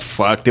 Get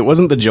fucked. It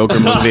wasn't the Joker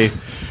movie.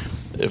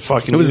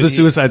 It was the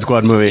Suicide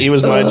Squad movie. He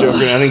was my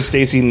Joker. And I think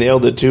Stacey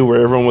nailed it too,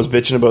 where everyone was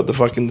bitching about the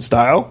fucking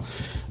style.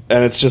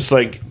 And it's just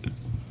like,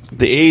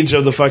 the age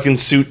of the fucking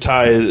suit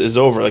tie is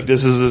over. Like,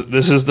 this is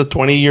the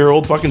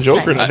 20-year-old fucking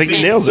Joker, and I think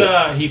he nails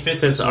it. He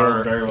fits his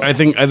role very well. I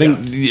think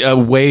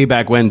way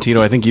back when,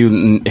 Tito, I think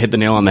you hit the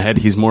nail on the head.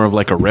 He's more of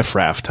like a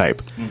riffraff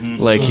type. Mm-hmm.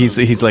 Like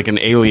he's like an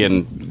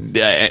alien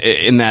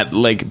in that,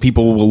 like,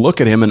 people will look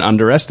at him and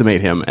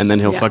underestimate him, and then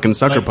he'll fucking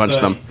sucker punch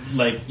them.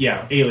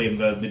 Alien,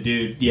 the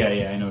dude.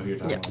 Yeah, I know who you're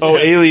talking about. Oh,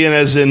 Alien,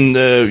 as in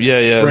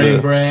Spring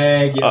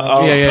Bragg.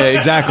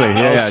 Exactly.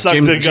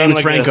 James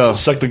Franco.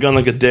 Suck the gun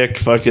like a dick.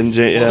 Fucking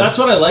Well, that's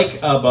what I like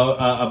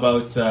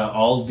about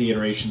all the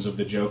iterations of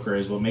the Joker.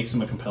 Is what makes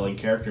him a compelling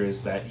character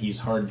is that he's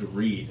hard to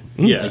read.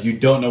 Yeah, like, you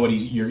don't know what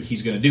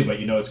he's going to do, but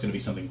you know it's going to be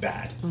something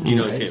bad. You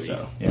know it's going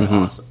to be.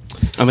 Awesome.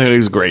 I think he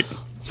was great.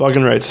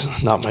 Fucking rights,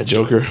 not my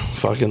Joker.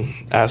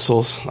 Fucking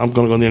assholes. I'm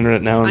going to go on the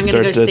internet now and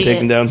start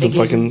taking down some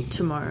fucking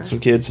tomorrow. Some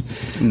kids.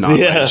 Not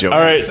my Joker. All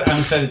right. I'm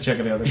excited to check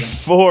it out again.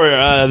 For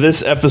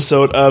this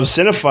episode of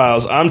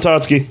Cinephiles, I'm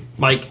Totsky.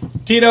 Mike.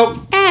 Tito.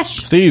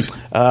 Ash. Steve.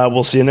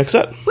 We'll see you next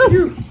set.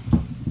 Woo.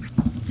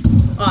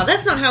 Oh,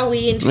 that's not how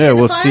we. Yeah,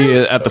 we'll see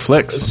you at the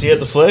flicks. See you at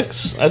the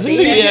flicks. I think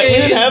we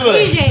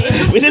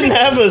didn't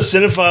have a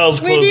Cinephiles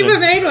closing. We never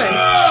made one.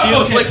 See you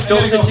at the flicks.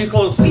 Don't sit too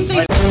close.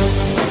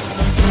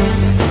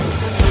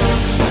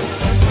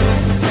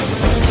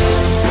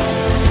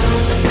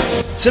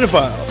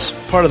 Cinephiles,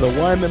 part of the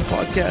Wyman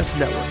Podcast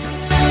Network.